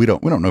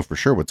know for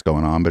sure what's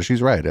going on, but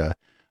she's right.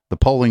 The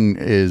polling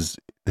has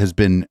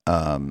been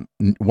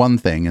one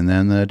thing, and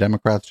then the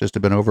Democrats just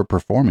have been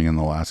overperforming in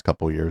the last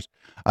couple of years.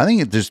 I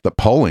think it's just the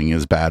polling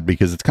is bad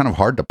because it's kind of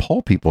hard to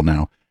poll people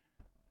now.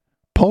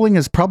 Polling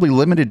is probably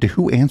limited to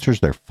who answers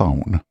their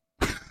phone.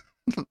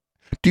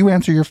 Do you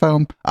answer your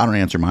phone? I don't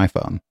answer my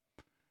phone.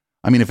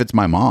 I mean, if it's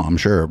my mom,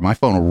 sure, my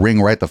phone will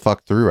ring right the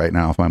fuck through right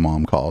now if my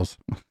mom calls.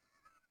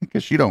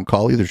 Because she don't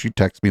call either. She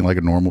texts me like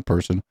a normal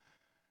person.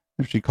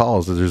 If she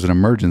calls, there's an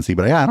emergency,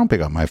 but yeah, I don't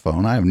pick up my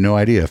phone. I have no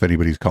idea if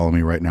anybody's calling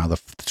me right now. The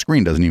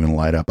screen doesn't even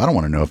light up. I don't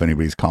want to know if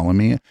anybody's calling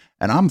me.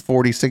 And I'm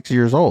 46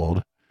 years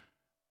old.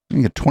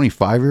 You think a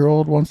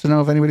 25-year-old wants to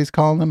know if anybody's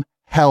calling them?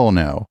 Hell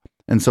no.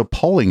 And so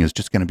polling is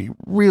just going to be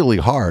really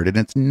hard, and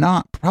it's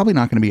probably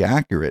not going to be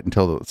accurate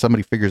until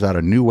somebody figures out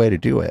a new way to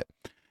do it.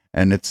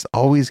 And it's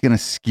always going to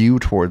skew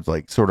towards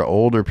like sort of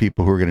older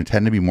people who are going to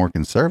tend to be more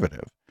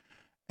conservative.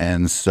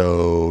 And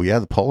so, yeah,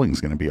 the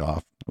polling's going to be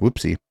off.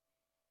 Whoopsie.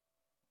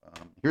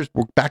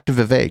 We're back to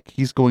Vivek.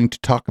 He's going to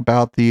talk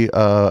about the,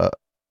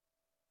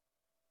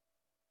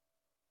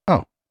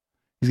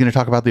 he's going to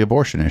talk about the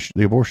abortion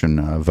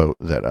vote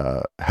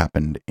that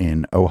happened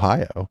in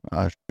Ohio.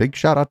 Big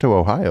shout out to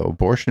Ohio.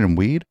 Abortion and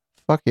weed?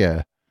 Fuck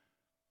yeah.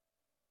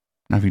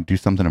 Now if you do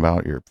something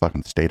about your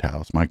fucking state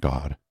house, my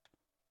God.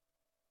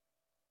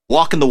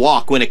 Walking the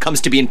walk when it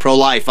comes to being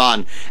pro-life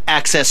on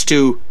access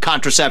to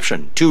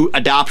contraception, to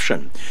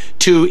adoption,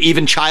 to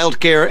even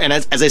childcare. And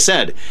as I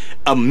said,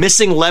 a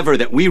missing lever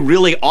that we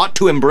really ought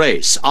to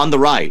embrace on the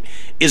right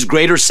is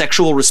greater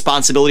sexual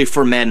responsibility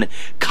for men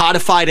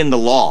codified in the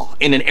law.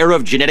 In an era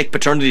of genetic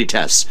paternity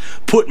tests,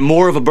 put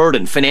more of a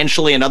burden,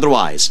 financially and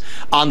otherwise,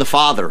 on the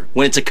father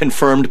when it's a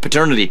confirmed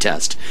paternity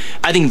test.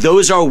 I think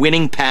those are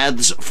winning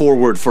paths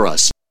forward for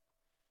us.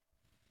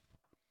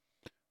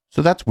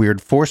 So that's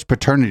weird. Forced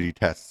paternity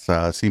tests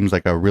seems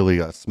like a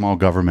really small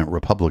government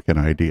Republican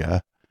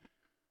idea.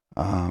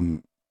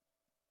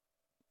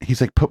 He's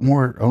like, put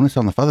more onus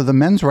on the father. The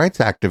men's rights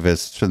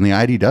activists and the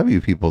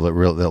IDW people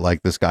that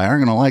like this guy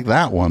aren't going to like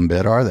that one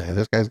bit, are they?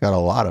 This guy's got a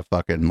lot of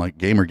fucking like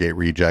Gamergate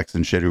rejects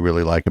and shit who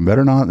really like him.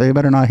 They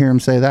better not hear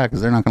him say that,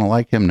 because they're not going to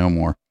like him no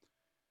more.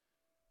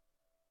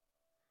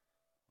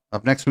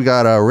 Up next, we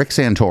got Rick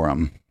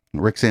Santorum.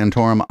 Rick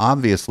Santorum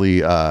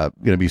obviously going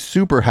to be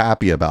super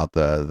happy about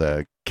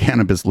the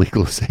cannabis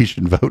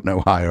legalization vote in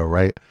Ohio,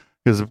 right?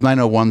 Because if I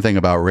know one thing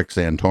about Rick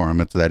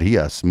Santorum, it's that he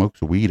smokes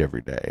weed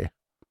every day.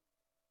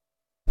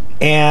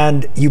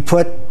 And you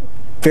put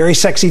very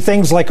sexy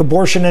things like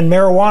abortion and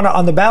marijuana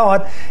on the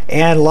ballot,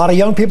 and a lot of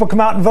young people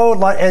come out and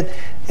vote.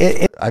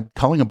 I'm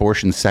calling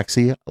abortion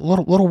sexy. A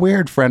little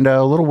weird,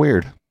 friendo. A little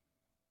weird.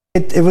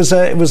 It was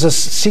a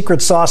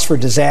secret sauce for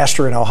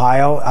disaster in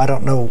Ohio. I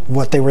don't know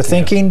what they were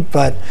thinking,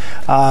 but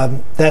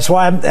that's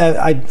why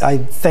I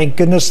thank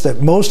goodness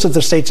that most of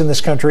the states in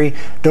this country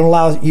don't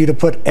allow you to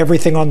put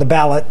everything on the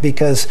ballot,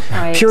 because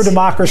pure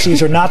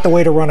democracies are not the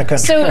way to run a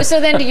country.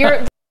 So then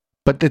you're.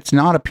 But it's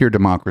not a pure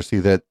democracy.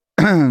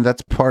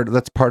 That's part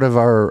of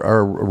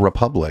our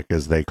republic,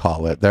 as they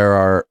call it. There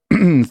are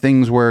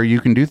things where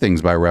you can do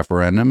things by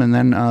referendum, and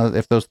then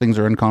if those things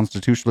are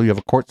unconstitutional, you have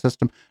a court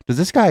system. Has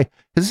this guy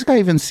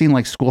even seen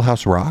like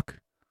Schoolhouse Rock?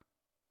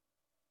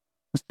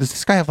 Does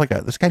this guy have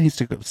this guy needs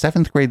to go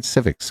 7th grade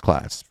civics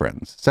class,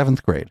 friends.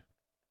 7th grade.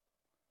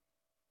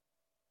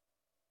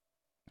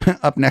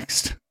 Up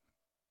next,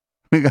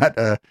 we got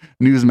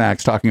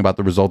Newsmax talking about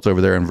the results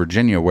over there in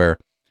Virginia, where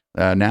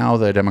now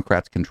the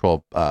Democrats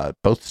control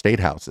both state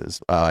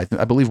houses. I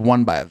believe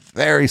one by a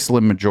very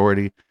slim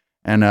majority.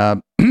 And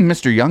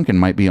Mr. Youngkin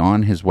might be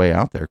on his way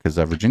out there, because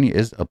Virginia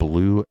is a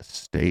blue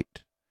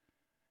state.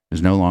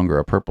 It's no longer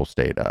a purple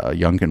state.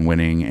 Youngkin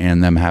winning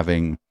and them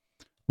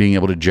being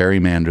able to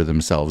gerrymander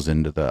themselves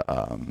into the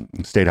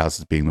state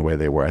houses being the way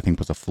they were, I think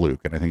was a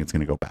fluke. And I think it's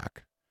going to go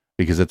back,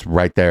 because it's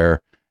right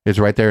there. It's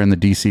right there in the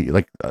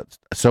DC.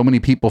 So many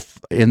people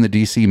in the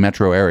DC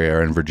metro area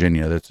are in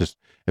Virginia. That's just,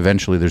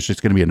 eventually there's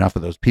just going to be enough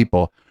of those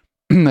people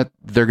that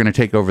they're going to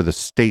take over the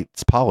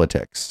state's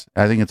politics.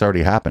 I think it's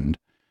already happened.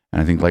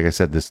 And I think, like I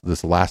said,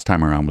 this last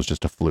time around was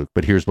just a fluke.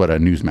 But here's what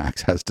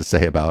Newsmax has to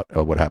say about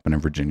what happened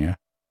in Virginia.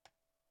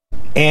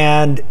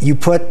 And you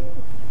put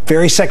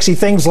very sexy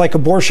things like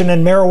abortion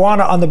and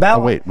marijuana on the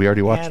ballot. Oh, wait, we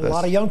already watched and this. A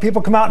lot of young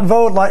people come out and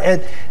vote.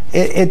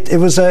 It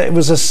was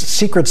a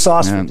secret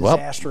sauce for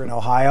disaster in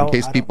Ohio. In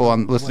case people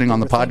listening on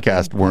the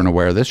podcast weren't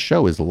aware, this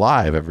show is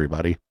live,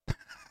 everybody.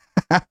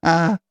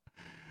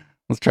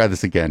 Let's try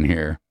this again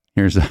here.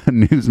 Here's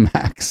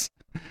Newsmax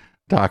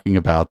talking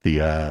about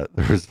the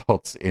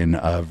results in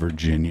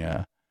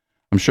Virginia.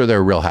 I'm sure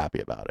they're real happy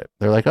about it.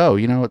 They're like, oh,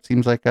 it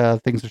seems like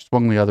things are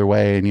swung the other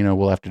way, and,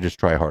 we'll have to just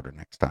try harder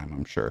next time,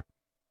 I'm sure.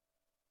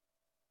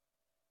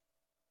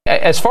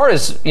 As far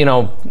as,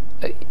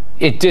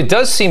 it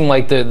does seem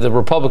like the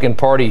Republican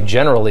Party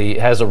generally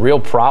has a real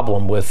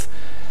problem with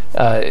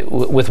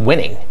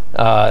winning.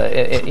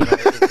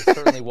 It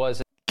certainly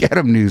was. Get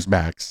him,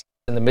 Newsmax.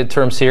 In the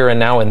midterms here and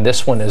now in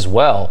this one as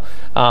well.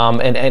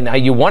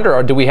 And you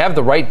wonder, do we have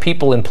the right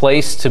people in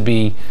place to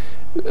be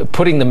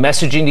putting the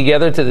messaging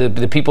together to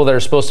the people that are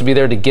supposed to be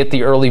there to get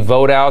the early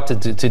vote out, to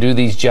do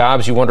these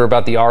jobs? You wonder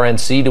about the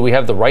RNC. Do we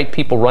have the right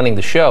people running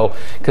the show?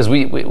 Because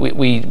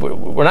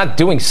we're not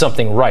doing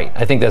something right.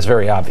 I think that's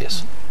very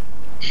obvious.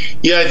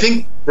 Yeah,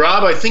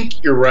 Rob, I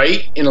think you're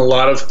right in a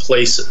lot of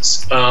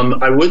places.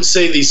 I would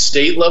say these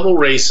state level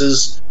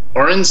races,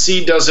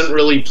 RNC doesn't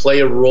really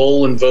play a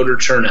role in voter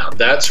turnout.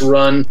 That's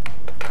run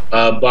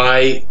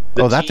by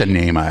that's a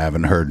name I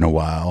haven't heard in a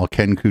while.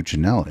 Ken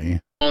Cuccinelli.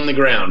 On the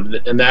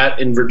ground. And that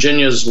in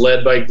Virginia is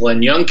led by Glenn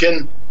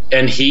Youngkin.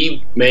 And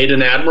he made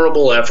an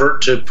admirable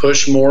effort to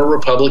push more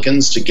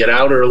Republicans to get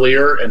out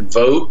earlier and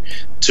vote,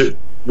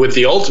 with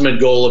the ultimate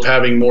goal of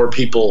having more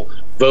people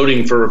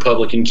voting for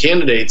Republican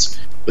candidates.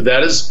 But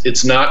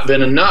it's not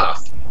been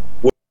enough.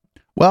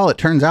 Well, it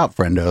turns out,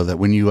 friendo, that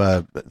when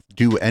you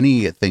do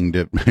anything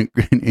to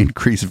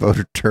increase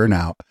voter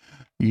turnout,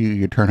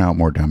 you turn out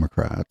more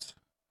Democrats.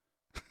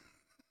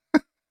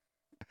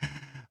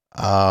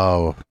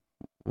 Oh,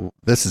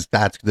 this is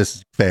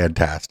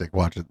fantastic.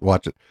 Watch it.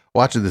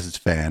 This is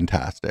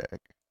fantastic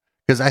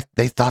because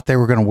they thought they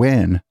were going to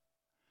win.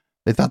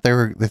 They thought they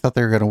were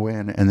going to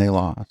win, and they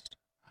lost.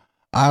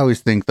 I always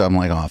think that I'm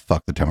like, oh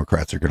fuck, the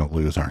Democrats are going to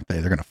lose, aren't they?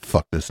 They're going to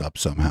fuck this up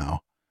somehow,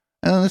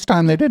 and this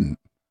time they didn't.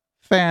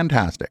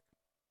 Fantastic.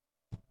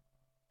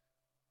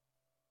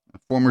 A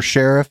former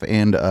sheriff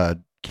and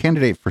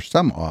candidate for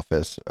some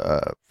office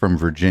from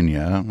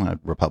Virginia, a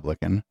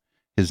Republican.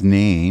 His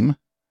name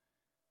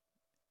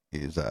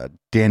is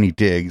Danny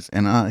Diggs,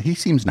 and he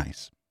seems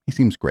nice. He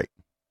seems great.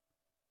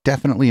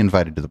 Definitely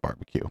invited to the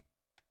barbecue.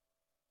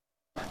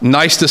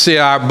 Nice to see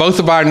both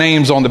of our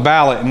names on the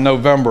ballot in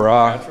November.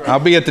 Right. I'll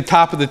be at the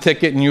top of the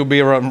ticket, and you'll be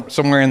around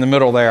somewhere in the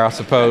middle there, I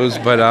suppose.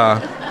 But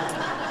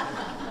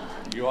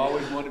you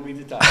always want to be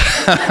the top.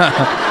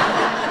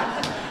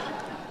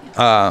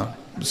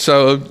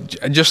 So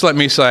just let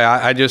me say,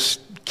 I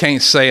just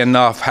can't say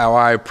enough how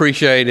I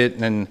appreciate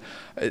it, and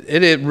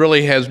it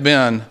really has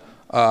been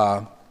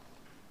a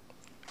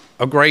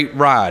great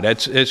ride.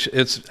 It's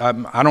I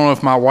don't know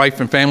if my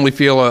wife and family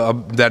feel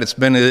that it's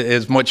been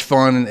as much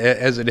fun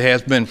as it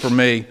has been for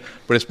me,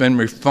 but it's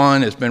been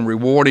fun. It's been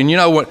rewarding. You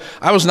know what?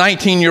 I was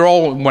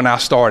 19-year-old when I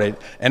started,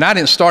 and I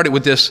didn't start it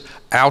with this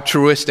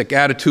altruistic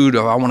attitude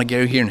of I want to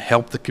get out here and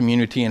help the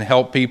community and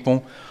help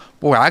people.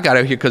 Boy, I got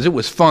out here because it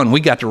was fun.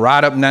 We got to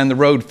ride up and down the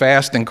road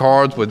fast in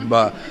cars with,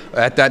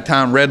 at that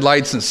time, red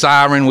lights and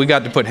siren. We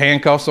got to put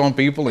handcuffs on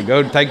people and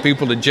go to take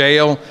people to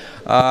jail.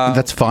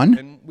 That's fun.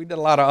 And we did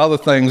a lot of other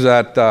things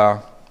that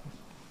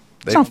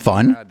it's not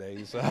fun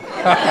nowadays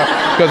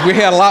because we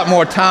had a lot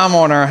more time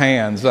on our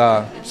hands.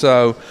 I can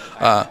tell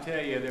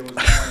you, there was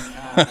one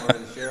time where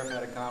the sheriff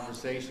had a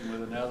conversation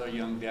with another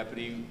young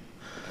deputy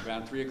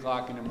around 3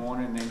 o'clock in the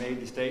morning, and they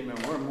made the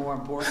statement, "We're more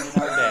important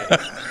than our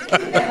daddy."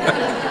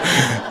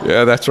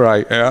 Yeah, that's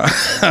right. Yeah.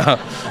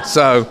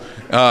 So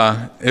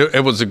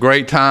it was a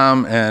great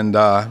time, and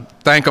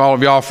thank all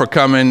of y'all for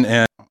coming.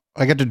 And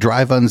I get to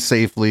drive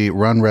unsafely,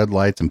 run red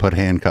lights, and put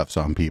handcuffs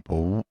on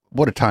people.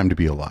 What a time to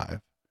be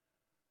alive.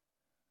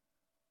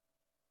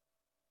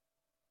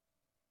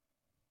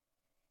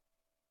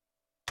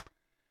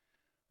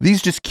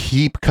 These just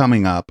keep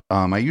coming up.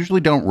 I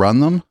usually don't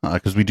run them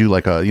because we do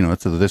like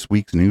it's this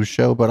week's news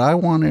show, but I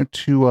wanted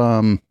to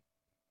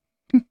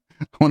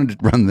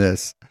run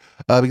this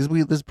because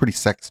this is a pretty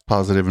sex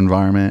positive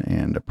environment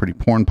and a pretty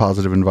porn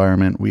positive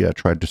environment. We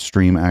tried to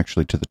stream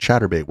actually to the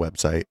Chatterbait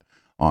website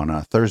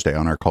on Thursday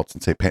on our Cults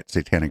and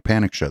Satanic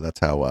Panic show. That's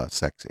how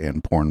sex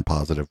and porn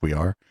positive we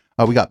are.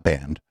 We got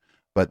banned,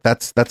 but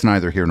that's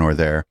neither here nor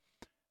there.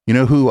 You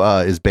know who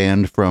is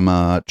banned from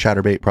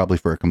Chatterbait probably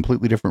for a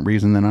completely different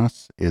reason than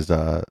us is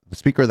the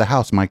Speaker of the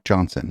House, Mike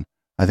Johnson.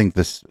 I think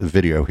this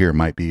video here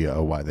might be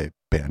why they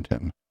banned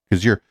him,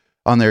 because you're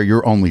on there.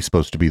 You're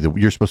supposed to be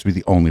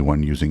the only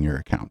one using your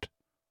account.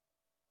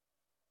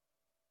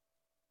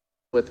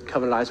 With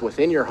Covenant Eyes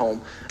within your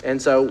home.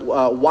 And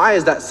so why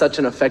is that such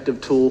an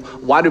effective tool?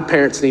 Why do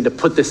parents need to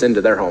put this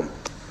into their home?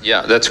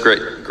 Yeah, that's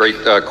great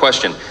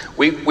question.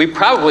 We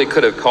probably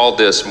could have called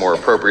this more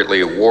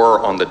appropriately a war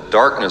on the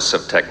darkness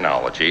of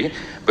technology,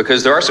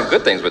 because there are some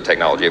good things with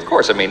technology, of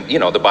course. I mean,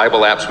 the Bible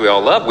apps we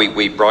all love.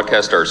 We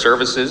broadcast our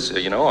services,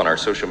 on our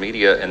social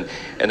media, and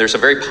there's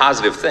some very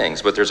positive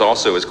things, but there's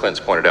also, as Clint's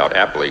pointed out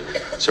aptly,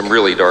 some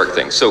really dark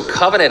things. So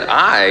Covenant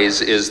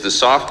Eyes is the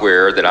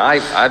software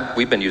that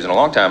we've been using a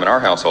long time in our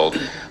household.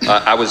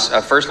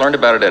 I first learned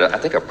about it at, I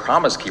think, a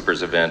Promise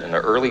Keepers event in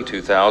the early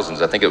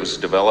 2000s. I think it was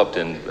developed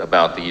in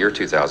about the year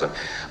 2000.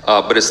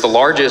 But it's the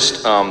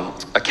largest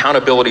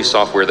accountability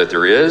software that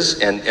there is,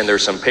 and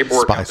there's some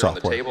paperwork out there on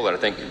the table that I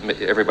think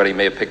everybody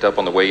may have picked up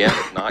on the way in.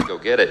 If not, go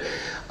get it.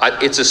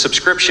 It's a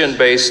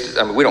subscription-based.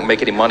 I mean, we don't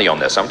make any money on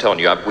this. I'm telling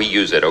you, we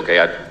use it. Okay,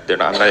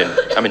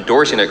 I'm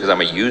endorsing it because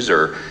I'm a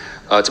user.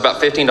 It's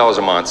about $15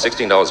 a month,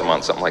 $16 a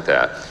month, something like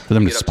that. For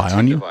them to spy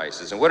on you?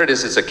 Devices. And what it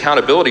is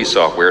accountability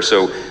software.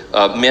 So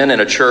men in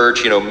a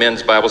church,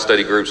 men's Bible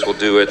study groups will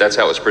do it. That's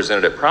how it's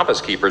presented at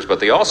Promise Keepers. But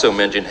they also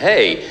mention,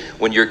 hey,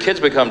 when your kids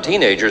become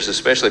teenagers,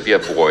 especially if you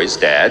have boys,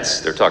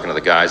 dads, they're talking to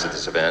the guys at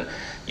this event,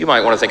 you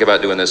might want to think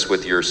about doing this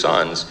with your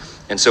sons.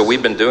 And so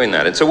we've been doing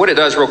that. And so what it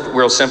does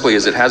real simply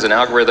is it has an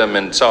algorithm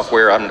and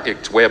software.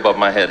 It's way above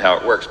my head how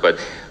it works, but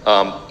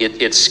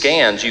it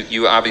scans,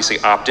 you obviously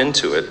opt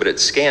into it, but it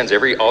scans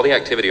all the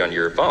activity on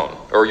your phone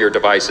or your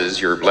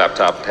devices, your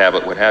laptop,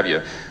 tablet, what have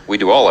you. We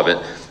do all of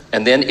it.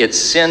 And then it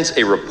sends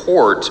a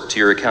report to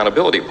your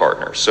accountability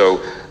partner.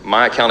 So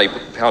my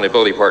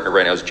accountability partner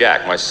right now is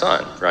Jack, my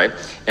son, right?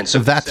 And so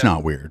that's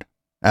not weird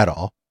at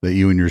all, that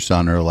you and your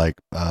son are like,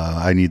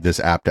 I need this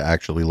app to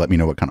actually let me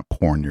know what kind of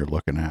porn you're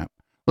looking at.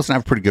 Listen, I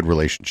have a pretty good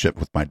relationship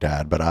with my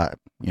dad, but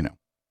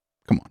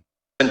come on.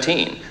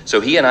 17.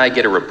 So he and I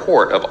get a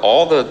report of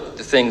all the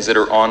things that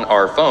are on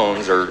our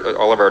phones or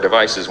all of our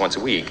devices once a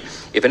week.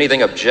 If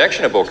anything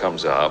objectionable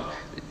comes up,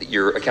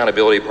 your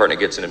accountability partner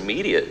gets an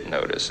immediate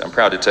notice. I'm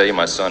proud to tell you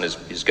my son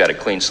he's got a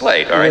clean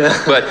slate, all right?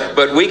 Yeah.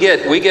 But we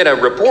get a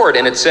report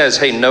and it says,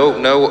 hey,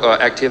 no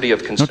activity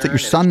of concern. Note that your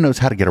son knows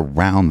how to get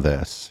around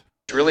this.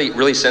 It's really,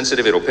 really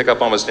sensitive. It'll pick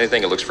up almost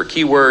anything. It looks for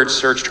keywords,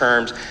 search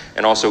terms,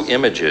 and also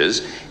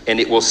images. And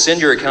it will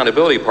send your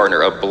accountability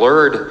partner a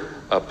blurred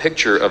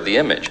picture of the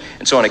image.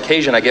 And so on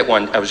occasion I get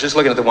one. I was just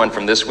looking at the one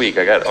from this week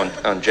I got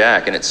on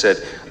Jack, and it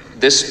said,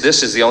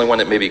 this is the only one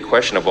that may be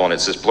questionable, and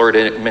it's this blurred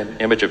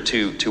image of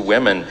two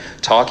women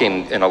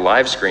talking in a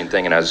live screen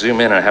thing, and I zoom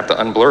in and I have to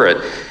unblur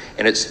it,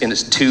 and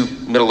it's two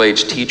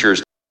middle-aged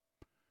teachers.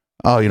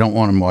 Oh, you don't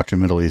want them watching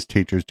middle-aged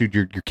teachers. Dude,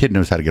 your kid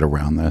knows how to get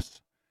around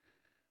this.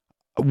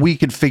 We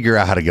could figure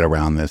out how to get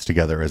around this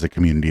together as a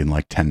community in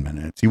like 10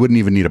 minutes. You wouldn't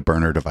even need a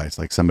burner device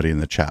like somebody in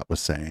the chat was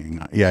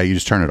saying. Yeah, you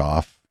just turn it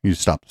off. You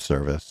just stop the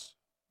service.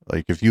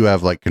 Like if you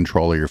have like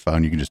control of your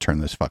phone, you can just turn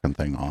this fucking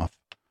thing off.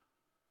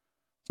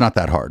 It's not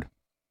that hard.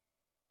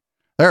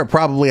 There are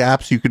probably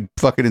apps you could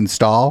fucking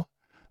install.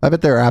 I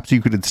bet there are apps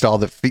you could install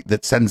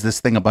that sends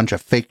this thing a bunch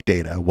of fake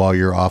data while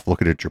you're off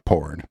looking at your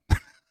porn.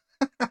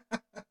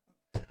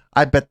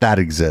 I bet that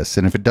exists.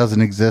 And if it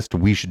doesn't exist,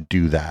 we should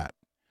do that.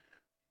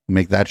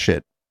 Make that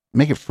shit.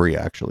 Make it free,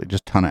 actually.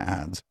 Just a ton of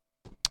ads.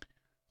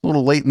 A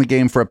little late in the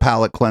game for a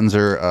palate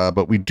cleanser,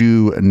 but we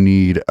do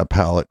need a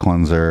palate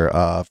cleanser.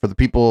 For the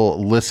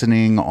people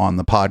listening on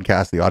the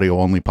podcast, the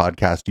audio-only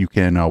podcast, you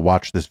can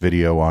watch this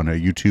video on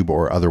YouTube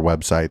or other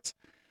websites,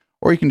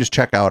 or you can just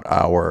check out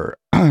our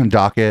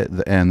docket,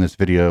 and this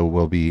video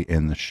will be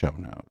in the show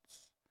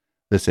notes.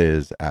 This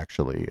is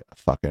actually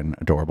fucking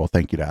adorable.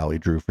 Thank you to Allie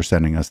Drew for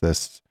sending us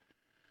this.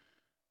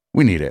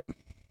 We need it.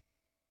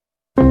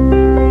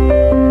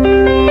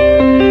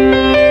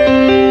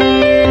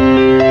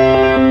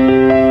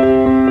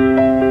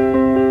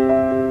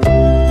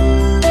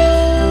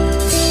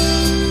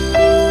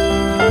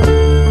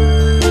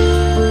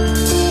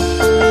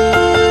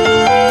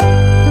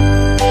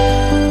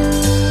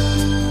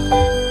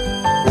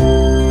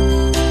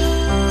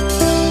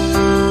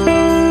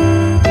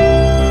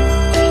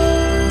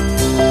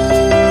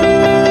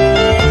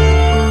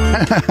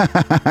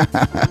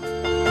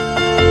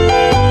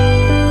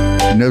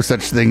 No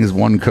such thing as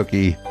one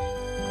cookie.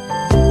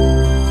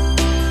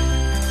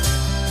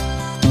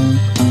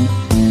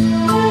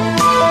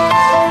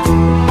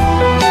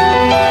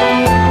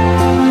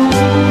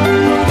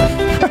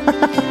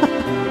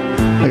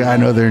 Like, I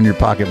know they're in your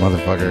pocket,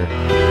 motherfucker.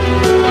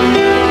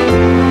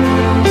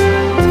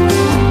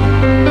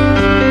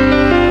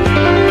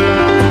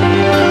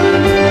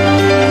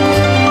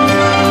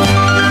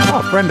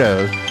 Oh,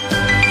 friendos.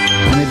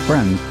 I made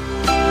friends.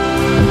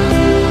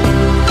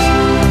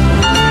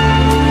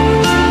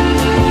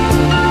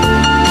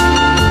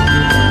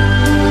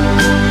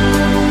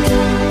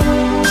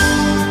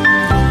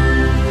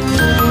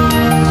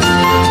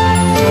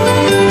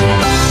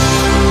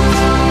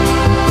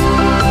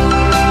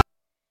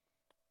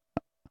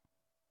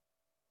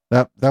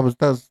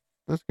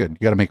 That's good. You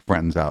got to make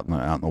friends out in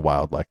the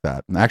wild like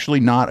that. And actually,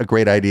 not a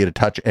great idea to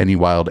touch any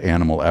wild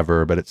animal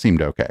ever, but it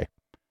seemed okay.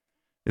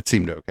 It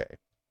seemed okay.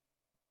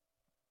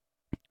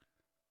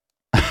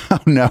 Oh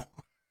no.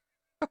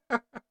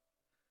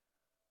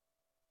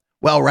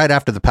 Well, right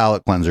after the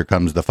palate cleanser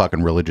comes the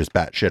fucking religious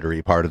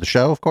batshittery part of the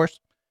show, of course.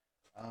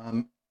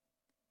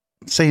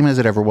 Same as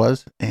it ever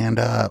was. And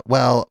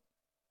well,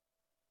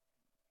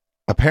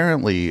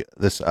 apparently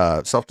this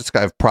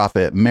self-described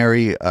prophet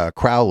Mary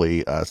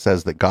Crowley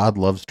says that God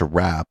loves to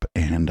rap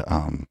and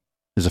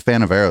is a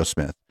fan of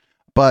Aerosmith,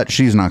 but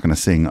she's not going to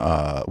sing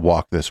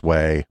Walk This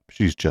Way.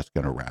 She's just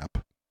going to rap.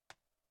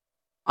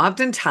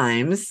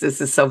 Oftentimes, this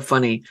is so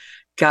funny,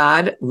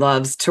 God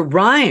loves to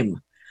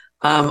rhyme.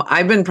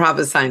 I've been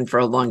prophesying for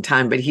a long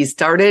time, but he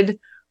started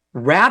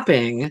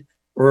rapping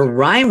or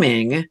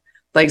rhyming.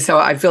 Like, so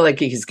I feel like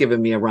he's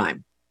given me a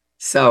rhyme.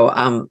 So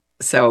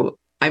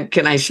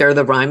can I share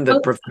the rhyme?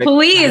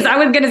 Please. I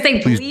was going to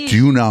say, please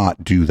do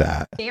not do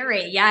that.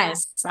 Gary,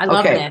 yes. I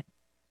love it.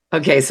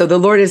 Okay. So the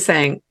Lord is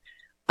saying,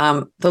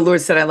 the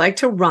Lord said, I like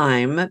to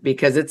rhyme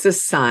because it's a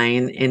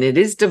sign and it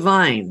is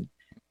divine.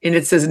 And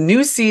it says,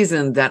 new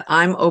season that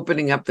I'm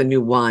opening up the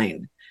new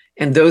wine.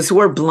 And those who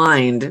are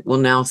blind will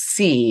now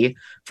see,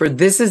 for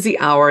this is the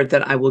hour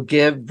that I will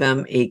give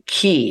them a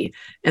key.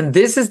 And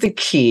this is the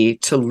key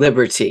to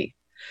liberty.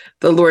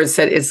 The Lord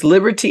said, it's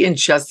liberty and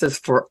justice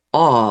for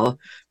all,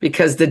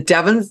 because the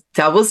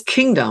devil's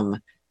kingdom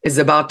is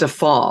about to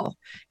fall.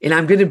 And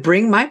I'm going to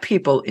bring my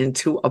people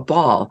into a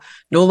ball,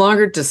 no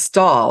longer to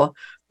stall,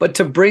 but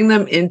to bring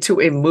them into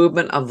a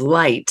movement of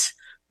light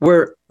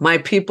where my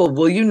people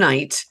will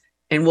unite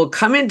and will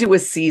come into a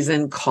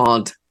season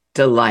called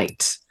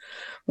delight.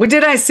 What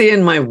did I say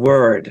in my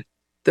word?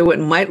 Though it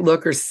might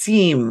look or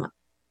seem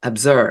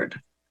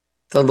absurd,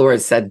 the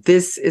Lord said,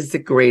 this is the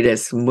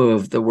greatest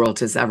move the world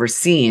has ever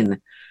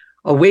seen.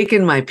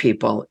 Awaken my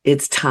people.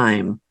 It's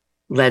time.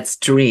 Let's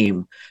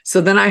dream. So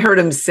then I heard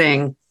him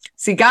sing,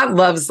 See, God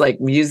loves like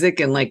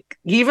music and like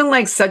even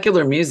like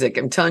secular music.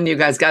 I'm telling you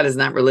guys, God is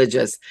not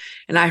religious.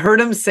 And I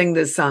heard him sing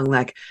this song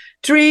like,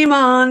 dream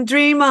on,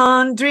 dream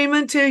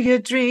until your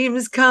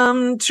dreams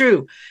come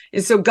true.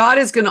 And so God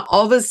is going to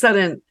all of a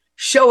sudden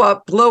show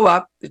up, blow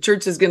up. The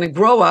church is going to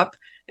grow up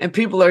and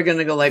people are going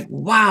to go like,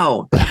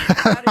 wow.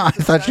 I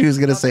thought she was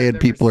going to say it.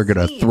 People are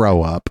going to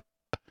throw up.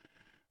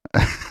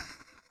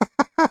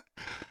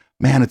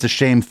 Man, it's a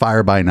shame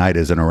Fire by Night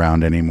isn't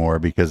around anymore,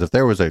 because if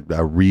there was a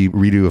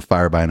redo of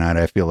Fire by Night,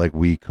 I feel like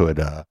we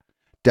could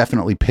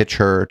definitely pitch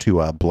her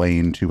to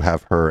Blaine to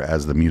have her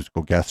as the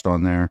musical guest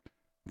on there,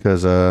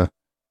 because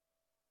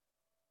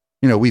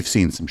we've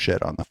seen some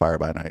shit on the Fire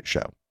by Night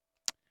show.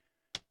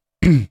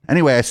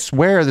 Anyway, I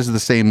swear this is the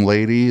same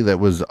lady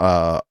that was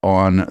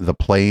on the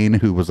plane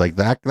who was like,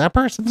 that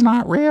person's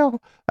not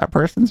real. That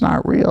person's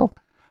not real.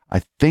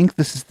 I think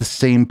this is the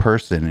same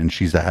person, and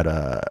she's at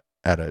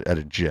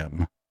a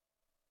gym.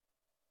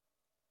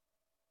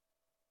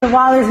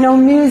 While there's no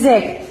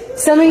music,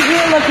 some of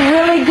you look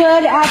really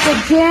good at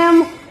the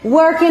gym,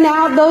 working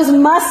out those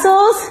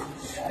muscles.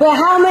 But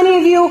how many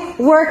of you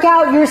work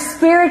out your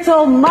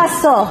spiritual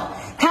muscle?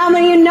 How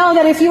many of you know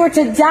that if you were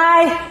to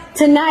die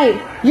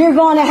tonight, you're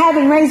going to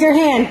heaven? Raise your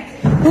hand.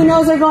 Who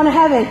knows they're going to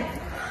heaven?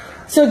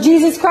 So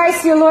Jesus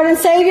Christ, your Lord and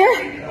Savior,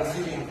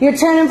 you're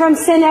turning from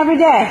sin every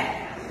day.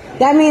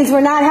 That means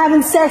we're not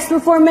having sex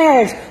before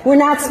marriage. We're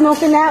not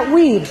smoking that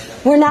weed.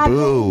 We're not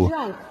getting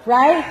drunk,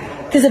 right?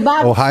 Because the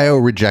Bible, Ohio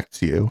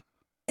rejects you.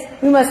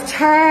 We must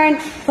turn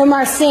from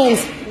our sins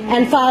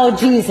and follow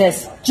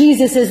Jesus.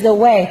 Jesus is the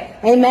way.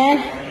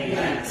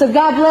 Amen? So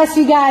God bless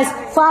you guys.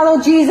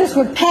 Follow Jesus.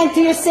 Repent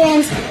of your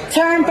sins.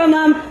 Turn from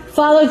them.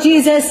 Follow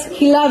Jesus.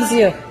 He loves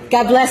you.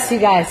 God bless you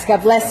guys.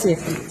 God bless you.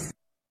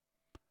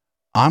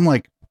 I'm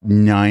like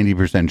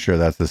 90% sure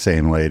that's the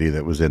same lady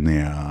that was in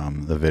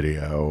the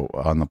video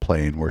on the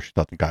plane where she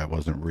thought the guy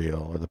wasn't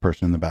real, or the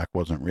person in the back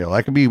wasn't real.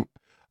 I could be,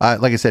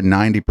 like I said,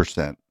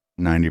 90%.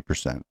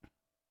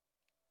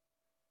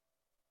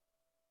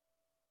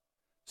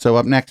 So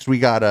up next, we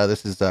got,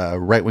 this is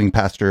right-wing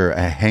pastor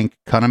Hank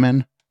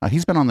Kunneman.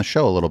 He's been on the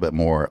show a little bit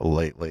more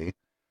lately.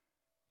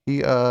 He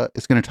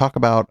is going to talk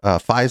about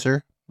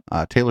Pfizer,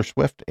 Taylor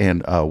Swift,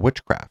 and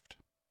witchcraft.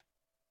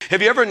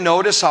 Have you ever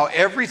noticed how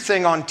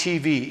everything on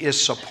TV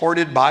is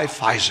supported by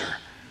Pfizer?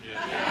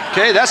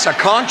 Okay, that's a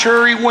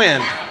contrary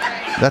wind.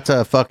 It's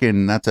a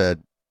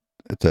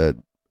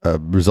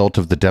result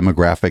of the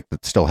demographic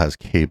that still has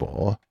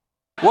cable.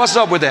 What's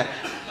up with that?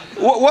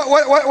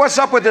 What's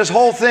up with this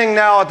whole thing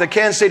now at the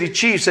Kansas City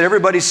Chiefs that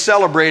everybody's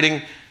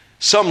celebrating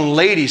some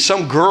lady,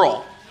 some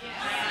girl?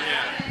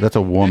 That's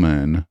a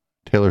woman.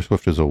 Taylor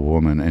Swift is a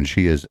woman, and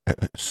she is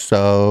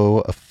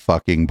so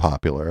fucking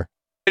popular.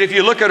 If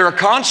you look at her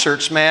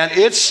concerts, man,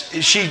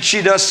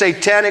 she does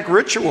satanic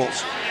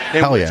rituals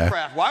and Hell witchcraft.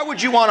 Yeah. Why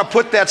would you want to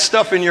put that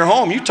stuff in your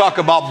home? You talk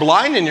about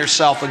blinding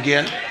yourself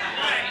again.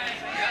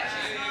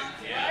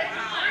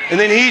 And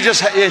then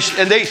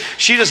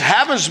she just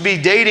happens to be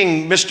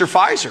dating Mr.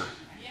 Pfizer.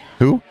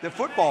 Who? The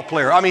football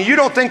player. I mean, you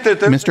don't think that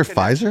Mr.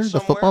 Pfizer, the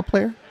football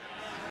player?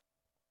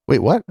 Wait,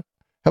 what?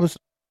 That was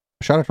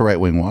shout out to Right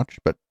Wing Watch,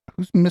 but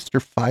who's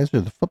Mr.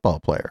 Pfizer, the football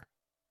player?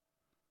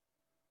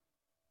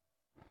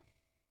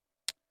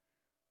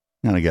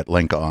 I'm gonna get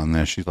Lenka on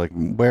this. She's like,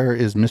 where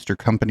is Mr.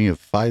 Company of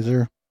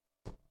Pfizer?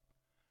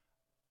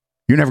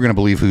 You're never gonna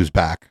believe who's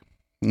back.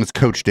 It's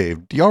Coach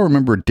Dave. Do y'all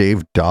remember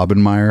Dave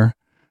Daubenmire?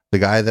 The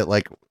guy that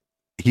like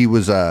he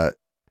was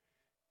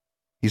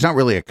he's not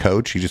really a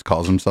coach, he just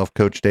calls himself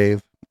Coach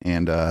Dave.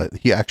 And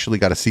he actually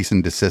got a cease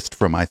and desist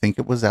from, I think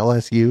it was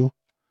LSU.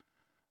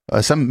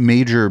 Some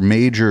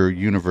major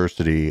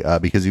university,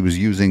 because he was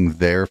using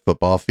their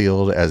football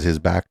field as his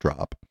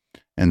backdrop.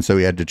 And so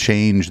he had to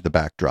change the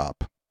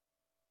backdrop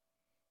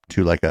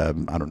to like a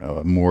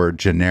more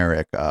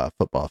generic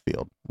football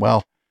field.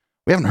 Well,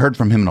 we haven't heard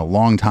from him in a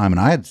long time,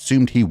 and I had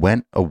assumed he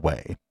went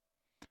away.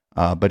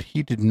 But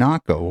he did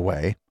not go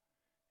away.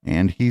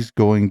 And he's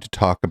going to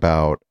talk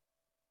about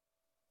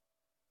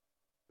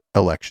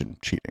election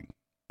cheating,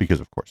 because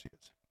of course he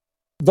is.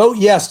 Vote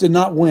Yes did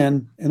not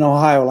win in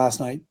Ohio last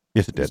night.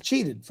 Yes, it did. It was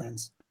cheated,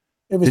 friends.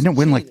 Didn't it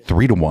win like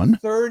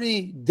 3-1?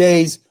 30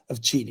 days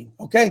of cheating.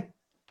 Okay.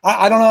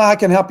 I don't know how I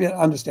can help you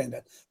understand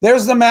that.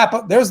 There's the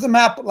map. There's the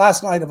map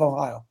last night of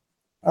Ohio.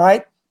 All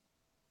right.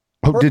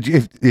 Oh, did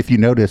you, if you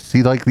notice,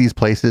 see like these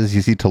places,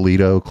 you see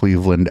Toledo,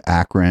 Cleveland,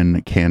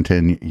 Akron,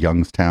 Canton,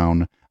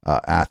 Youngstown,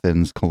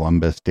 Athens,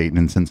 Columbus, Dayton,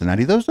 and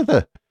Cincinnati. Those are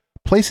the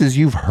places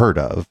you've heard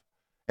of.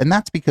 And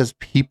that's because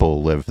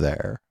people live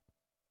there.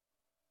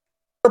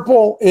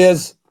 Purple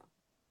is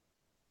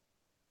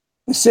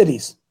the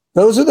cities.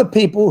 Those are the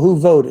people who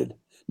voted.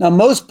 Now,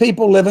 most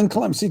people live in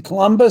Columbus. See,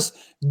 Columbus,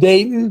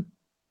 Dayton,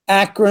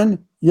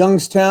 Akron,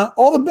 Youngstown,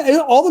 all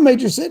the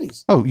major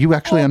cities. Oh, you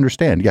actually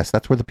understand. Yes,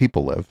 that's where the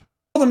people live.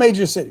 All the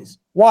major cities.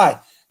 Why?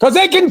 Because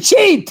they can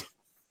cheat.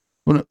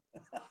 Well,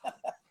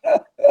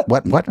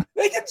 what?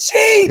 They can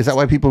cheat. Is that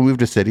why people move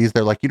to cities?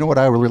 They're like, you know what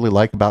I really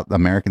like about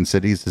American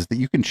cities is that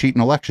you can cheat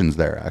in elections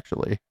there,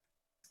 actually.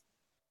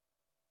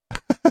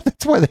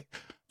 That's why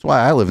That's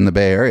why I live in the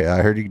Bay Area.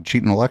 I heard you can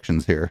cheat in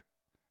elections here.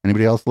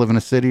 Anybody else live in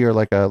a city or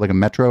like a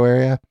metro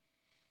area?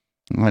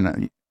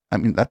 I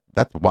mean,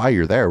 that's why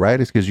you're there,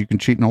 right? It's because you can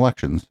cheat in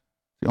elections. It's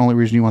the only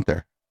reason you went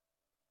there.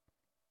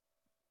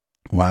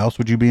 Why else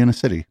would you be in a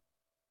city?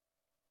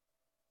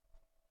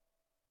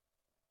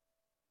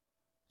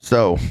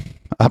 So,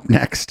 up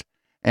next,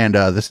 and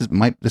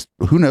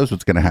who knows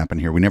what's going to happen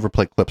here? We never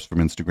play clips from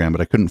Instagram,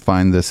 but I couldn't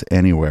find this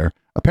anywhere.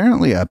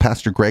 Apparently,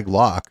 Pastor Greg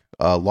Locke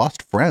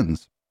lost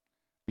friends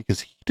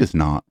because he does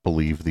not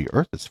believe the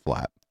earth is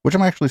flat, which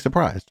I'm actually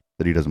surprised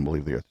that he doesn't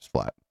believe the earth is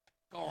flat.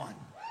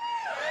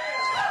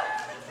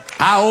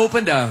 I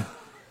opened a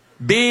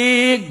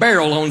big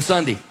barrel on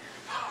Sunday.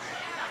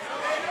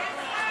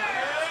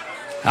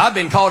 I've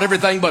been called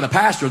everything but a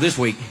pastor this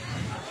week.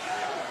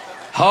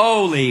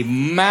 Holy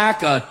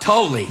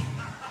macatoli.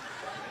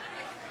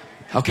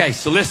 Okay,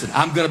 so listen,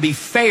 I'm going to be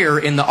fair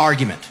in the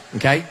argument,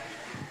 okay?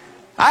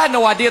 I had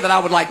no idea that I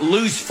would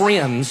lose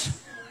friends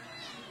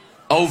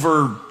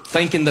over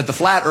thinking that the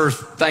flat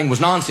earth thing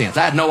was nonsense.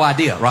 I had no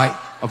idea, right?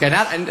 Okay,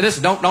 now, and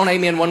listen, don't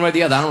amen one way or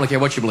the other. I don't really care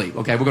what you believe,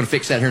 okay? We're going to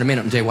fix that here in a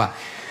minute and tell you why.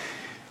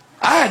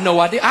 I had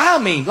no idea. I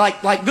mean,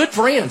 like good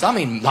friends. I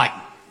mean,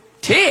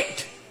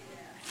 ticked.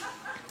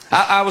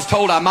 I was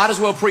told I might as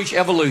well preach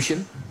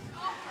evolution.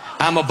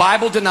 I'm a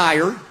Bible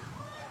denier.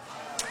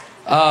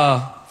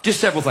 Just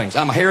several things.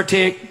 I'm a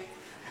heretic.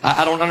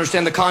 I don't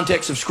understand the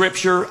context of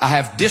Scripture. I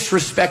have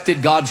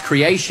disrespected God's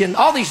creation.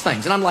 All these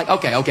things. And I'm like,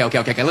 okay.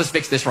 Let's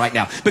fix this right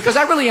now. Because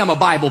I really am a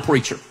Bible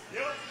preacher.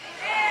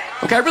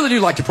 Okay, I really do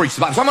like to preach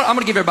the Bible. So I'm going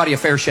to give everybody a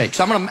fair shake.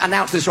 So I'm going to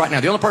announce this right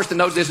now. The only person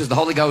that knows this is the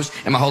Holy Ghost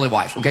and my holy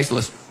wife. Okay, so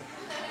listen.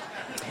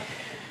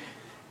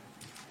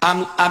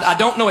 I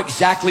don't know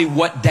exactly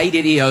what date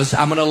it is.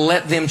 I'm going to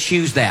let them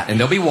choose that. And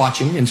they'll be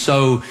watching. And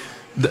so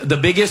the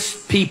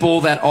biggest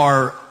people that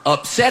are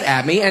upset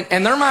at me,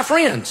 and they're my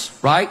friends,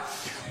 right?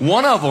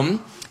 One of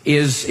them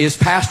is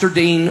Pastor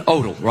Dean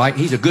Odell, right?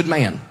 He's a good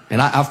man.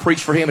 And I've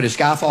preached for him at his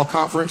Skyfall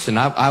conference, and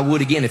I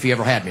would again if he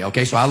ever had me,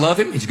 okay? So I love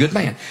him. He's a good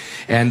man.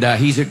 And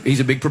he's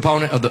a big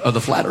proponent of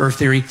the flat earth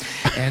theory.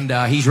 And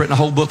he's written a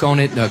whole book on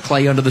it,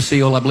 Clay Under the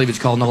Seal, I believe it's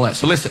called, and all that.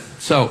 So listen,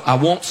 so I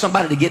want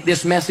somebody to get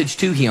this message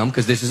to him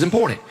because this is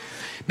important.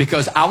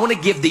 Because I want to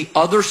give the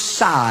other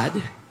side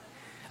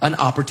an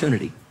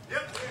opportunity.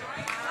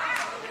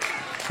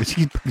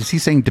 Is he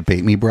saying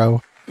debate me,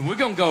 bro? We're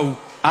going to go,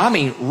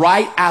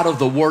 right out of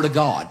the Word of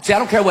God. See, I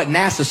don't care what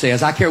NASA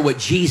says. I care what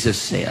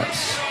Jesus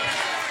says.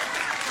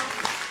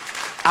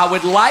 I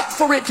would like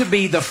for it to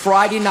be the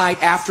Friday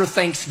night after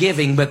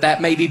Thanksgiving, but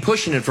that may be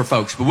pushing it for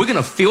folks. But we're going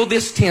to fill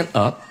this tent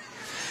up.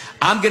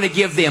 I'm going to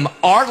give them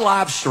our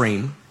live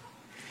stream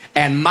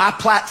and my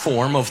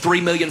platform of 3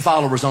 million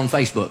followers on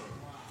Facebook.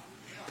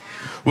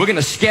 We're going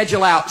to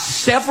schedule out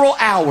several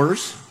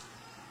hours,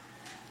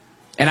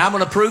 and I'm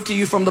going to prove to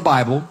you from the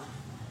Bible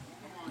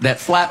that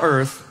flat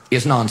earth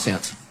is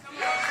nonsense.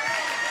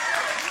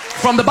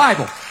 From the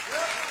Bible.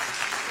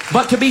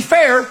 But to be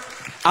fair,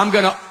 I'm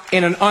going to,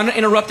 in an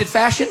uninterrupted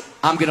fashion,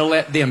 I'm going to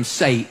let them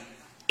say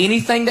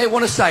anything they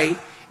want to say,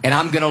 and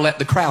I'm going to let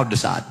the crowd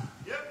decide.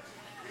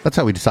 That's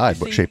how we decide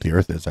what shape the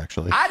earth is,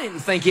 actually. I didn't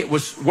think it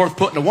was worth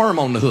putting a worm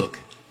on the hook.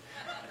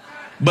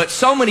 But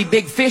so many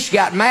big fish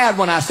got mad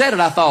when I said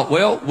it, I thought,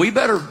 well, we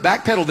better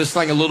backpedal this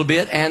thing a little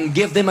bit and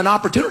give them an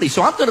opportunity.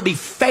 So I'm going to be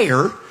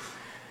fair,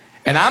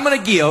 and I'm going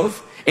to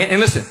give, and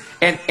listen,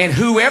 and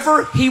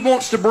whoever he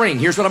wants to bring,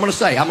 here's what I'm going to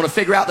say. I'm going to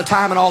figure out the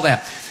time and all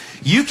that.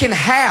 You can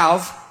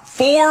have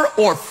 4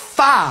 or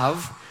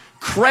 5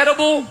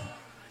 credible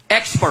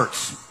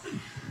experts.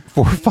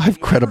 4 or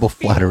 5 credible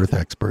flat earth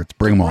experts.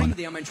 Bring them on.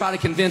 Them and try to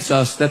convince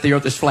us that the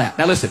earth is flat.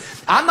 Now listen,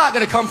 I'm not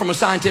going to come from a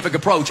scientific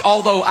approach,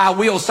 although I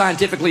will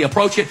scientifically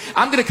approach it.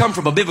 I'm going to come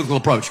from a biblical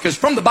approach because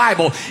from the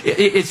Bible,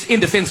 it's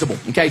indefensible.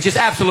 Okay, it's just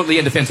absolutely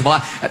indefensible.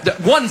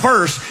 One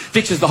verse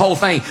fixes the whole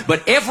thing,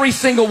 but every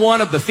single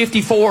one of the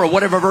 54 or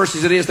whatever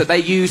verses it is that they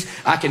use,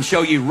 I can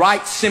show you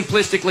right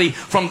simplistically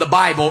from the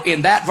Bible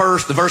in that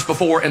verse, the verse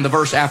before, and the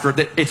verse after.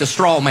 That it's a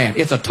straw man.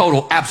 It's a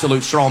total,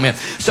 absolute straw man.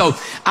 So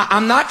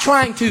I'm not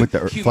trying to. With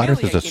the flat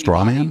earth is a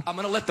straw man? I'm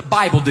going to let the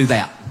Bible do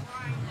that.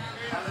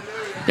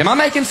 Am I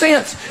making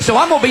sense? So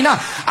I'm going to be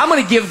nice. I'm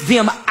going to give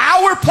them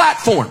our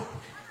platform.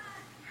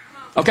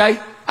 Okay?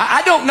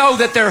 I don't know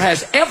that there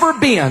has ever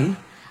been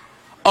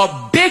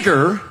a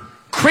bigger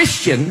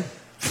Christian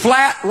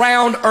flat,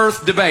 round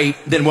earth debate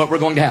than what we're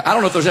going to have. I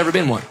don't know if there's ever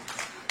been one.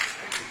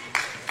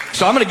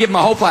 So I'm going to give them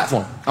my whole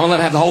platform. I'm going to let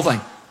them have the whole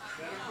thing.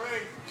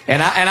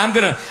 And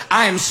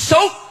I am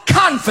so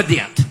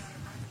confident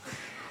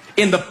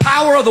in the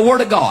power of the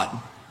Word of God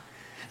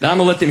that I'm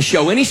going to let them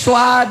show any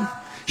slide,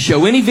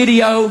 show any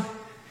video,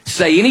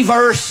 say any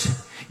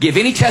verse, give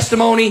any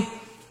testimony,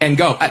 and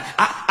go.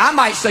 I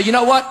might say, you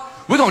know what?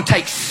 We're going to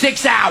take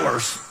 6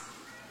 hours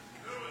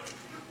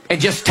and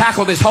just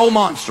tackle this whole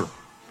monster.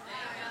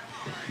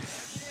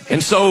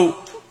 And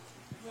so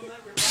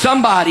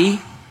somebody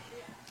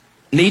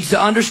needs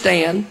to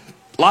understand,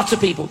 lots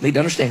of people need to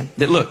understand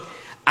that, look,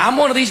 I'm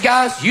one of these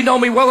guys, you know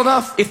me well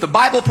enough. If the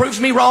Bible proves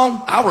me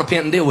wrong, I'll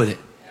repent and deal with it.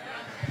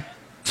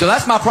 So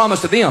that's my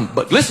promise to them.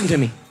 But listen to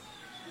me.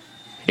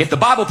 If the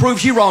Bible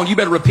proves you wrong, you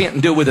better repent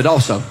and deal with it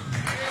also.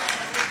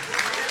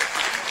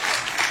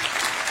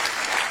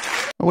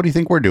 What do you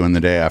think we're doing the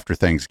day after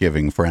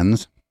Thanksgiving,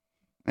 friends?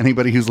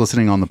 Anybody who's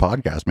listening on the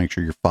podcast, make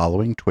sure you're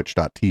following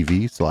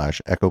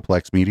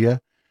twitch.tv/Echoplex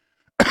Media.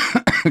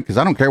 Because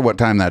I don't care what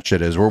time that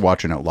shit is. We're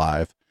watching it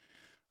live.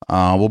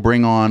 We'll get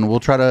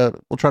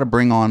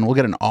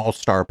an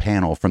all-star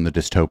panel from the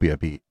Dystopia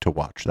Beat to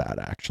watch that,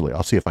 actually.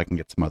 I'll see if I can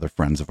get some other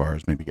friends of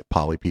ours, maybe get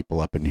Poly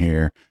people up in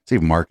here, see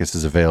if Marcus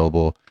is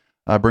available.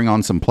 Bring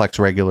on some Plex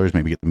regulars,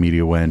 maybe get the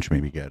Media Wench,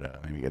 maybe get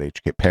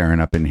HK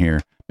Perrin up in here,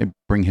 maybe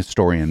bring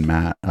Historian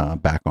Matt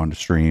back onto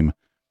stream.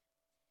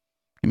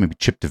 Maybe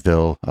Chip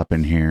DeVille up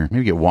in here,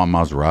 maybe get Juan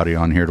Maserati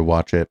on here to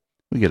watch it.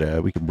 We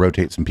could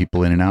rotate some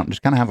people in and out and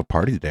just kind of have a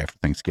party the day after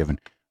Thanksgiving.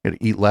 Get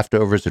to eat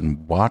leftovers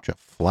and watch a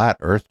flat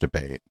Earth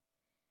debate.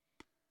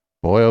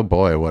 Boy, oh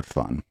boy, what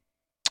fun!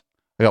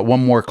 I got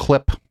one more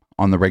clip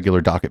on the regular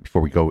docket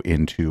before we go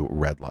into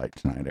red light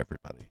tonight,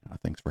 everybody.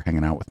 Thanks for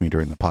hanging out with me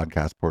during the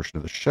podcast portion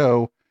of the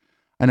show.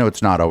 I know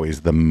it's not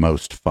always the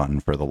most fun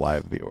for the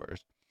live viewers.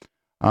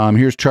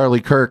 Here's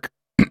Charlie Kirk.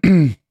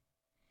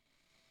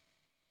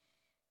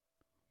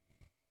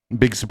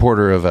 Big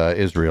supporter of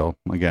Israel,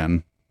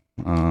 again.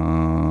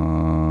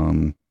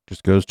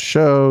 Just goes to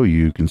show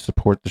you can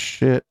support the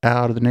shit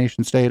out of the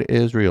nation state of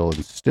Israel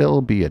and still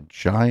be a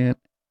giant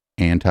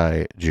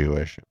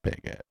anti-Jewish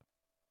bigot.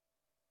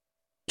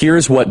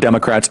 Here's what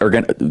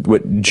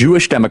what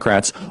Jewish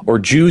Democrats or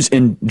Jews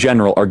in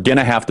general are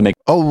gonna have to make.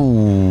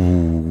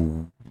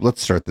 Oh,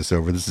 let's start this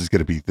over. This is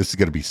gonna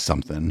be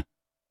something.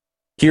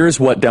 Here's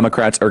what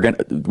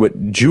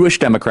what Jewish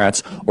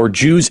Democrats or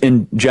Jews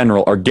in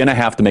general are gonna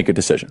have to make a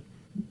decision.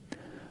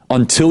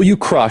 Until you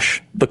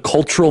crush the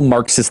cultural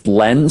Marxist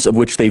lens of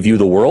which they view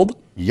the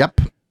world, yep,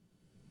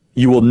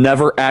 you will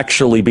never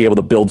actually be able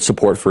to build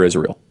support for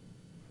Israel.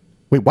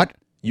 Wait, what?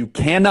 You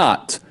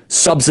cannot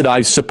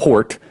subsidize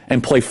support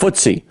and play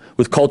footsie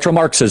with cultural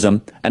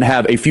Marxism and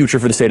have a future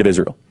for the state of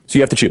Israel. So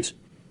you have to choose.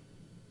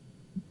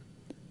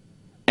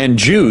 And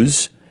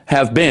Jews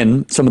have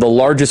been some of the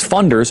largest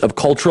funders of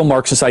cultural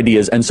Marxist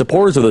ideas and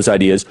supporters of those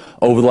ideas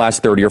over the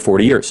last 30 or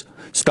 40 years.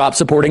 Stop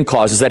supporting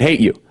causes that hate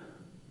you.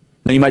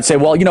 Now you might say,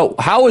 well,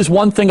 how is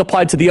one thing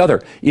applied to the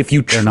other? If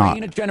you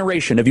train a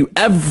generation to view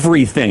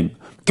everything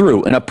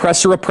through an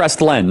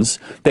oppressor-oppressed lens,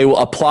 they will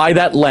apply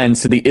that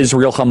lens to the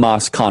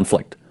Israel-Hamas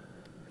conflict.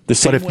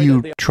 But if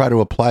you try to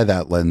apply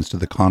that lens to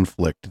the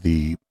conflict,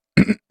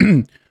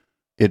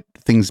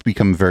 things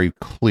become very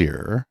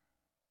clear.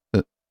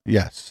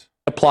 Yes.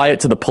 Apply it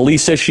to the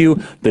police issue,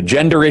 the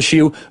gender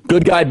issue,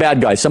 good guy,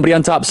 bad guy, somebody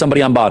on top,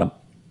 somebody on bottom.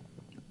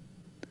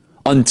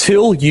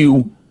 Until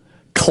you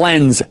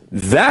cleanse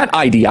that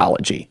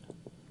ideology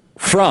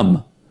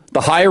from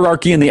the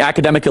hierarchy and the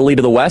academic elite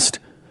of the West,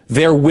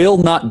 there will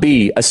not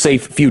be a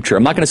safe future.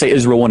 I'm not going to say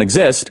Israel won't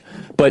exist,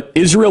 but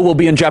Israel will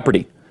be in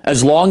jeopardy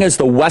as long as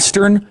the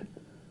Western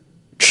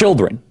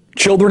children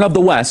of the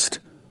West,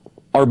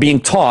 are being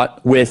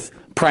taught with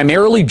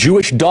primarily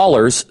Jewish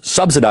dollars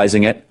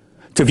subsidizing it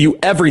to view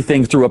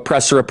everything through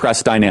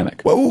oppressor-oppressed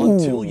dynamic. Whoa.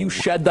 Until you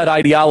shed that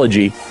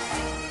ideology,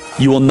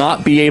 you will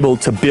not be able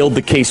to build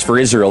the case for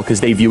Israel because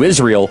they view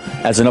Israel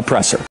as an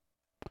oppressor.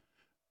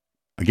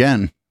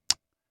 Again,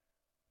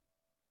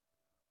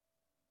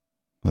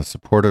 the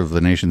support of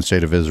the nation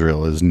state of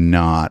Israel is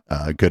not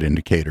a good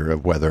indicator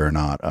of whether or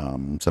not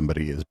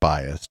somebody is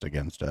biased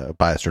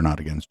or not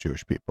against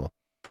Jewish people.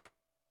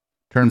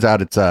 Turns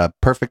out it's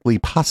perfectly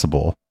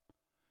possible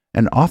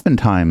and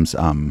oftentimes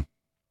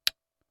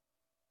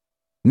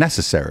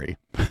necessary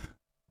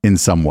in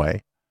some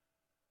way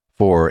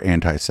for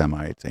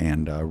anti-Semites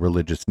and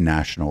religious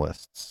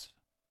nationalists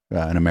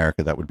in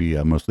America that would be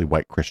mostly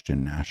white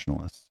Christian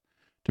nationalists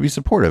to be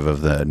supportive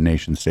of the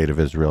nation state of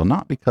Israel,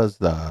 not because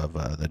of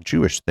the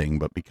Jewish thing,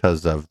 but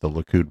because of the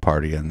Likud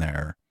party and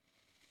their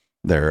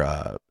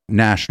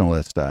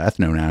nationalist,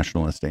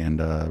 ethno-nationalist,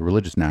 and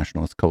religious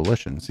nationalist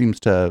coalition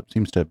seems to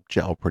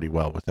gel pretty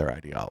well with their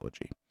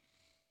ideology.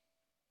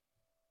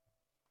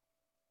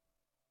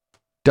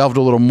 Delved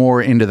a little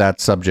more into that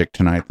subject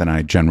tonight than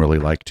I generally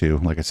like to.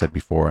 Like I said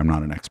before, I'm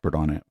not an expert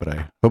on it, but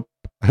I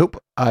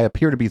hope I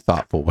appear to be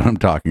thoughtful when I'm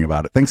talking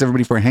about it. Thanks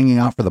everybody for hanging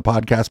out for the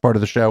podcast part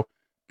of the show.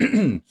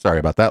 Sorry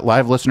about that.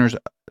 Live listeners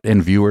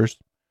and viewers,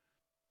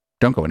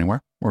 don't go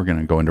anywhere. We're going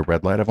to go into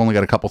red light. I've only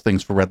got a couple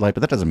things for red light,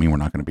 but that doesn't mean we're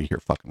not going to be here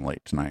fucking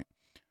late tonight.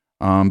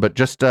 But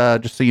just so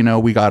you know,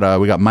 we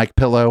got Mike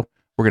Pillow.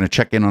 We're going to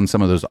check in on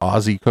some of those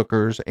Aussie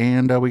cookers,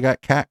 and we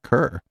got Kat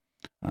Kerr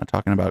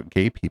talking about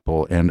gay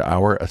people and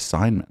our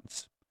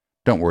assignments.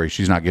 Don't worry,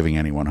 she's not giving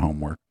anyone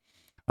homework.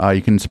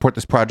 You can support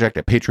this project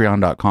at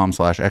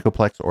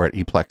patreon.com/echoplex or at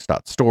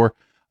eplex.store.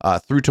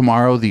 Through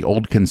tomorrow, the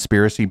old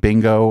Conspiracy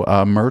Bingo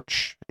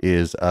merch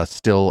is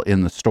still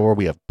in the store.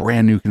 We have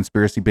brand new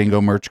Conspiracy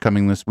Bingo merch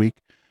coming this week.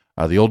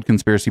 The old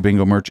Conspiracy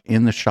Bingo merch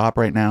in the shop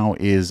right now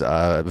is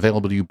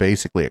available to you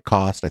basically at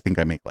cost. I think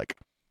I make like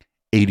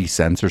 80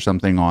 cents or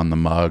something on the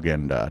mug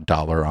and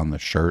 $1 on the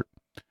shirt.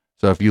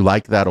 So if you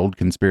like that old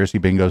Conspiracy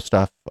Bingo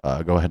stuff,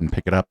 go ahead and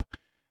pick it up.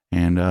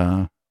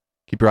 And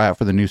keep your eye out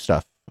for the new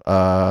stuff.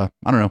 I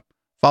don't know.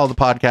 Follow the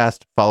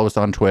podcast. Follow us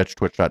on Twitch,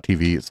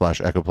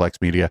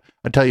 twitch.tv/Echoplex Media.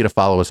 I tell you to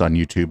follow us on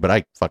YouTube, but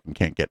I fucking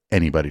can't get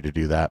anybody to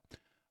do that.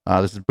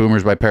 This is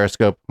Boomers by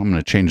Periscope. I'm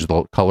going to change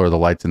the color of the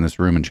lights in this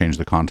room and change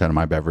the content of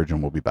my beverage,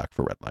 and we'll be back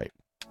for Red Light.